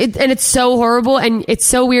horrible. And it's so horrible, and it's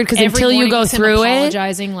so weird because until you go through it,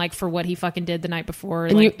 apologizing like for what he fucking did the night before.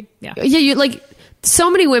 And like, you like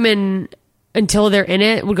so many women. Until they're in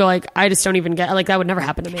it, would go like, I just don't even get like that would never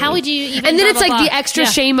happen to me. How would you even? And then it's like the extra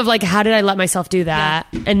shame of like, how did I let myself do that?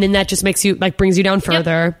 Yeah. And then that just makes you like brings you down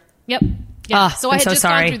further. Yep. Yeah. Oh, so I had just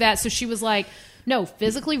sorry. gone through that. So she was like, no,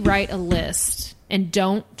 physically write a list and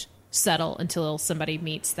don't settle until somebody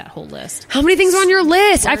meets that whole list. How many things are on your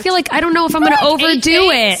list? I feel like I don't know if I'm going to overdo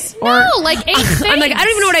it. Or like 8 things. I'm like, I don't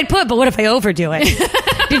even know what I'd put, but what if I overdo it?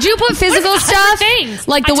 Did you put physical stuff? Things.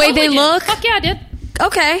 Like the way totally they did. look? Fuck yeah, I did.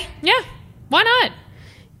 Okay. Yeah. Why not?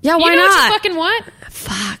 Yeah, why you know not? What you fucking want?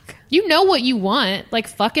 Fuck. You know what you want. Like,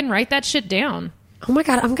 fucking write that shit down. Oh my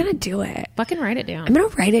God, I'm going to do it. Fucking write it down. I'm going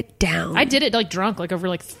to write it down. I did it like drunk, like over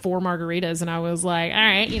like 4 margaritas, and I was like, all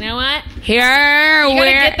right, you know what? Here, you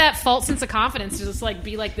gotta get that false sense of confidence to just like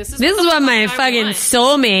be like, this is what my fucking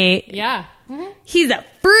soulmate. Yeah. He's a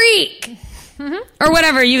freak. Or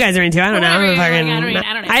whatever you guys are into. I don't know.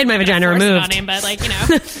 I had my vagina removed. On him, but like, you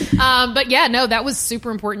know. But yeah, no, that was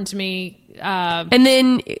super important to me. And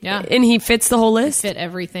then, and he fits the whole list? Fit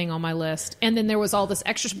everything on my list. And then there was all this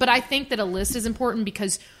extra. But I think that a list is important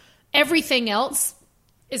because everything else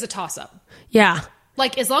is a toss-up. Yeah.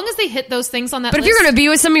 Like, as long as they hit those things on that list. But if you're going to be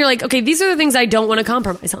with someone, you're like, okay, these are the things I don't want to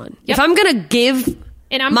compromise on. Yep. If I'm going to give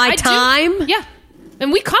my time. Yeah.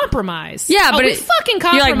 And we compromise. Yeah, but we fucking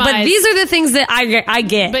compromise. You're like, but these are the things that I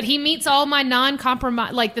get. But he meets all my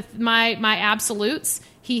non-compromise, like my absolutes.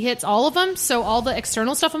 He hits all of them. So all the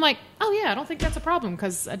external stuff, I'm like, oh yeah, I don't think that's a problem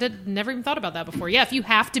because I never even thought about that before. Yeah, if you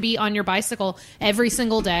have to be on your bicycle every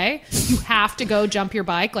single day, you have to go jump your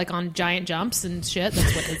bike like on giant jumps and shit.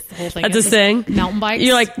 That's what the whole thing is. That's a thing. Mountain bikes.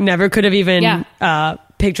 You like never could have even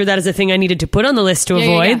pictured that as a thing I needed to put on the list to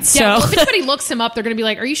avoid. Yeah. So well, if anybody looks him up, they're going to be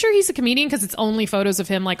like, are you sure he's a comedian? Because it's only photos of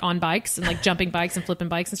him like on bikes and like jumping bikes and flipping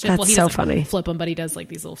bikes and shit. That's well, he so doesn't funny. Flip them, but he does like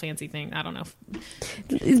these little fancy things. I don't know.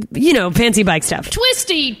 You know, fancy bike stuff.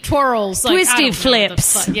 Twisty twirls. Like, Twisty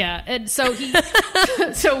flips. Yeah. And so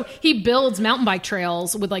he builds mountain bike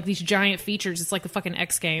trails with like these giant features. It's like the fucking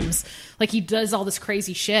X Games. Like he does all this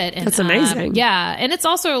crazy shit. And, that's amazing. Yeah. And it's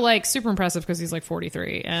also like super impressive because he's like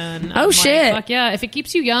 43. And oh shit. Fuck yeah. If it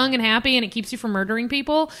keeps you young and happy and it keeps you from murdering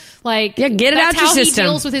people, like get it out your system. That's how he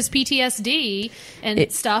deals with his PTSD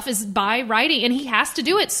and stuff is by writing, and he has to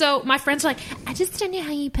do it. So my friends are like, I just don't know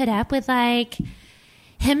how you put up with like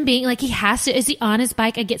him being like he has to. Is he on his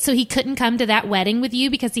bike? So he couldn't come to that wedding with you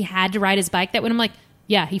because he had to ride his bike that way. I'm like,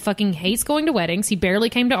 yeah, he fucking hates going to weddings. He barely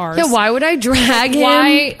came to ours. Yeah, why would I drag him?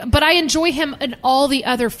 Why? But I enjoy him in all the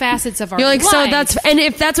other facets of our life. You're like, and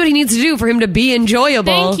if that's what he needs to do for him to be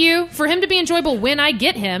enjoyable. Thank you. For him to be enjoyable when I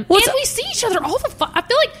get him. And we see each other all the I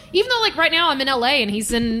feel like, even though like right now I'm in LA and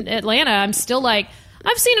he's in Atlanta, I'm still like,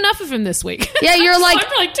 I've seen enough of him this week. Yeah, you're I'm like,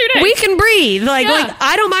 for like 2 days. we can breathe. Like, Yeah. like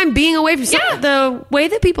I don't mind being away from the way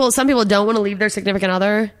that some people don't want to leave their significant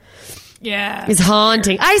other Yeah. is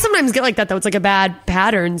haunting. I sometimes get like that though. It's like a bad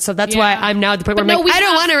pattern. So that's why I'm now at the point where I'm like, I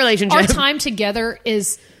don't want a relationship. Our time together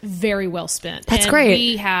is very well spent. That's and great.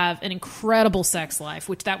 We have an incredible sex life,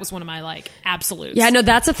 which that was one of my like absolutes. Yeah, no,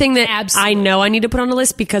 that's a thing that Absolutely. I know I need to put on a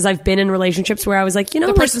list because I've been in relationships where I was like, The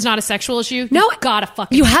like, person's not a sexual issue. No, you gotta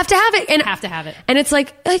fucking. you have to have it, and have to have it. and it's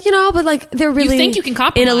like but like they're really think you can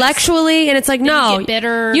compromise. intellectually, and it's like no, get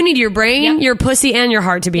bitter. You need your brain, Yep. your pussy, and your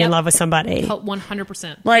heart to be in Yep. love with somebody.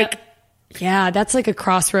 100%. Like, yeah, that's like a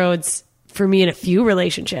crossroads for me in a few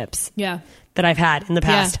relationships Yeah. that I've had in the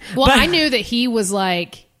past. Yeah. Well, But- I knew that he was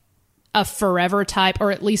like a forever type,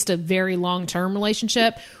 or at least a very long-term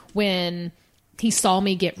relationship, when he saw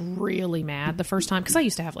me get really mad the first time, because I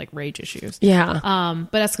used to have like rage issues. Yeah.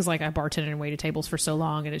 But that's because like I bartended and waited tables for so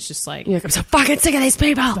long, and it's just like, You're like, I'm so fucking sick of these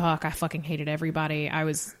people. fuck, I fucking hated everybody. I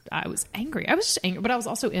was angry. I was just angry, but I was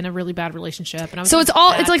also in a really bad relationship, and I was So in it's a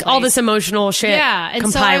all bad it's like all place. this emotional shit. Yeah, and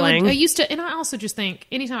compiling. so I used to, and I also just think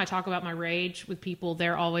anytime I talk about my rage with people,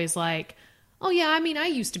 they're always like, "Oh yeah, I mean, I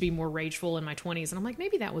used to be more rageful in my 20s," and I'm like,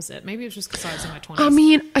 maybe that was it. Maybe it was just because I was in my 20s. I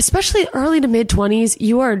mean, especially early to mid 20s,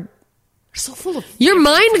 you are so full of your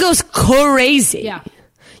mind goes crazy. yeah,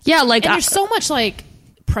 Yeah, like and there's so much like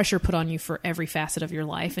pressure put on you for every facet of your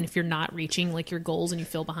life, and if you're not reaching like your goals and you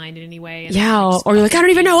feel behind in any way, and yeah, it's just or you're like, I don't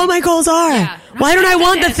even know what my goals are. Yeah. Why don't I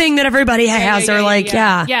want the This. thing that everybody has? Or like,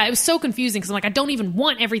 yeah. yeah. It was so confusing because I'm like, I don't even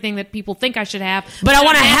want everything that people think I should have, But I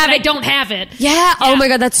wanna have I it. don't have it. Yeah. Oh my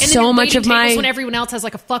God, that's And then so you're much waiting of my- tables when everyone else has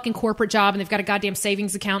like a fucking corporate job and they've got a goddamn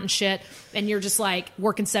savings account and shit, and you're just like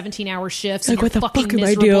working 17-hour shifts. Like, and you're what the fucking fuck am I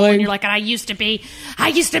miserable, doing? And you're like, I used to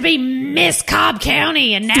be Miss Cobb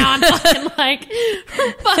County, and now I'm fucking like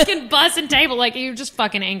fucking bussing table. Like, you're just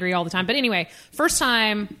fucking angry all the time. But anyway, first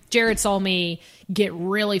time Jared saw me get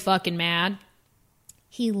really fucking mad,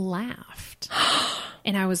 he laughed.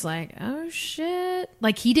 And I was like, oh shit.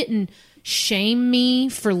 Like, he didn't shame me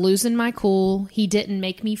for losing my cool. He didn't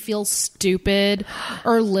make me feel stupid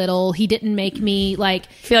or little. He didn't make me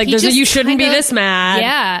like Feel like he just you shouldn't be kinda- this mad.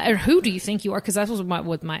 Yeah. Or who do you think you are? Because that's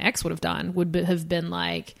what my ex would have done. Have been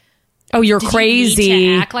like, Oh, you're did crazy. You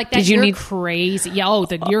need to act like that? Did you You're need crazy. Yeah,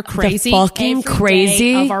 you're crazy. fucking every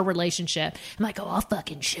crazy? day of our relationship. I'm like, I'll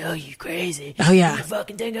fucking show you crazy. Oh, yeah. You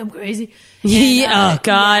fucking think I'm crazy? Yeah, oh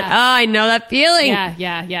God. yeah. Oh, I know that feeling.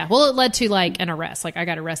 Yeah. Well, it led to like an arrest. Like, I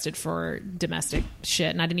got arrested for domestic shit,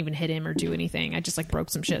 and I didn't even hit him or do anything. I just like broke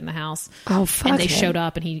some shit in the house. Oh, fuck And they it. showed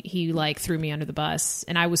up, and he like threw me under the bus,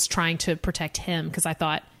 and I was trying to protect him because I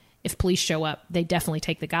thought, if police show up, they definitely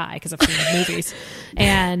take the guy because I've seen the movies.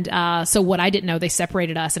 And so what I didn't know, they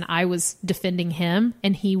separated us, and I was defending him,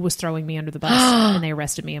 and he was throwing me under the bus, and they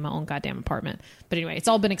arrested me in my own goddamn apartment. But anyway, it's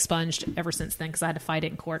all been expunged ever since then because I had to fight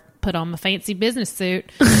it in court. Put on my fancy business suit,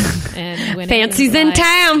 and when Fancy's in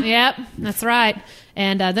town. Yep, that's right.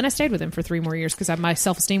 And then I stayed with him for 3 more years because my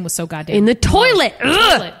self-esteem was so goddamn In the toilet. low.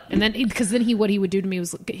 Ugh. Toilet. And then because what he would do to me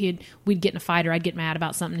was we'd get in a fight, or I'd get mad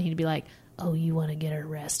about something, and he'd be like, oh, you want to get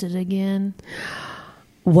arrested again?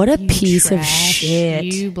 What a You piece of trash, shit.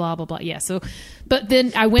 You blah, blah, blah. Yeah. So, but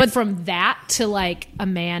then I went from that to like a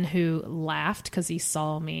man who laughed because he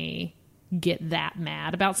saw me get that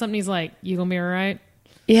mad about something. He's like, you gonna be all right?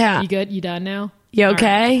 Yeah. You good? You done now? You All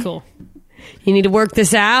okay? right, cool. You need to work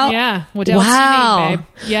this out. Yeah. What else Wow. you need, babe?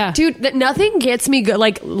 Yeah. Dude, nothing gets me good.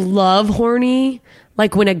 Like love horny.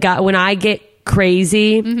 Like when I get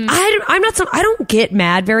crazy, Mm-hmm. I don't get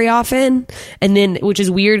mad very often. And then, which is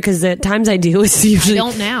weird because the times I do, it's I usually,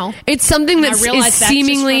 don't now. it's something I that's realized is that's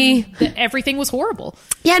seemingly, just from everything was horrible.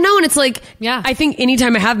 yeah, no. And it's like, Yeah. I think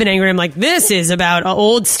anytime I have been angry, I'm like, this is about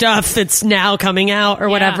old stuff that's now coming out or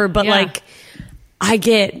whatever. But yeah. like, I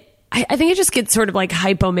think I just get sort of like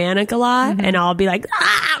hypomanic a lot, Mm-hmm. and I'll be like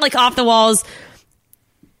off the walls.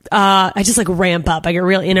 I just like ramp up. I get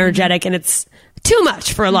real energetic, and it's too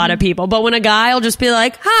much for a lot of Mm-hmm. people. But when a guy will just be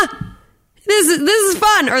like, this is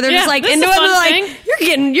fun, or they're Yeah, just like this is into a it, fun and they're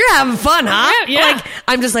thing. like, you're having fun, huh? Yeah, yeah. Like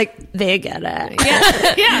I'm just like, they get it.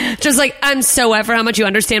 Yeah. Yeah. Just like, I'm so wet for how much you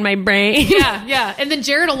understand my brain. Yeah. And then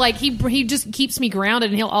Jared will like, he just keeps me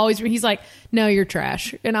grounded, and he's like, no, you're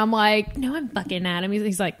trash. And I'm like, no, I'm fucking at him.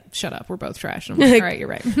 He's like, shut up. We're both trash. And I'm like, all right, you're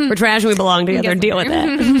right. We're trash and we belong together. Deal with it.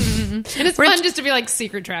 And it's fun just to be like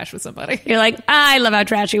secret trash with somebody. You're like, I love how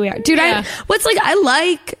trashy we are. Dude, Yeah.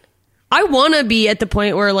 I want to be at the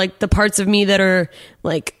point where like the parts of me that are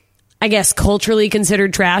like, I guess culturally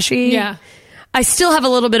considered trashy. Yeah. I still have a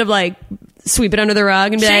little bit of like sweep it under the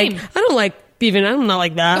rug and be Shame. like, I don't like even, I'm not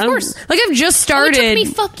like that. Of course. Like, I've just started. It took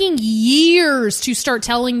me fucking years to start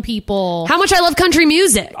telling people how much I love country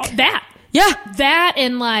music. that. Yeah. That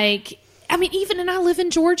and like, I mean, even, and I live in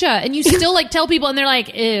Georgia, and you still like tell people, and they're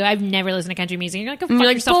like, "Ew, I've never listened to country music." And you're like, "Go fuck you're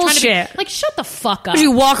like, yourself." bullshit. Trying to be, like, shut the fuck up.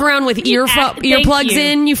 You walk around with earplugs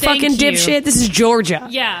in, you Thank fucking you. dipshit. This is Georgia.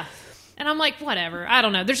 Yeah. And I'm like, whatever. I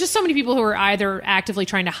don't know. There's just so many people who are either actively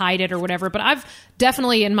trying to hide it or whatever. But I've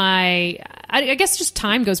definitely I guess just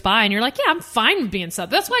time goes by and you're like, yeah, I'm fine with being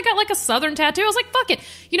Southern. That's why I got like a Southern tattoo. I was like, fuck it.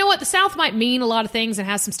 You know what? The South might mean a lot of things and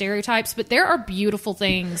has some stereotypes, but there are beautiful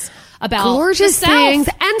things about Gorgeous the South. things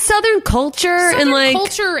and Southern culture Southern and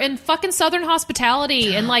culture and fucking Southern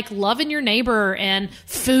hospitality and like loving your neighbor and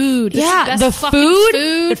food. Yeah, the the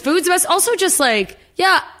food. The food's best. Also, just like,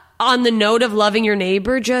 yeah, on the note of loving your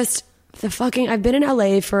neighbor, just the fucking, I've been in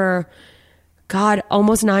LA for, God,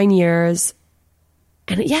 almost 9 years.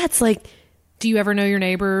 And yeah, it's like, do you ever know your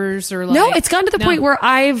neighbors or like? No, it's gotten to the point where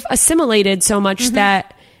I've assimilated so much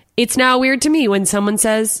that it's now weird to me when someone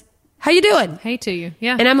says, how you doing? Hey to you.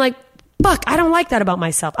 Yeah. And I'm like, fuck, I don't like that about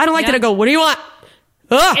myself. I don't like Yeah. that I go, what do you want?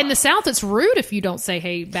 Ugh. In the South, it's rude if you don't say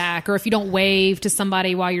hey back or if you don't wave to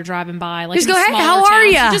somebody while you're driving by. Like Just in go, hey, smaller how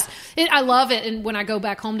are towns, ya? I love it. And when I go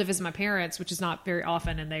back home to visit my parents, which is not very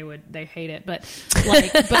often, and they hate it, but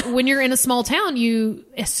like, but when you're in a small town,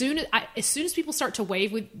 as soon as people start to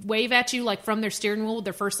wave at you like from their steering wheel with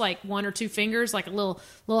their first like one or two fingers, like a little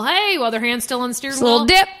hey, while their hand's still on the steering Just a wheel, little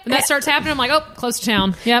dip. and that starts happening, I'm like, oh, close to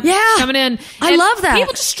town. Yep, Yeah. coming in. I And love that.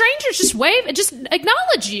 People, just strangers, just wave and just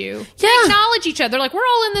acknowledge you. Yeah. They acknowledge each other, like we're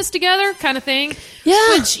all in this together, kind of thing.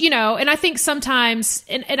 Yeah. Which, you know, and I think sometimes,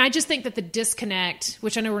 and I just think that the disconnect,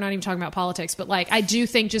 which I know we're not even talking about politics, but like I do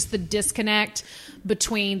think just the disconnect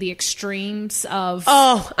between the extremes of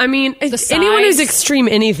I mean, anyone who's sides. extreme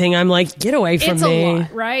anything, I'm like, get away from it's me. a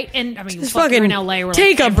lot, right? And I mean, Just fuck, fucking we're in LA, we're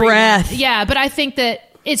take like a everyone. breath. Yeah, but I think that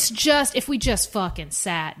it's just if we just fucking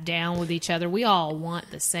sat down with each other, we all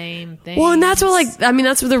want the same thing. Well, and that's what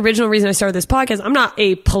that's what the original reason I started this podcast. I'm not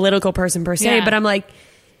a political person per se, Yeah. but I'm like,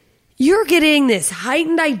 you're getting this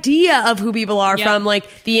heightened idea of who people are Yep. from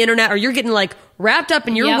like the internet, or you're getting like wrapped up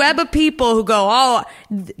in your Yep. web of people who go,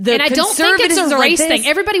 the And I don't think it's conservatives a are like race this. thing.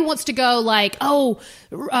 Everybody wants to go like,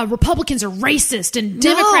 Republicans are racist and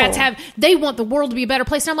Democrats they want the world to be a better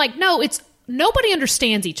place. And I'm like, no, nobody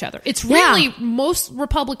understands each other. It's really most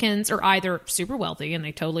Republicans are either super wealthy and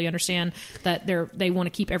they totally understand that they want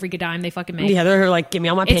to keep every good dime they fucking make. Yeah, they're like, give me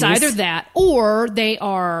all my pennies. It's either that or they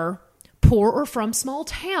are poor or from small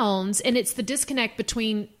towns, and it's the disconnect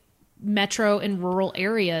between metro and rural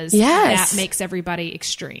areas Yes. that makes everybody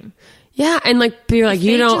extreme. Yeah, and like you're like,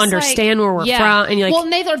 you They don't just, understand like, where we're yeah. from, and you're like,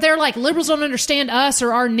 well, they're like, liberals don't understand us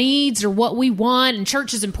or our needs or what we want, and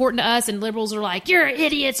church is important to us, and liberals are like, you're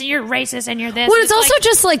idiots and you're racist and you're this. well, And it's also like,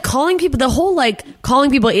 just like calling people, the whole like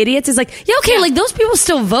calling people idiots is like, yeah, okay, Yeah. like those people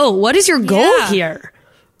still vote. What is your goal Yeah. here?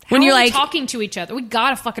 how When you're are we like, talking to each other, we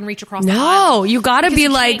gotta fucking reach across the aisle. no, you got to Because be you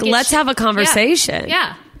like, can't get let's shit- have a conversation.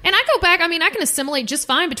 Yeah. And I go back, I mean, I can assimilate just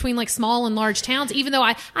fine between like small and large towns, even though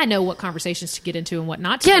I know what conversations to get into and what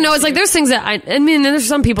not to. Yeah, get no, it's into. like there's things that I mean, there's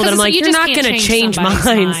some people that I'm like, you you're just not can't going to change somebody's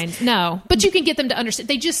minds. mind. No, but you can get them to understand.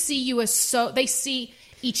 They just see you as they see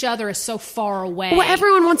each other as so far away. Well,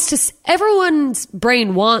 everyone's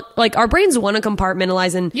brain like our brains want to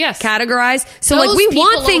compartmentalize and Yes. categorize. So Those like we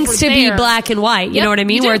want people things over to be there- black and white. You Yep, know what I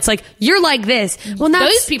mean? you do. Where it's like, you're like this. Well, those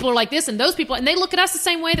that's, people are like this, and those people, and they look at us the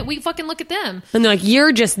same way that we fucking look at them. and they're like,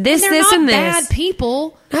 you're just this, And they're this, not and bad this.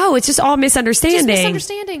 people. No, it's just all misunderstanding. Just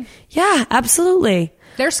misunderstanding. Yeah, absolutely.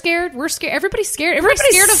 They're scared. We're scared. Everybody's scared. Everybody's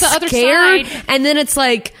scared of the other scared. side. And then it's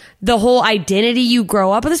like the whole identity you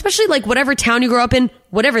grow up with, especially like whatever town you grow up in,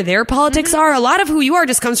 whatever their politics are. A lot of who you are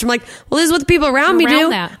just comes from like, well, this is what the people around me do.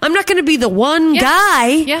 that. I'm not going to be the one Yeah. guy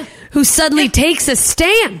Yeah. who suddenly takes a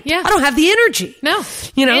stand. Yeah. I don't have the energy. No,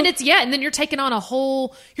 You know? and and then you're taking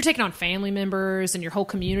on family members and your whole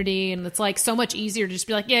community, and it's like so much easier to just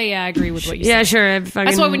be like, yeah, I agree with what you Yeah, said. sure.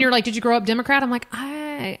 That's why when you're like, did you grow up Democrat? I'm like,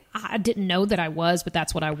 I didn't know that I was, but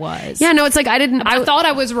that's what I was. Yeah, no, it's like I thought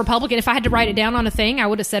I was a Republican. If I had to write it down on a thing, I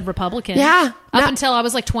would have said Republican. Yeah. Up No. until I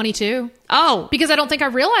was like 22. Oh. Because I don't think I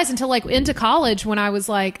realized until like into college when I was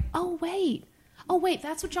like, oh wait,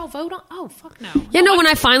 that's what y'all vote on? Oh, fuck no. Yeah, no, when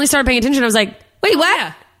I finally started paying attention, I was like, wait, what?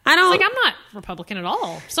 Yeah. I don't. Like, I'm not Republican at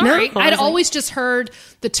all. Sorry. No, I I'd was like- always just heard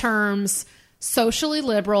the terms socially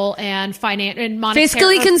liberal and monetary,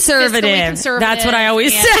 Fiscally conservative. That's what I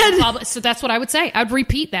always said. So that's what I would say. I'd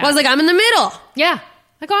repeat that. I was like, I'm in the middle. yeah.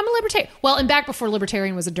 I go, I'm a libertarian. Well, and back before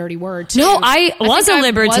libertarian was a dirty word, too. No, I was a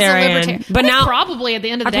libertarian. But now, probably at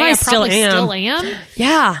the end of the day, I I still probably am. still am.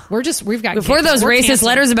 Yeah. We've got Before those we're racist canceled.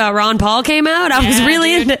 letters about Ron Paul came out, I was really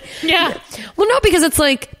dude. into. Yeah. Well, no, because it's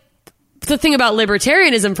like the thing about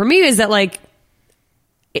libertarianism for me is that like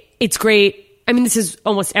it's great. I mean, this is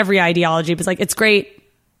almost every ideology, but it's like it's great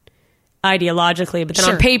ideologically, but then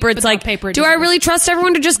Sure. on paper, it's But on like, paper, it do I doesn't really trust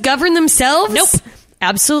everyone to just govern themselves? Nope.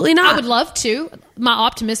 Absolutely not. I would love to. My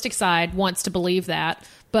optimistic side wants to believe that,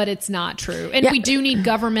 but it's not true. And Yeah. we do need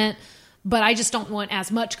government, but I just don't want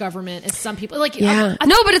as much government as some people. Like, Yeah.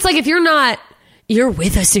 No, but it's like if you're not, you're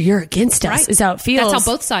with us or you're against us. right. Is how it feels. That's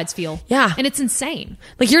how both sides feel. Yeah. And it's insane.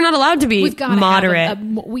 Like you're not allowed to be We've got to moderate. have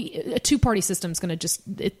a two-party system is going to just.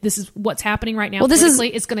 This is what's happening right now. Well, this is-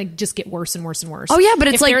 politically. It's going to just get worse and worse and worse. Oh, yeah, but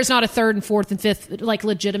it's if like- there's not a third and fourth and fifth like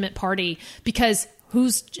legitimate party, because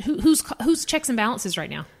who's checks and balances right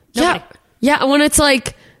now? Nobody. Yeah. Yeah. When it's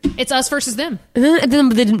like, It's us versus them. and then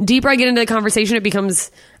the deeper I get into the conversation, it becomes,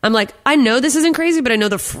 I'm like, I know this isn't crazy, but I know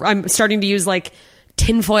I'm starting to use like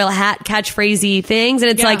tinfoil hat catchphrasey things. And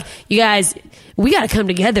it's Yeah. like, you guys, we got to come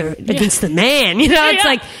together against the man. You know, it's Yeah.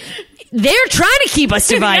 like, they're trying to keep us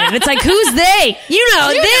divided. Yeah. It's like, who's they? You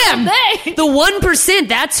know, them. they. The 1%,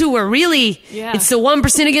 that's who we're really, Yeah. it's the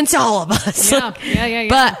 1% against all of us. Yeah. Yeah.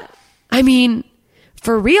 But I mean,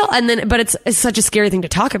 for real. And then, but it's such a scary thing to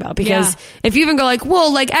talk about because Yeah. if you even go like,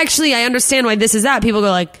 well, like, actually, I understand why this is that. People go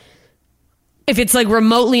like, if it's like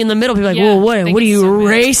remotely in the middle, people are like, Yeah, well, what I think are it's you, so bad.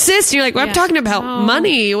 racist? And you're like, well, I'm Yeah. talking about No.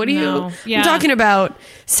 money. What are No. you, Yeah. I'm talking about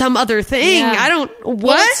some other thing. Yeah. I don't, Well,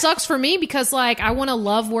 what? it sucks for me because like I want to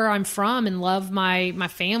love where I'm from and love my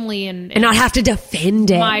family and and not have to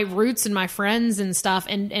defend it. my roots and my friends and stuff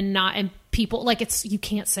and not and people like it's you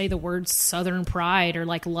can't say the words Southern pride or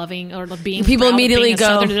like loving or being People proud of immediately being a go,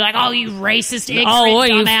 Southern. They're like, oh, you racist ignorant what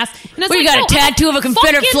you, dumbass. And it's what, you like, got a no, tattoo of a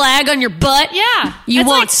Confederate fucking- flag on your butt? Yeah. You It's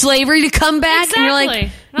want like- slavery to come back? And you're like,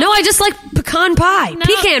 Exactly. no, I just like pecan pie. No,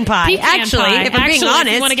 Pecan pie. pecan Actually, pie. if I'm being Actually, if you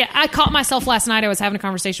honest. wanna I caught myself last night. I was having a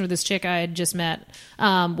conversation with this chick I had just met,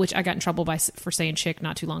 which I got in trouble for saying chick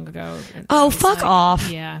not too long ago. And Oh, I was fuck like, off.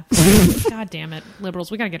 Yeah. God damn it.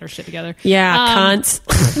 Liberals, we got to get our shit together. Yeah, cunts.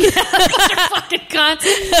 Fucking cunts.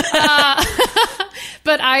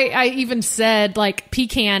 But I even said like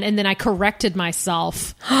pecan and then I corrected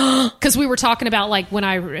myself because we were talking about like when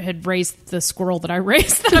I had raised the squirrel that I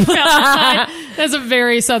raised that I found outside. That's a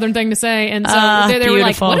very Southern thing to say. And so they were like,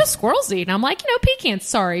 beautiful. what do squirrels eat? And I'm like, pecans.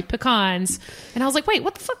 Sorry, pecans. And I was like, wait,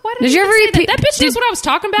 what the fuck? Why did Did I you even ever say eat that? That bitch knows what I was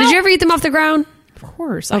talking about. Did you ever eat them off the ground? Of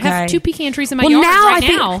course. Okay. I have 2 pecan trees in my Well, yard now right I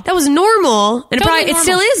think now. that was normal, and Totally it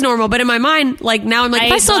still normal. is normal. But in my mind, like now, I'm like, I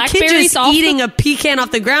if I ate saw a kid blackberries just off eating a pecan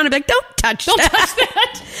off the ground, I'd be like, don't touch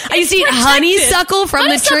that. I used to eat Protected. honeysuckle from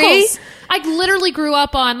the tree. Honeysuckles. I literally grew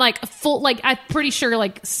up on like a full, like I'm pretty sure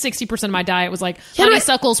like 60% of my diet was like Yeah, but-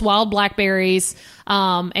 honeysuckles, wild blackberries,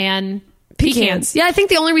 and pecans. Yeah, I think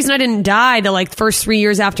the only reason I didn't die the like first 3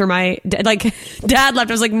 years after my dad left,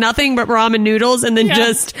 I was like nothing but ramen noodles and then Yeah.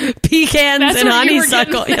 just pecans That's and what you were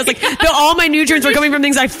honeysuckle. getting. Yeah, it's like all my nutrients were coming from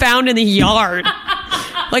things I found in the yard,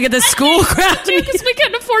 like at the school ground. Because we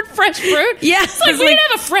couldn't afford fresh fruit. Yeah, It's like it's we like-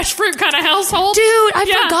 didn't have a fresh fruit kind of household. Dude, I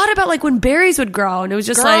Yeah. forgot about like when berries would grow, and it was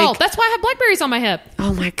just Girl, like, that's why I have blackberries on my hip.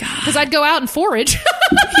 oh my god, Because I'd go out and forage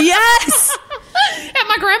yes. at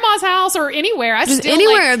my grandma's house or anywhere. I Just still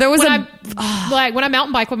anywhere. like, There was when like when I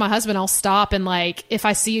mountain bike with my husband, I'll stop and like if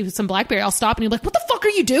I see some blackberry, I'll stop and he'll be like, "What the fuck are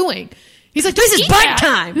you doing?" He's like, This "Don't is eat bike that."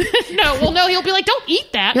 time. No, he'll be like, "Don't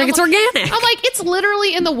eat that." You're like, I'm "It's organic." I'm like, "It's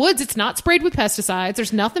literally in the woods. It's not sprayed with pesticides.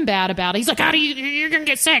 There's nothing bad about it." He's like, "How do you're gonna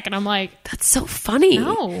get sick?" And I'm like, That's so funny.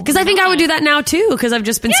 No, Because I think I would do that now too. Because I've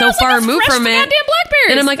just been so it's like far a removed fresh from it. goddamn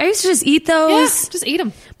blackberries. And I'm like, I used to just eat "Yeah, those. just eat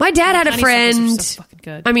them." My dad had a Honeysuckles are friend. so fucking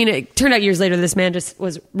good. I mean, it turned out years later this man just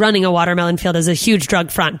was running a watermelon field as a huge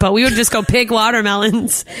drug front. But we would just go pick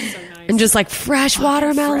watermelons and just like fresh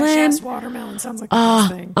watermelon. watermelon sounds like the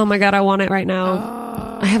best thing. Oh my god, I want it right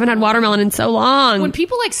now. I haven't had watermelon in so long. When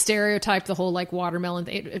people like stereotype the whole like watermelon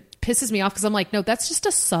thing, it pisses me off because I'm like, no, that's just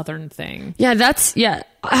a Southern thing. Yeah, that's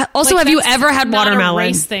Also, Like, have you that's ever had not watermelon? A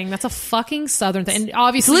race thing. That's a fucking Southern thing. And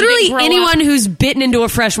obviously, you Literally didn't grow anyone up- who's bitten into a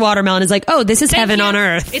fresh watermelon is like, oh, this is Thank heaven you. on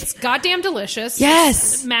earth. It's goddamn delicious.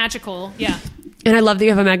 Yes. It's magical. Yeah, And I love that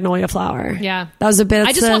you have a magnolia flower. yeah. That was a bit.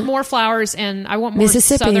 I just want more flowers, and I want more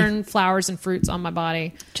Mississippi. Southern flowers and fruits on my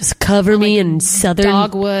body. Just cover me in southern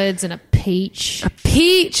Dogwoods and a peach.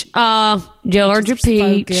 peach. Georgia So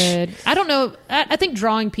peach. good. I don't know. I think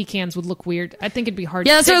drawing pecans would look weird. I think it'd be hard.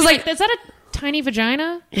 Yeah, that's what I was like- Is that a tiny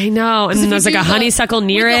vagina. I know. And then there's like a honeysuckle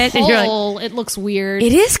near it. And you're like, it looks weird.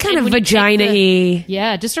 it is kind of vagina-y.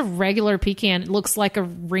 Yeah, just a regular pecan. It looks like a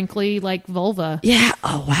wrinkly like vulva. Yeah.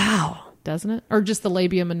 Oh, wow. Doesn't it? Or just the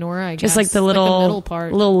labia minora, I guess. Just like the little middle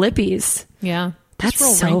part. little lippies. Yeah. That's Just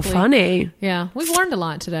real so wrinkly. funny. Yeah. We've learned a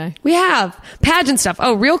lot today. We have pageant stuff.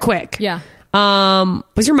 Oh, real quick. Yeah.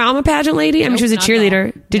 Was your mom a pageant lady? I mean, Nope, she was a not cheerleader.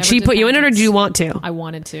 at all. Did Never she did put you in it, or pageants. did you want to? I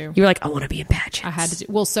wanted to. You were like, I want to be in pageants. I had to do.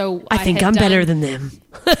 Well, so I think had I'm done- better than them.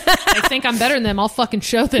 I think I'm better than them. I'll fucking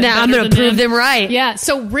show them. Now I'm better going to than prove them right. Yeah.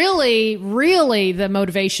 So really, the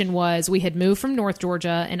motivation was we had moved from North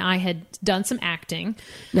Georgia, and I had done some acting.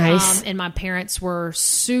 Nice. And my parents were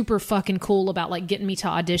super fucking cool about like getting me to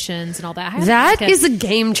auditions and all that. I had, That like, is a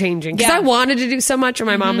game changing. Because Yeah. I wanted to do so much, and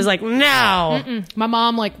my mom was like, no. my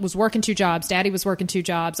mom like was working 2 jobs. Daddy was working 2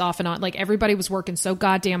 jobs off and on. Like everybody was working so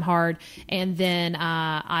goddamn hard. And then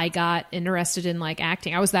I got interested in like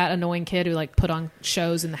acting. I was that annoying kid who like put on shows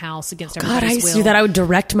in the house against God, everybody's I used to will. do that. I would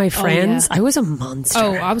direct my friends. yeah. I was a monster.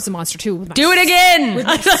 Oh, I was a monster too. With my do it again. with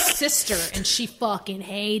my sister, and she fucking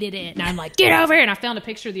hated it. And I'm like, get over here. And I found a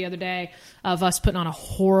picture the other day of us putting on a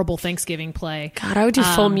horrible Thanksgiving play. God, I would do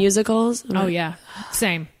full musicals. Oh yeah,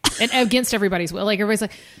 same. And against everybody's will. Like everybody's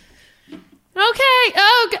like, okay,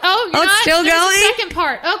 you're it's still there's going? a second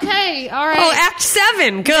part. Okay, all right. Oh, Act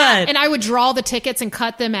 7. Good. And I would draw the tickets and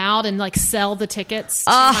cut them out and like sell the tickets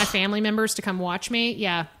to my family members to come watch me.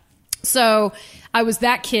 Yeah. So I was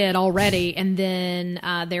that kid already. And then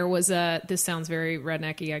there was this sounds very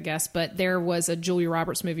rednecky, I guess, but there was a Julia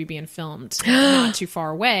Roberts movie being filmed not too far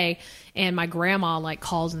away. And my grandma like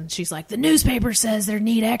calls and she's like, the newspaper says they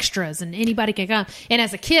need extras and anybody can come. And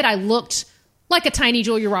as a kid, I looked like a tiny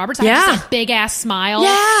Julia Roberts. I had just a big ass smile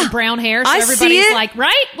Yeah. and brown hair. So I see everybody's it. like,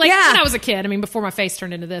 right? Like Yeah. when I was a kid. I mean, before my face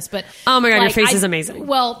turned into this, but Oh my God, your like, face is amazing.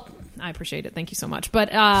 Well, I appreciate it. Thank you so much. But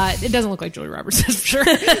it doesn't look like Julia Roberts, for sure.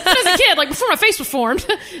 But as a kid, like before my face was formed, it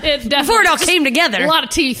definitely Before it all just came together. a lot of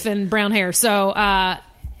teeth and brown hair. So,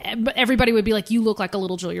 but everybody would be like, "You look like a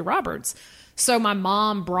little Julia Roberts." So my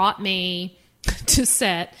mom brought me to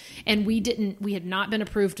set, and we had not been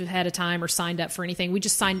approved ahead of time or signed up for anything. We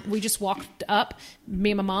just walked up. Me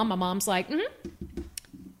and my mom. My mom's like,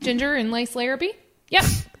 Ginger and Lace Larrabee. Yep.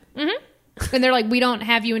 And they're like, we don't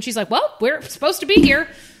have you. And she's like, well, we're supposed to be here.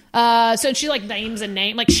 So she like names a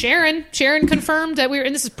name, like Sharon confirmed that we were,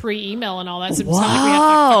 and this is pre-email and all that. So it's not like we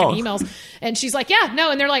have like, fucking emails. And she's like, yeah, no.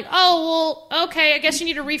 And they're like, oh, well, okay, I guess you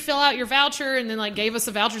need to refill out your voucher. And then like gave us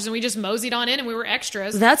the vouchers and we just moseyed on in and we were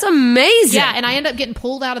extras. That's amazing. Yeah. And I ended up getting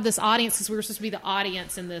pulled out of this audience because we were supposed to be the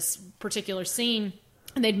audience in this particular scene.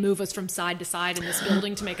 And they'd move us from side to side in this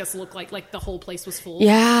building to make us look like the whole place was full.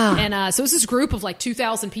 Yeah. And so it was this group of like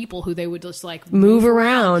 2,000 people who they would just like Move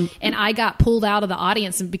around. And I got pulled out of the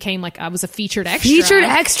audience and became like I was a featured extra. Featured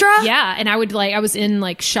extra? Yeah. And I was in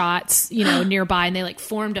like shots, nearby, and they like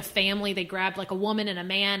formed a family. They grabbed like a woman and a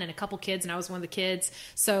man and a couple kids, and I was one of the kids.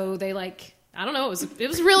 So they like, I don't know. It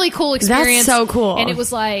was a really cool experience. That's so cool. And it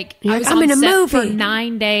was like You're I like, was I'm on in a set movie. for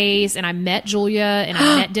 9 days, and I met Julia, and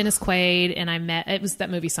I met Dennis Quaid, and it was that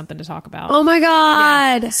movie Something to Talk About. Oh my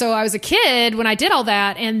God. So I was a kid when I did all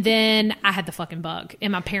that, and then I had the fucking bug,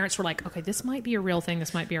 and my parents were like, "Okay, this might be a real thing.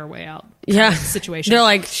 This might be our way out." Yeah. Situation. They're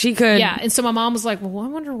like, she could. Yeah, and so my mom was like, "Well, I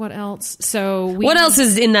wonder what else." So What else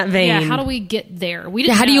is in that vein? Yeah, how do we get there? We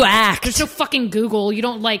didn't. Yeah, how do you know. act? There's no fucking Google. You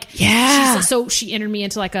don't like. Yeah. So she entered me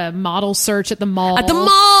into like a model search at the mall. At the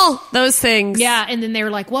mall. Those things. Yeah, and then they were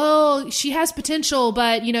like, "Well, she has potential,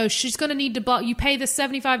 but she's going to need to you pay this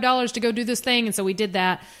 $75 to go do this thing." And so we did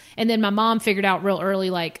that. And then my mom figured out real early,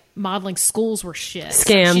 like modeling schools were shit.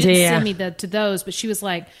 So Scams, she didn't yeah. send me to those, but she was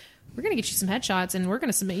like, "We're going to get you some headshots, and we're going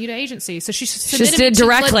to submit you to agencies." So she just submitted did me to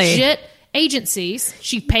directly. legit agencies.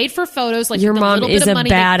 She paid for photos, like Your the mom little is bit a of money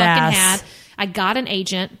they fucking badass. had. I got an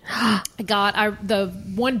agent. The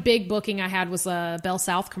one big booking I had was a Bell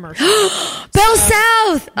South commercial. Bell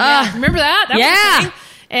South. Yeah, remember that? That was yeah. a thing.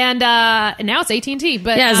 And now it's AT&T.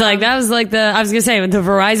 But Yeah, it's like that was like I was gonna say the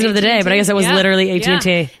Verizon of the day, but I guess it was yeah, literally AT&T.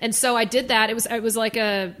 yeah. And so I did that. It was like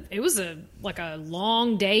a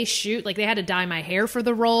long day shoot. Like they had to dye my hair for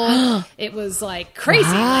the role. It was like crazy.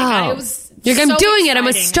 Wow. Like it was. You're like, I'm so doing it. I'm a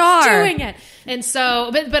exciting. star. Doing it. And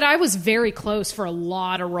so, but I was very close for a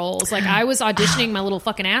lot of roles. Like I was auditioning my little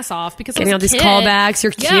fucking ass off because Getting I all was a these kid. callbacks.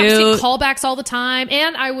 You're Yeah, I was cute. getting callbacks all the time,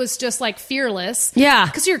 and I was just like fearless. Yeah.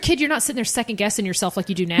 because you're a kid. You're not sitting there second guessing yourself like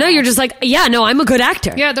you do now. No, you're just like, yeah, no, I'm a good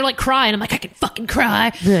actor. Yeah, they're like crying. I'm like, I can fucking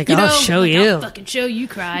cry. You're like, I'll show Like, you. I'll fucking show you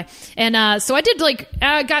cry. And so I did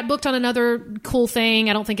I got booked on another cool thing.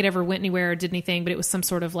 I don't think it ever went anywhere or did anything, but it was some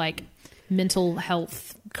sort of like mental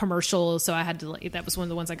health commercial. So I had to, like, that was one of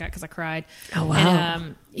the ones I got because I cried. Oh, wow.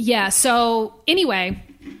 And, yeah. So anyway,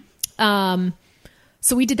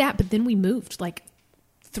 so we did that, but then we moved like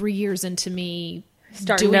 3 years into me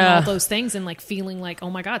doing all those things and like feeling like, oh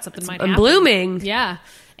my God, something might happen. Blooming. Yeah.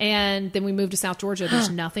 And then we moved to South Georgia. There's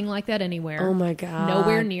nothing like that anywhere. Oh my God.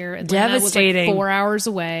 Nowhere near. Atlanta Devastating. was like 4 hours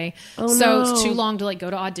away. Oh, so no. it's too long to like go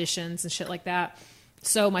to auditions and shit like that.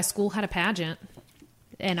 So my school had a pageant.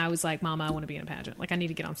 And I was like, Mama, I want to be in a pageant. Like, I need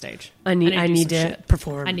to get on stage. I need do to some shit.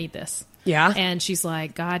 perform. I need this. Yeah. And she's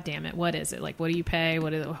like, God damn it. What is it? Like, what do you pay?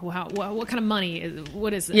 What kind of money?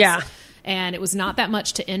 What is this? Yeah. And it was not that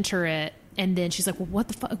much to enter it. And then she's like, well, what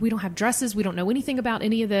the fuck? We don't have dresses. We don't know anything about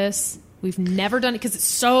any of this. We've never done it because it's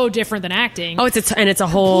so different than acting. Oh, it's a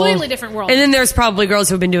whole completely different world. And then there's probably girls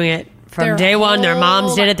who've been doing it from day one. Their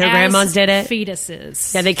moms did it. Their grandmas did it.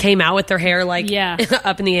 Fetuses. Yeah, they came out with their hair like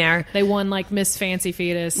up in the air. They won like Miss Fancy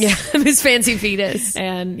Fetus. Yeah, Miss Fancy Fetus.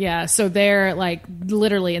 And yeah, so they're like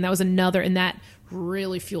literally, and that was another, and that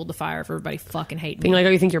really fueled the fire for everybody fucking hating me. Being like, oh,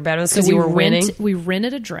 you think you're better because you were winning? We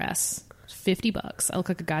rented a dress. $50. I look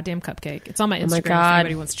like a goddamn cupcake. It's on my Instagram. God. If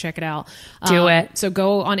anybody wants to check it out. Do it. So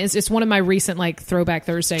go on. It's one of my recent like Throwback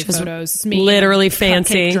Thursday photos. It's me literally in a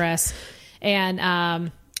fancy cupcake dress, and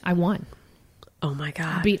I won. Oh my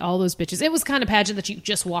God. I beat all those bitches. It was kind of pageant that you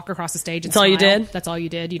just walk across the stage and That's all you smile. did? That's all you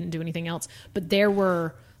did. You didn't do anything else. But there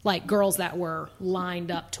were like girls that were lined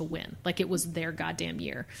up to win. Like it was their goddamn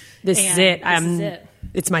year. This is it. This is it.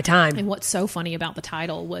 It's my time. And what's so funny about the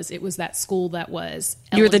title was it was that school that was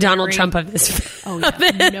You were the Donald elementary. Trump of this. Oh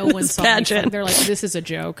yeah, no one saw pageant. me. They're like, this is a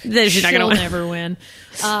joke. She's not gonna She'll win. never win.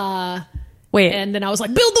 Wait. And then I was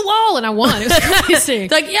like, build the wall, and I won. It was crazy.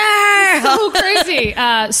 It's like, yeah. So crazy.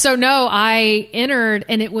 So no, I entered,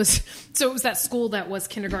 and it was that school that was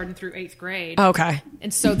kindergarten through 8th grade. Okay.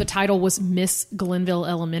 And so the title was Miss Glenville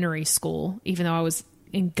Elementary School, even though I was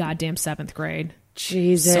in goddamn 7th grade.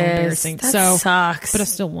 Jesus. So embarrassing. That sucks. But I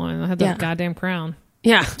still won. I had that goddamn crown.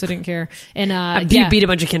 Yeah. So I didn't care. And I beat a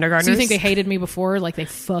bunch of kindergartners. So you think they hated me before? Like they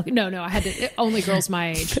No, I had only girls my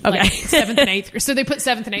age. Okay. Like 7th and 8th. So they put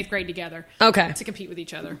 7th and 8th grade together. Okay. To compete with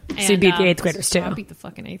each other. So you beat the 8th graders too. I beat the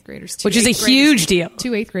fucking 8th graders too. Which is a huge deal.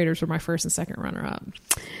 2 8th graders were my first and second runner up.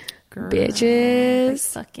 Girl, Bitches. they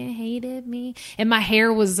fucking hated me. And my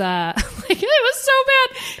hair was like, it was so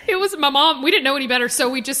bad. It was my mom. We didn't know any better, so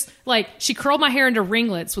we just like she curled my hair into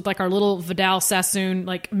ringlets with like our little Vidal Sassoon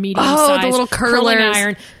like medium size the little curlers.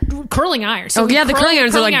 curling iron. So the curling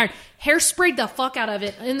irons are like hairsprayed the fuck out of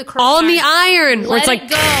it in the curling on iron. the iron. Where Let it's like it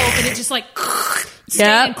go, and it just like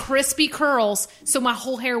stayed in crispy curls. So my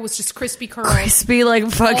whole hair was just crispy curls, crispy like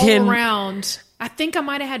fucking all around. I think I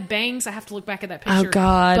might have had bangs. I have to look back at that picture. Oh,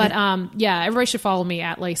 God. But yeah, everybody should follow me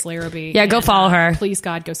at Lace Larrabee. Yeah, go follow her. Please,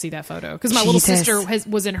 God, go see that photo. Because my little sister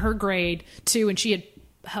was in her grade, too, and she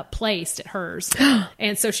had placed at hers.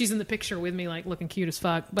 And so she's in the picture with me, like, looking cute as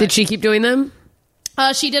fuck. But, did she keep doing them?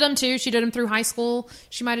 She did them, too. She did them through high school.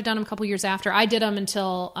 She might have done them a couple years after. I did them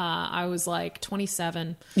until I was, like,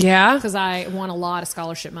 27. Yeah? Because I won a lot of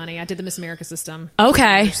scholarship money. I did the Miss America system.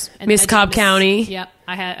 Okay. Miss Cobb County. Yep.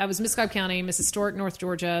 I was Miss Cobb County, Miss Historic North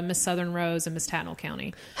Georgia, Miss Southern Rose, and Miss Tatnall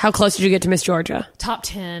County. How close did you get to Miss Georgia? Top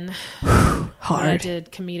 10. Hard. I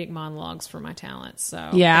did comedic monologues for my talent. So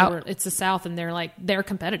yeah, it's the South, and they're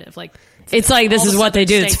competitive. Like it's like this is what they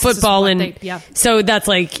do. It's football, and so that's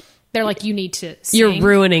like they're like you need to. Sing, you're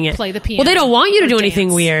ruining it. Play the piano. Well, they don't want you to do dance.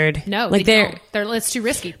 anything weird. No, like they're it's too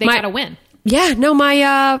risky. They gotta win. Yeah, no,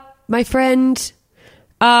 my friend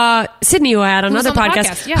Sydney, who I had on another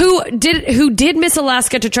podcast, yeah. who did Miss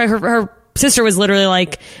Alaska to try her sister was literally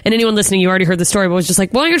like, and anyone listening, you already heard the story, but was just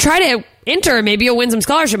like, well, you're trying to enter, maybe you'll win some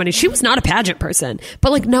scholarship money. She was not a pageant person,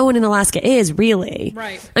 but like no one in Alaska is really.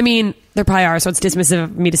 Right. I mean, there probably are, so it's dismissive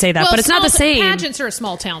of me to say that, but it's not the same. Pageants are a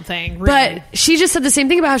small town thing, really. But she just said the same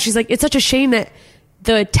thing about how she's like, it's such a shame that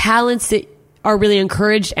the talents that are really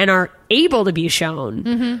encouraged and are able to be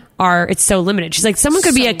shown it's so limited. She's like, someone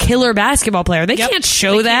could be a killer basketball player. They can't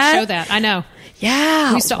show that. Can't show that. I know. Yeah.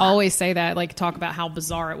 We used to always say that, like talk about how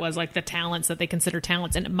bizarre it was, like the talents that they consider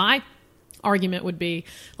talents. And my argument would be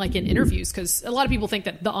like in interviews, because a lot of people think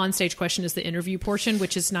that the onstage question is the interview portion,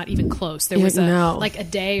 which is not even close. There was like a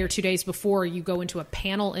day or 2 days before you go into a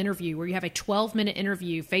panel interview where you have a 12-minute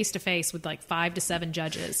interview face to face with like 5 to 7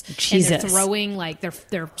 judges. Jesus. And they're throwing like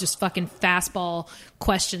they're just fucking fastball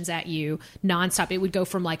questions at you nonstop. It would go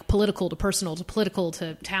from like political to personal to political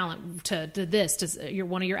to talent to this to your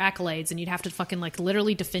one of your accolades, and you'd have to fucking like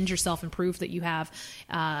literally defend yourself and prove that you have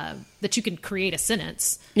that you can create a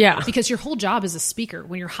sentence. Yeah, because your whole full job as a speaker.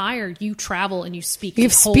 When you're hired, you travel and you speak. You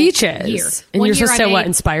have the whole speeches. year. And One you're year supposed to, I made-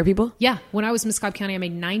 inspire people? Yeah. When I was Miss Cobb County, I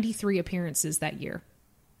made 93 appearances that year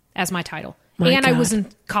as my title. My and I God. was in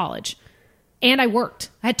college. And I worked.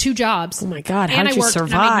 I had 2 jobs. Oh my God, how and did I you worked, And I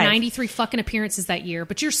survive? made 93 fucking appearances that year.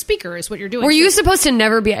 But you're a speaker is what you're doing. Were you So- supposed to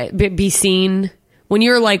never be seen when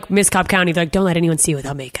you're like Miss Cobb County? They're like, don't let anyone see you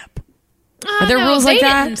without makeup. Are there no, rules like they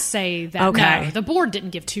that? didn't say that. Okay. No, the board didn't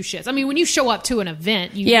give 2 shits. I mean, when you show up to an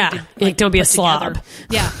event, you Yeah. need to, Like, don't be a put slob. together-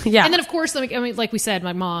 Yeah. Yeah. And then, of course, like, I mean, like we said,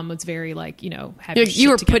 my mom was very, like, have You- your you shit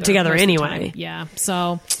were put together most of the anyway. time. Yeah.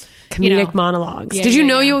 So, Comedic monologues. Yeah, Did you yeah,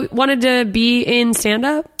 know yeah. you wanted to be in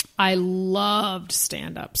stand-up? I loved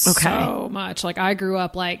stand-up Okay. so much. Like, I grew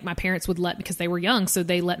up, like, my parents would because they were young, so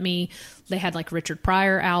they let me, they had, like, Richard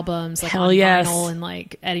Pryor albums, like, Hell on yes. vinyl, and,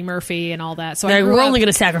 like, Eddie Murphy and all that. So I Like, grew we're up, only going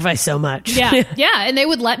to sacrifice so much. yeah, yeah, and they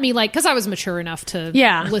would let me, like, because I was mature enough to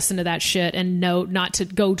Yeah. listen to that shit and know not to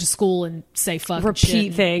go to school and say fuck Repeat shit.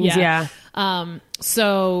 And- things, yeah.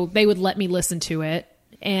 So they would let me listen to it,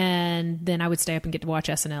 and then I would stay up and get to watch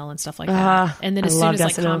SNL and stuff like that. And then I as soon loved as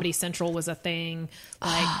like SNL. Comedy Central was a thing,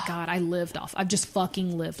 like God, I've just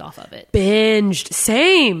fucking lived off of it. Binged.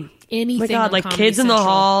 Same. Anything. Oh my God, on like Comedy Kids in the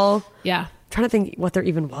Central. Hall. Yeah. I'm trying to think what there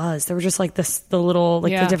even was. There were just like the little,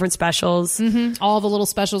 like Yeah. the different specials. All the little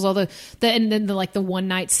specials, all the and then the like the one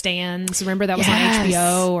night stands. Remember that was Yes. on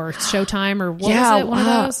HBO or Showtime or what Yeah, was it? One of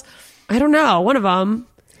wow. those I don't know. One of them.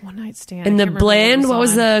 one night stand. And I the can't remember blend, it what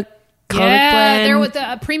was on. the comic Yeah, blend? there with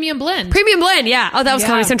the premium blend. Premium blend, yeah. Oh, that was Yeah.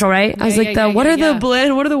 Comedy Central, right? I was Yeah, like, yeah, what yeah, are yeah. the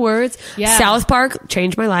blend? What are the words? Yeah. South Park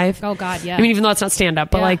changed my life. Oh, God, yeah. I mean, even though it's not stand up,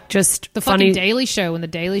 but Yeah. like just The funny. fucking Daily Show, when the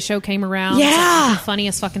Daily Show came around, Yeah. it's like the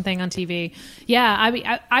funniest fucking thing on TV. Yeah, I mean,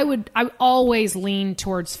 I always lean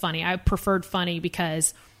towards funny. I preferred funny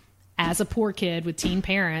because as a poor kid with teen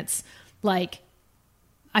parents, like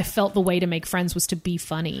I felt the way to make friends was to be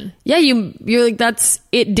funny. Yeah, you're like,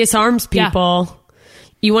 it disarms Yeah. people.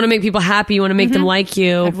 You want to make people happy. You want to make them like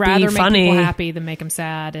you. I'd rather be make funny. people happy than make them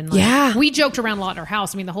sad. And like, Yeah. we joked around a lot in our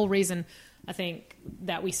house. I mean, the whole reason I think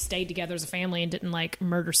that we stayed together as a family and didn't like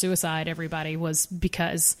murder suicide everybody was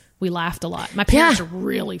because we laughed a lot. My parents Yeah. are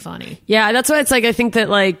really funny. Yeah, that's why it's like, I think that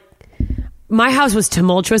like my house was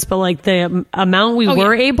tumultuous, but like the amount we Oh,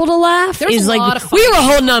 were yeah. able to laugh There was is a like lot of we funny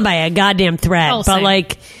were holding on by a goddamn thread. Oh, but same.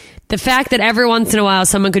 like the fact that every once in a while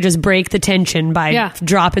someone could just break the tension by Yeah.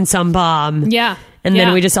 dropping some bomb. Yeah. And then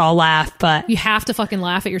Yeah. we just all laugh. But You have to fucking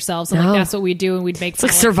laugh at yourselves. And No. like that's what we'd do, and we'd make it's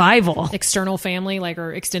like fun of, survival. external family, like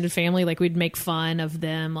or extended family, like we'd make fun of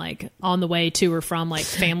them like on the way to or from like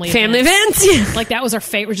family events. Yeah. Like that was our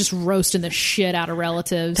favorite, just roasting the shit out of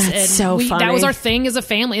relatives. That's and so funny. That was our thing as a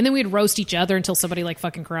family. And then we'd roast each other until somebody like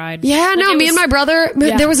fucking cried. Yeah, Like, no, it me was- and my brother,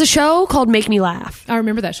 Yeah. there was a show called Make Me Laugh. I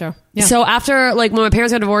remember that show. Yeah. So after, like, when my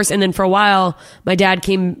parents got divorced, and then for a while, my dad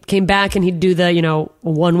came back, and he'd do the,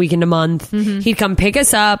 1 weekend a month. Mm-hmm. He'd come pick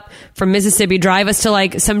us up from Mississippi, drive us to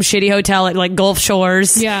like some shitty hotel at like Gulf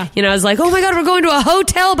Shores. Yeah. I was like, oh my God, we're going to a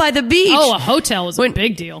hotel by the beach. Oh, a hotel was a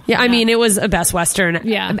big deal. Yeah, I mean, it was a Best Western.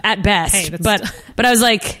 Yeah. At best. Hey, that's- but I was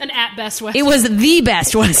like, An at best West. it was the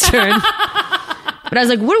Best Western. But I was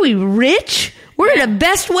like, what are we, rich? We're at a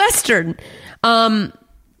Best Western.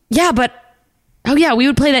 Yeah, but oh yeah, we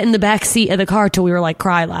would play that in the back seat of the car till we were like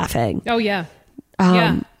cry laughing. Oh yeah.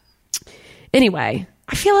 Yeah. Anyway,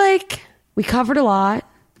 I feel like we covered a lot.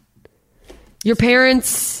 Your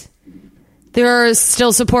parents, they're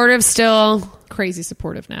still supportive, still. Crazy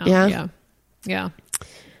supportive now. Yeah? Yeah. Yeah.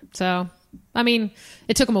 So, I mean,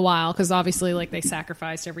 it took them a while because obviously, like, they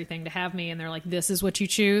sacrificed everything to have me, and they're like, "This is what you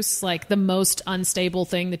choose." Like the most unstable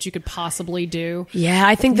thing that you could possibly do. Yeah,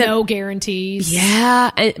 I think that. No guarantees.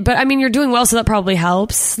 Yeah, but I mean, you're doing well, so that probably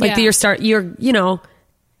helps. Like Yeah.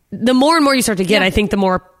 the more and more you start to get, Yeah. I think the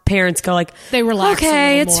more parents go like, They relax a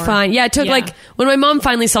okay, little it's more. fine. Yeah, it took Yeah. like when my mom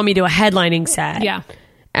finally saw me do a headlining set. Yeah.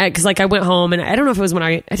 Because like I went home, and I don't know if it was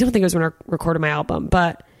I don't think it was when I recorded my album,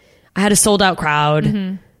 but I had a sold out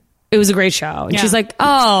crowd. It was a great show. And Mm-hmm. Yeah. she's like,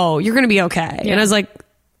 oh, you're going to be okay. Yeah. And I was like,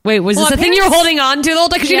 wait, was Well, this the thing you were holding on to the whole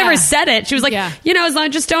time? Because she Yeah. never said it. She was like, Yeah. as long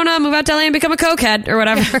as just don't move out to LA and become a cokehead or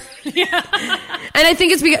whatever. And I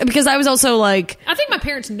think it's because I was also like, I think my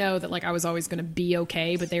parents know that like I was always going to be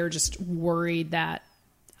okay, but they were just worried that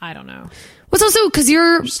I don't know. what's also because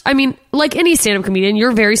you're, I mean, like any stand-up comedian,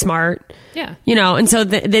 you're very smart. Yeah. And so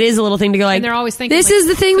that is a little thing to go like, And they're always thinking, this like, is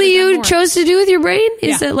the thing that could've done you more. chose to do with your brain? Is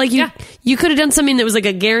Yeah. that like Yeah. you could have done something that was like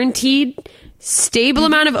a guaranteed stable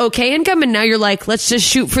amount of okay income, and now you're like, let's just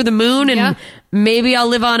shoot for the moon, and Yeah. maybe I'll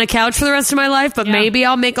live on a couch for the rest of my life, but Yeah. maybe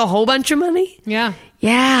I'll make a whole bunch of money. Yeah.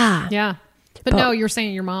 Yeah. Yeah. But no, you're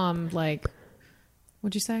saying your mom, like,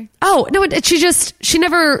 what'd you say? Oh, no, she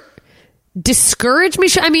never, discourage me.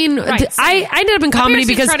 I mean, Right, I ended up in comedy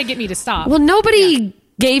because try to get me to stop. well, nobody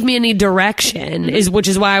gave me any direction, which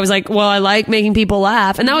is why I was like, well, I like making people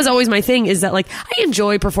laugh. And that was always my thing, is that like, I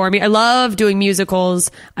enjoy performing. I love doing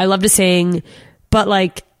musicals. I love to sing, but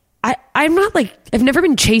like, I'm not like, I've never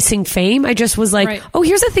been chasing fame. I just was like, Right. oh,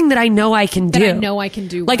 here's a thing that I know I can do. That I know I can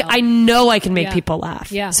do Like, well. I know I can make Yeah. people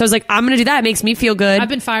laugh. Yeah. So I was like, I'm going to do that. It makes me feel good. I've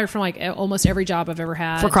been fired from like almost every job I've ever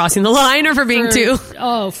had. for crossing the line or for being too.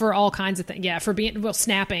 For all kinds of things. Yeah, for being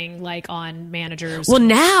snapping like on managers. Well,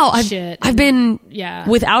 now Shit. I've been Yeah.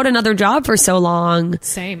 without another job for so long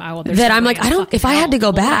Same. that I'm like, I don't, if I had to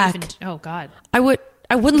go back, oh God. I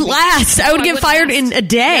wouldn't last. I would I get wouldn't fired last. in a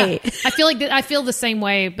day. Yeah. I feel like I feel the same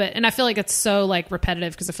way, and I feel like it's so like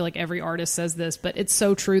repetitive because I feel like every artist says this, but it's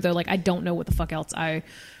so true though. Like I don't know what the fuck else I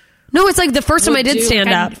No, it's like the first time I would did do. stand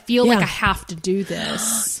Like, up. I feel Yeah. like I have to do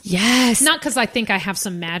this. Yes. Not because I think I have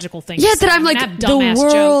some magical thing. Yeah, to say. that I'm I mean, like, I have the dumbass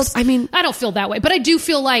world- jokes. I mean- I don't feel that way, but I do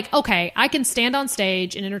feel like okay, I can stand on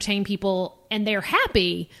stage and entertain people, and they're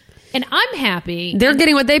happy, and I'm happy. They're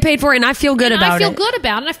getting what they paid for, and I feel good and about it. I feel good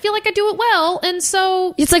about it. And I feel like I do it well, and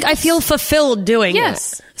so It's like I feel fulfilled doing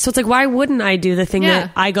Yes. it. So it's like, why wouldn't I do the thing Yeah.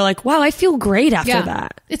 that I go like, wow, I feel great after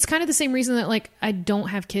that. It's kind of the same reason that like I don't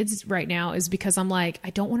have kids right now is because I'm like I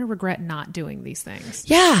don't want to regret not doing these things.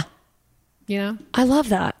 Yeah. You know, I love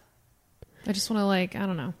that. I just want to like I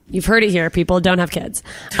don't know. You've heard it here. People don't have kids.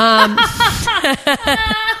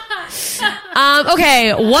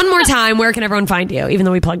 Okay, one more time. Where can everyone find you? Even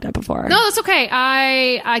though we plugged it before. No, that's okay.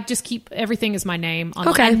 I just keep everything as my name.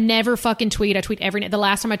 Okay. I never fucking tweet. I tweet every. The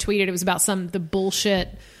last time I tweeted, it was about the bullshit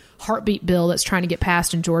heartbeat bill that's trying to get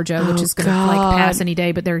passed in Georgia, which is going to like God. pass any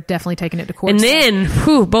day, but they're definitely taking it to court. And so- then,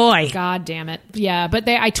 whew, boy. God damn it. Yeah, but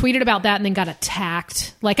I tweeted about that and then got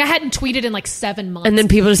attacked. Like I hadn't tweeted in like 7 months. And then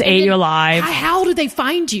people just And ate then you alive. How do they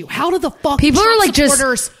find you? How do the fuck People Trump are like just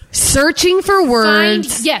supporters searching for find?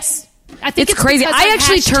 words. Yes, I think It's crazy. because I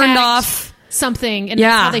actually turned hashtagged off- something, and Yeah.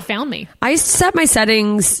 that's how they found me. I set my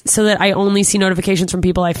settings so that I only see notifications from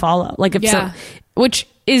people I follow. Like if Yeah. which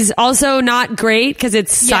is also not great because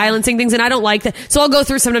it's Yeah. silencing things, and I don't like that. So I'll go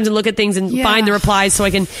through sometimes and look at things and Yeah. find the replies so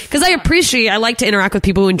I can, because I like to interact with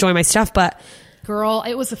people who enjoy my stuff, but Girl,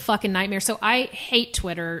 it was a fucking nightmare. So I hate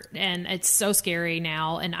Twitter, and it's so scary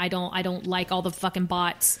now. And I don't like all the fucking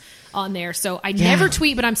bots on there. So I never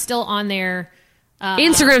tweet, but I'm still on there.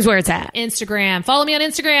 Instagram's where it's at. Instagram. Follow me on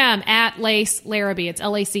Instagram at Lace Larrabee. It's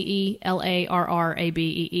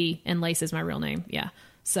LACELARRABEE, and Lace is my real name. Yeah.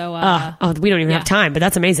 So We don't even yeah. have time, but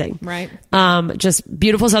that's amazing. Right. Just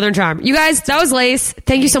beautiful Southern charm. You guys, that was Lace.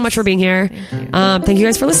 Thank you so much for being here. Thank you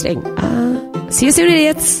guys for listening. See you soon,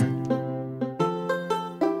 idiots.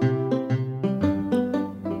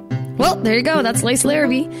 Well, there you go. That's Lace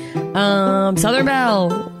Larrabee, Southern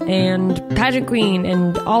Belle, and pageant queen,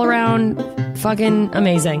 and all around fucking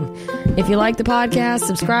amazing. If you like the podcast,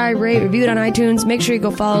 subscribe, rate, review it on iTunes. Make sure you go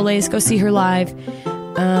follow Lace. Go see her live.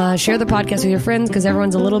 Share the podcast with your friends because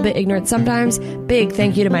everyone's a little bit ignorant sometimes. Big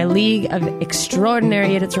thank you to my League of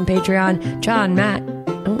Extraordinary Idiots from Patreon. John, Matt.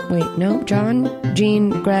 Oh, wait. No. John, Jean,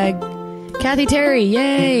 Greg, Kathy, Terry.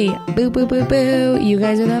 Yay. Boo, boo, boo, boo. You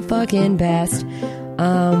guys are the fucking best.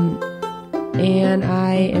 And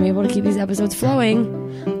I am able to keep these episodes flowing,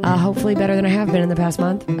 hopefully better than I have been in the past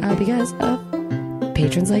month, because of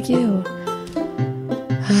patrons like you.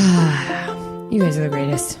 You guys are the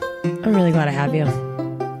greatest. I'm really glad I have you.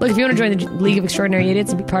 Look, if you want to join the League of Extraordinary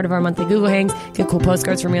Idiots and be part of our monthly Google Hangs, get cool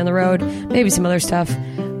postcards from me on the road, maybe some other stuff.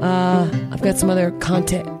 I've got some other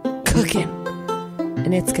content cooking,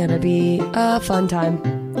 and it's gonna be a fun time.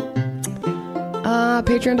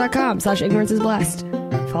 Patreon.com/ignorance is blessed.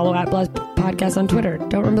 Follow at Blessed Podcast on Twitter.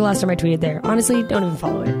 Don't remember the last time I tweeted there. Honestly, don't even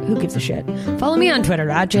follow it. Who gives a shit? Follow me on Twitter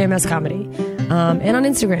at JMS Comedy, and on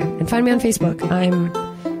Instagram, and find me on Facebook. I'm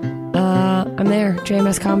there,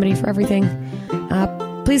 JMS Comedy, for everything.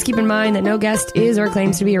 Please keep in mind that no guest is or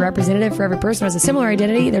claims to be a representative for every person who has a similar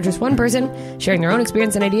identity. They're just one person sharing their own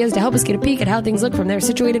experience and ideas to help us get a peek at how things look from their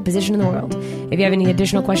situated position in the world. If you have any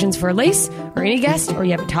additional questions for Lace or any guest, or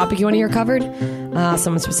you have a topic you want to hear covered,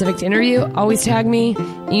 someone specific to interview, always tag me.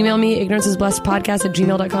 Email me,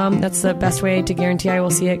 ignoranceisblessedpodcast@gmail.com. That's the best way to guarantee I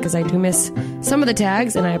will see it, because I do miss some of the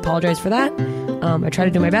tags, and I apologize for that. I try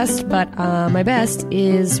to do my best, but my best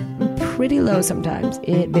is pretty low sometimes.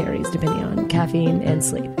 It varies depending on caffeine and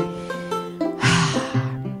sleep.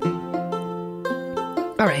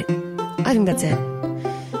 All right. I think that's it.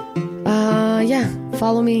 Yeah.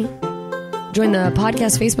 Follow me. Join the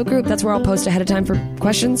podcast Facebook group. That's where I'll post ahead of time for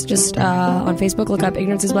questions. Just on Facebook, look up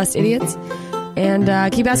Ignorance is Blessed Idiots.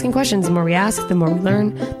 And keep asking questions. The more we ask, the more we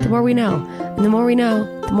learn, the more we know. And the more we know,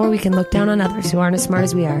 the more we can look down on others who aren't as smart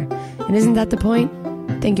as we are. And isn't that the point?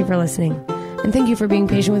 Thank you for listening. And thank you for being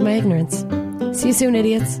patient with my ignorance. See you soon,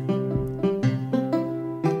 idiots.